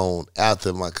the phone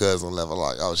after my cousin left. I'm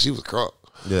like, oh, she was crunk.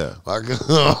 Yeah. Like,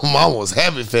 mom was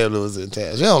happy family was in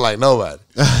town. She don't like nobody.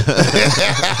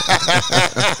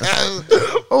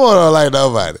 Mom don't like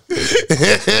nobody.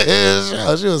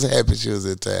 She was happy she was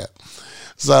in town.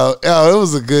 So, it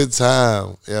was a good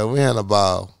time. Yeah, we had a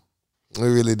ball. We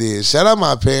really did. Shout out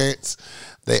my parents.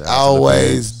 They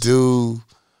always do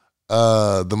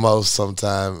the most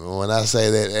sometimes. When I say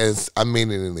that, I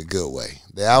mean it in a good way.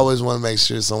 They always want to make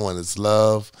sure someone is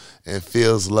loved and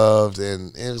feels loved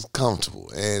and is comfortable.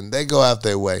 And they go out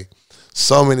their way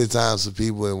so many times for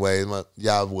people in ways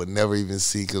y'all would never even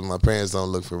see because my parents don't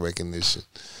look for recognition.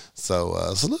 So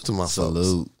salute to my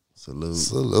folks.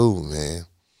 Salute, man.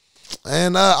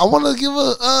 And I want to give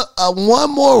a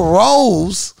one more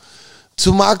rose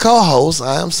to my co-host.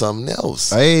 I am something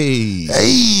else. Hey,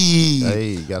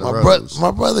 got a rose.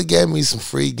 My brother gave me some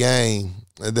free game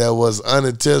that was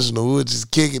unintentional. We were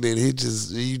just kicking it. He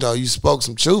just, you spoke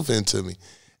some truth into me.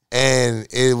 And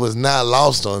it was not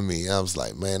lost on me. I was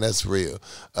like, man, that's real.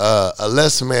 A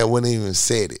lesser man wouldn't even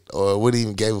said it or wouldn't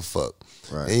even gave a fuck.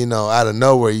 Right. And, out of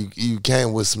nowhere, you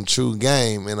came with some true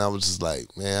game. And I was just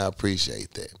like, man, I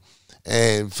appreciate that.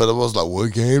 And for the most, like,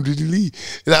 what game did he leave?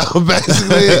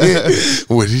 Basically,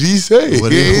 what did he say? What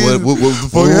the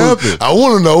fuck happened? I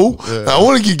want to know. Yeah. I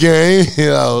want to get game.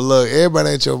 Look, everybody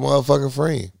ain't your motherfucking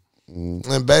friend.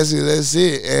 And basically, that's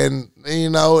it. And,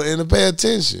 and to pay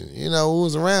attention,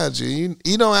 who's around you.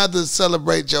 You don't have to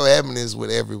celebrate your happiness with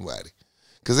everybody.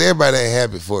 Because everybody ain't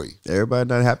happy for you. Everybody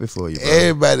not happy for you, bro.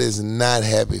 Everybody's not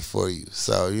happy for you.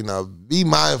 So, be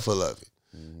mindful of it.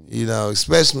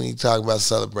 Especially when you talk about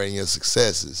celebrating your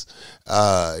successes,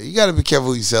 you got to be careful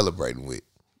who you're celebrating with.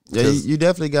 Yeah, you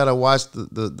definitely got to watch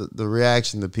the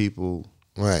reaction to people.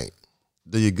 Right.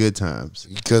 Do your good times.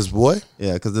 Because what?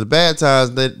 Yeah, because the bad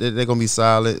times, they're going to be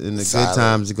solid, and the good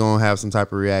times, you're going to have some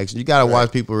type of reaction. You got to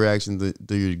watch people's reaction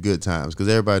to your good times because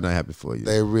everybody's not happy for you.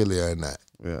 They really are not.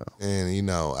 Yeah. And,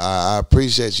 I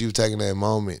appreciate you taking that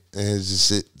moment and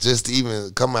just to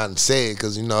even come out and say it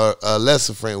because, a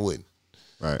lesser friend wouldn't.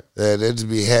 Right. They'd just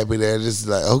be happy. They're just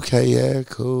like, okay, yeah,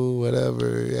 cool,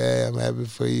 whatever. Yeah, I'm happy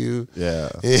for you. Yeah.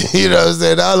 You know what I'm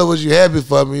saying? All of what you happy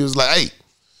for me, he was like, hey,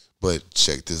 but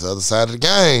check this other side of the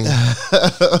game. The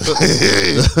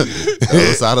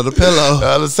other side of the pillow. The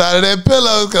other side of that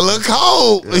pillow can look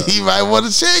cold. Yeah. You might want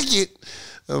to check it.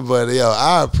 But,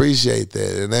 I appreciate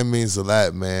that. And that means a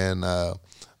lot, man.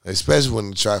 Especially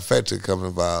when the trifecta come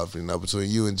involved,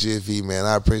 between you and Jiffy, man.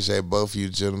 I appreciate both of you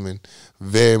gentlemen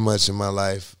very much in my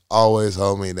life. Always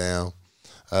hold me down.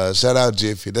 Shout out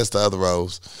Jiffy. That's the other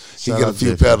rose. He get a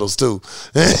few petals too.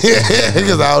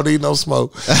 Because I don't need no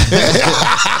smoke.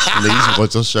 Please,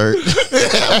 what's your shirt?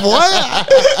 What?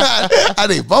 I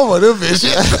need both of them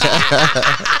bitches.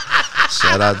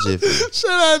 Shout out Jiffy.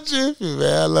 Shout out Jiffy,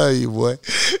 man. I love you, boy.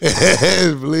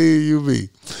 Believe you me.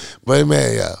 But,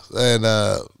 man, yeah. And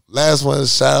last one,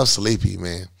 shout out Sleepy,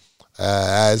 man.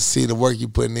 I see the work you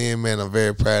putting in, man. I'm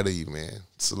very proud of you, man.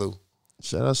 Salute.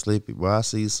 Shout out Sleepy, boy. I'll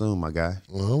see you soon, my guy.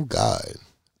 Oh, God.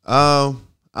 I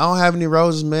don't have any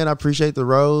roses, man. I appreciate the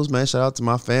rose, man. Shout out to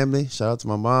my family. Shout out to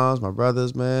my moms, my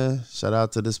brothers, man. Shout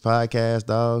out to this podcast,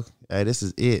 dog. Hey, this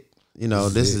is it.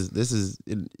 This is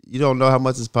you don't know how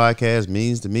much this podcast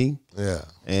means to me. Yeah.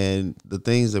 And the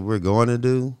things that we're going to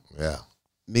do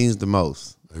means the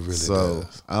most. It really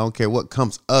does. I don't care what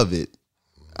comes of it.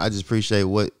 I just appreciate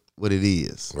what it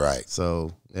is. Right.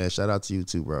 So, yeah, shout out to you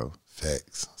too, bro.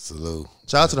 Facts. Salute.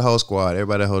 Shout out to the whole squad.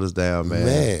 Everybody hold us down,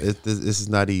 man. This is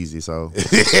not easy, so.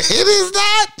 It is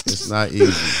not. It's not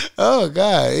easy. Oh,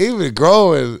 God. Even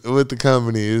growing with the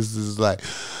company is just like,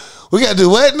 we got to do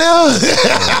what now?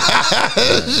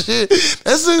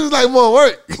 That seems like more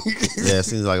work. Yeah, it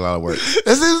seems like a lot of work.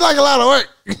 It seems like a lot of work.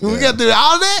 We got to do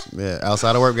all that? Yeah,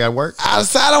 outside of work, we got to work.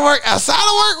 Outside of work,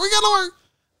 we got to work.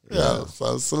 Yeah,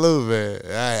 so salute, man.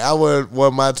 I wouldn't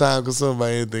want my time consumed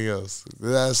by anything else.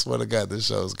 I swear to God, this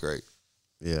show is great.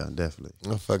 Yeah,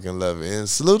 definitely. I fucking love it. And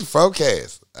salute the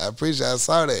Frocast. I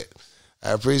saw that.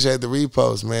 I appreciate the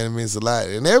repost, man. It means a lot.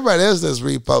 And everybody else that's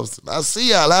reposting. I see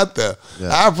y'all out there. Yeah.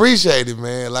 I appreciate it,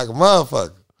 man, like a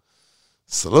motherfucker.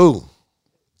 Salute.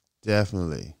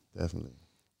 Definitely. Yeah,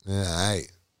 all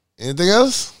right. Anything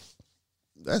else?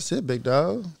 That's it, big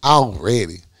dog.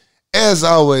 Already. As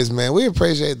always, man, we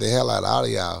appreciate the hell out of all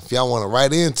of y'all. If y'all want to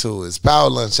write into it, it's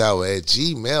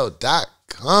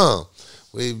powerlunchhour@gmail.com.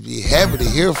 We'd be happy to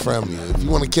hear from you. If you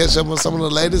want to catch up on some of the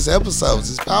latest episodes,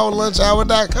 it's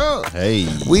powerlunchhour.com. Hey.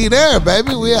 We there,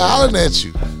 baby. We're hollering at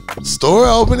you. Store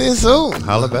opening soon.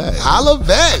 Holla back. Holla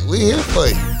back. We here for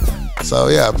you. So,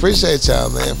 yeah, appreciate y'all,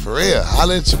 man. For real.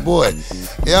 Holla at your boy.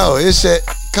 Yo, it's your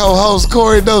co-host,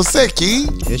 Corey Dosecki.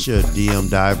 It's your DM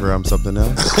diver. I'm something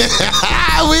else. We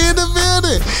in the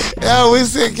building. Yeah, we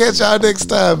see. Catch y'all next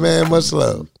time, man. Much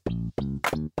love.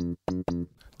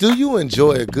 Do you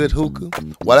enjoy a good hookah?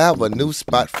 Well, I have a new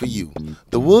spot for you.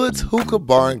 The Woods Hookah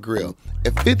Bar and Grill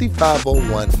at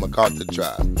 5501 MacArthur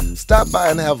Drive. Stop by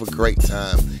and have a great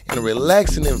time in a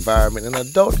relaxing environment and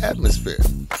adult atmosphere.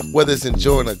 Whether it's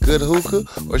enjoying a good hookah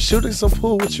or shooting some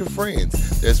pool with your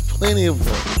friends, there's plenty of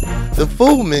room. The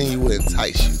food menu will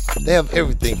entice you. They have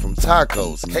everything from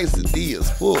tacos,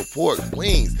 quesadillas, pulled pork,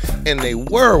 wings, and they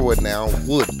world-renowned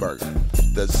wood burger.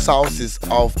 The sauce is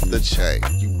off the chain.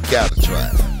 You gotta try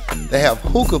it. They have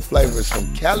hookah flavors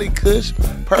from Cali Kush,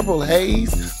 Purple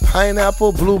Haze,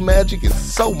 Pineapple, Blue Magic, and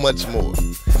so much more.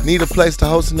 Need a place to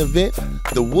host an event?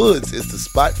 The Woods is the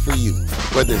spot for you.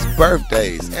 Whether it's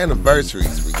birthdays,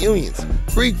 anniversaries, reunions,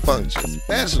 Greek functions,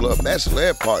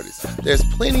 bachelorette parties, there's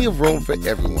plenty of room for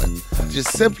everyone.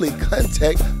 Just simply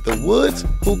contact the Woods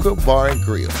Hookah Bar and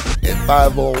Grill at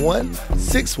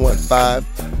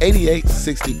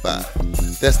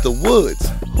 501-615-8865. That's the Woods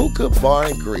Hookah Bar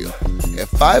and Grill at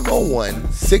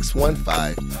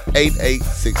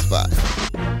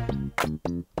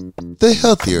 501-615-8865. The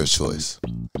Healthier Choice.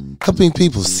 Helping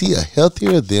people see a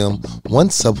healthier them one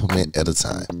supplement at a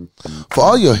time. For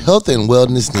all your health and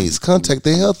wellness needs, contact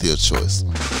The Healthier Choice.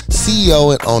 CEO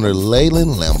and owner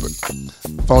Leyland Lambert.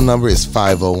 Phone number is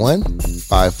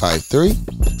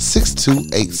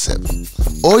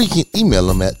 501-553-6287. Or you can email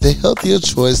them at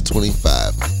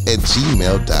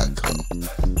thehealthierchoice25@gmail.com.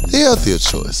 The Healthier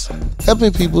Choice.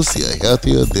 Helping people see a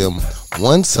healthier them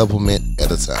one supplement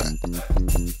at a time.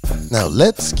 Now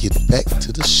let's get back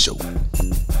to the show.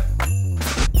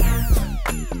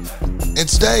 In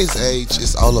today's age,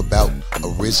 it's all about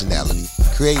originality,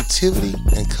 creativity,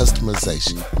 and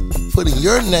customization. Putting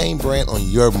your name brand on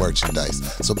your merchandise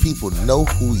so people know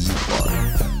who you are.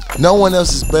 No one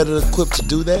else is better equipped to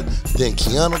do that than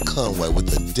Kiana Conway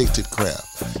with Addicted Craft.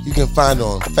 You can find her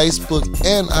on Facebook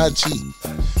and IG.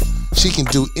 She can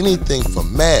do anything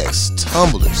from masks,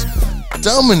 tumblers,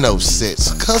 domino sets,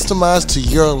 customized to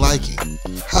your liking.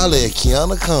 Holla at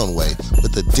Kiana Conway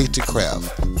with Addicted Craft.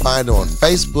 Find her on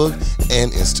Facebook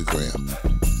and Instagram.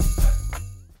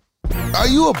 Are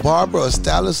you a barber or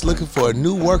stylist looking for a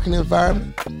new working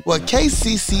environment? Well,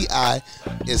 KCCI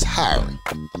is hiring.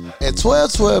 At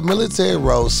 1212 Military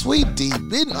Road, Suite D,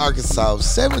 Benton, Arkansas,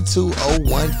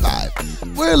 72015.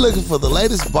 We're looking for the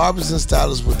latest barbers and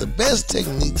stylists with the best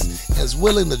techniques and is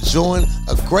willing to join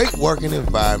a great working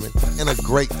environment and a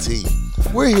great team.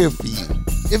 We're here for you.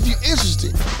 If you're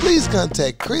interested, please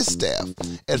contact Chris Staff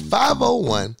at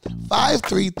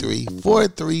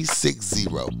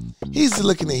 501-533-4360. He's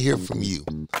looking to hear from you.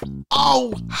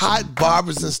 All hot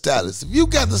barbers and stylists, if you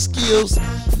got the skills,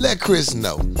 let Chris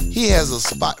know. He has a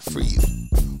spot for you.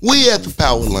 We at the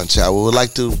Power Lunch Hour would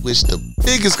like to wish the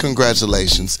biggest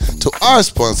congratulations to our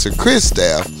sponsor, Chris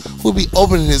Staff, who will be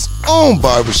opening his own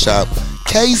barbershop,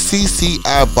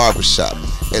 KCCI Barbershop,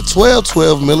 at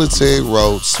 1212 Military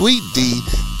Road, Suite D,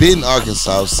 Benton,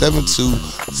 Arkansas,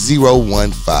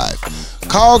 72015.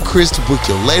 Call Chris to book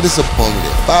your latest appointment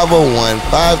at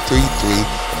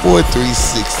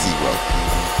 501-533-4360.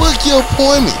 Book your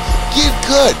appointment. Get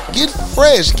cut. Get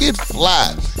fresh. Get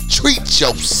fly. Treat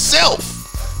yourself,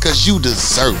 because you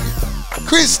deserve it.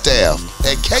 Chris Staff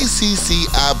at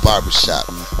KCCI Barbershop,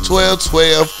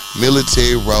 1212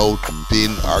 Military Road,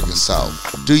 Benton, Arkansas.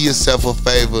 Do yourself a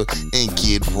favor and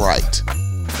get right.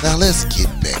 Now let's get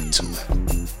back to it.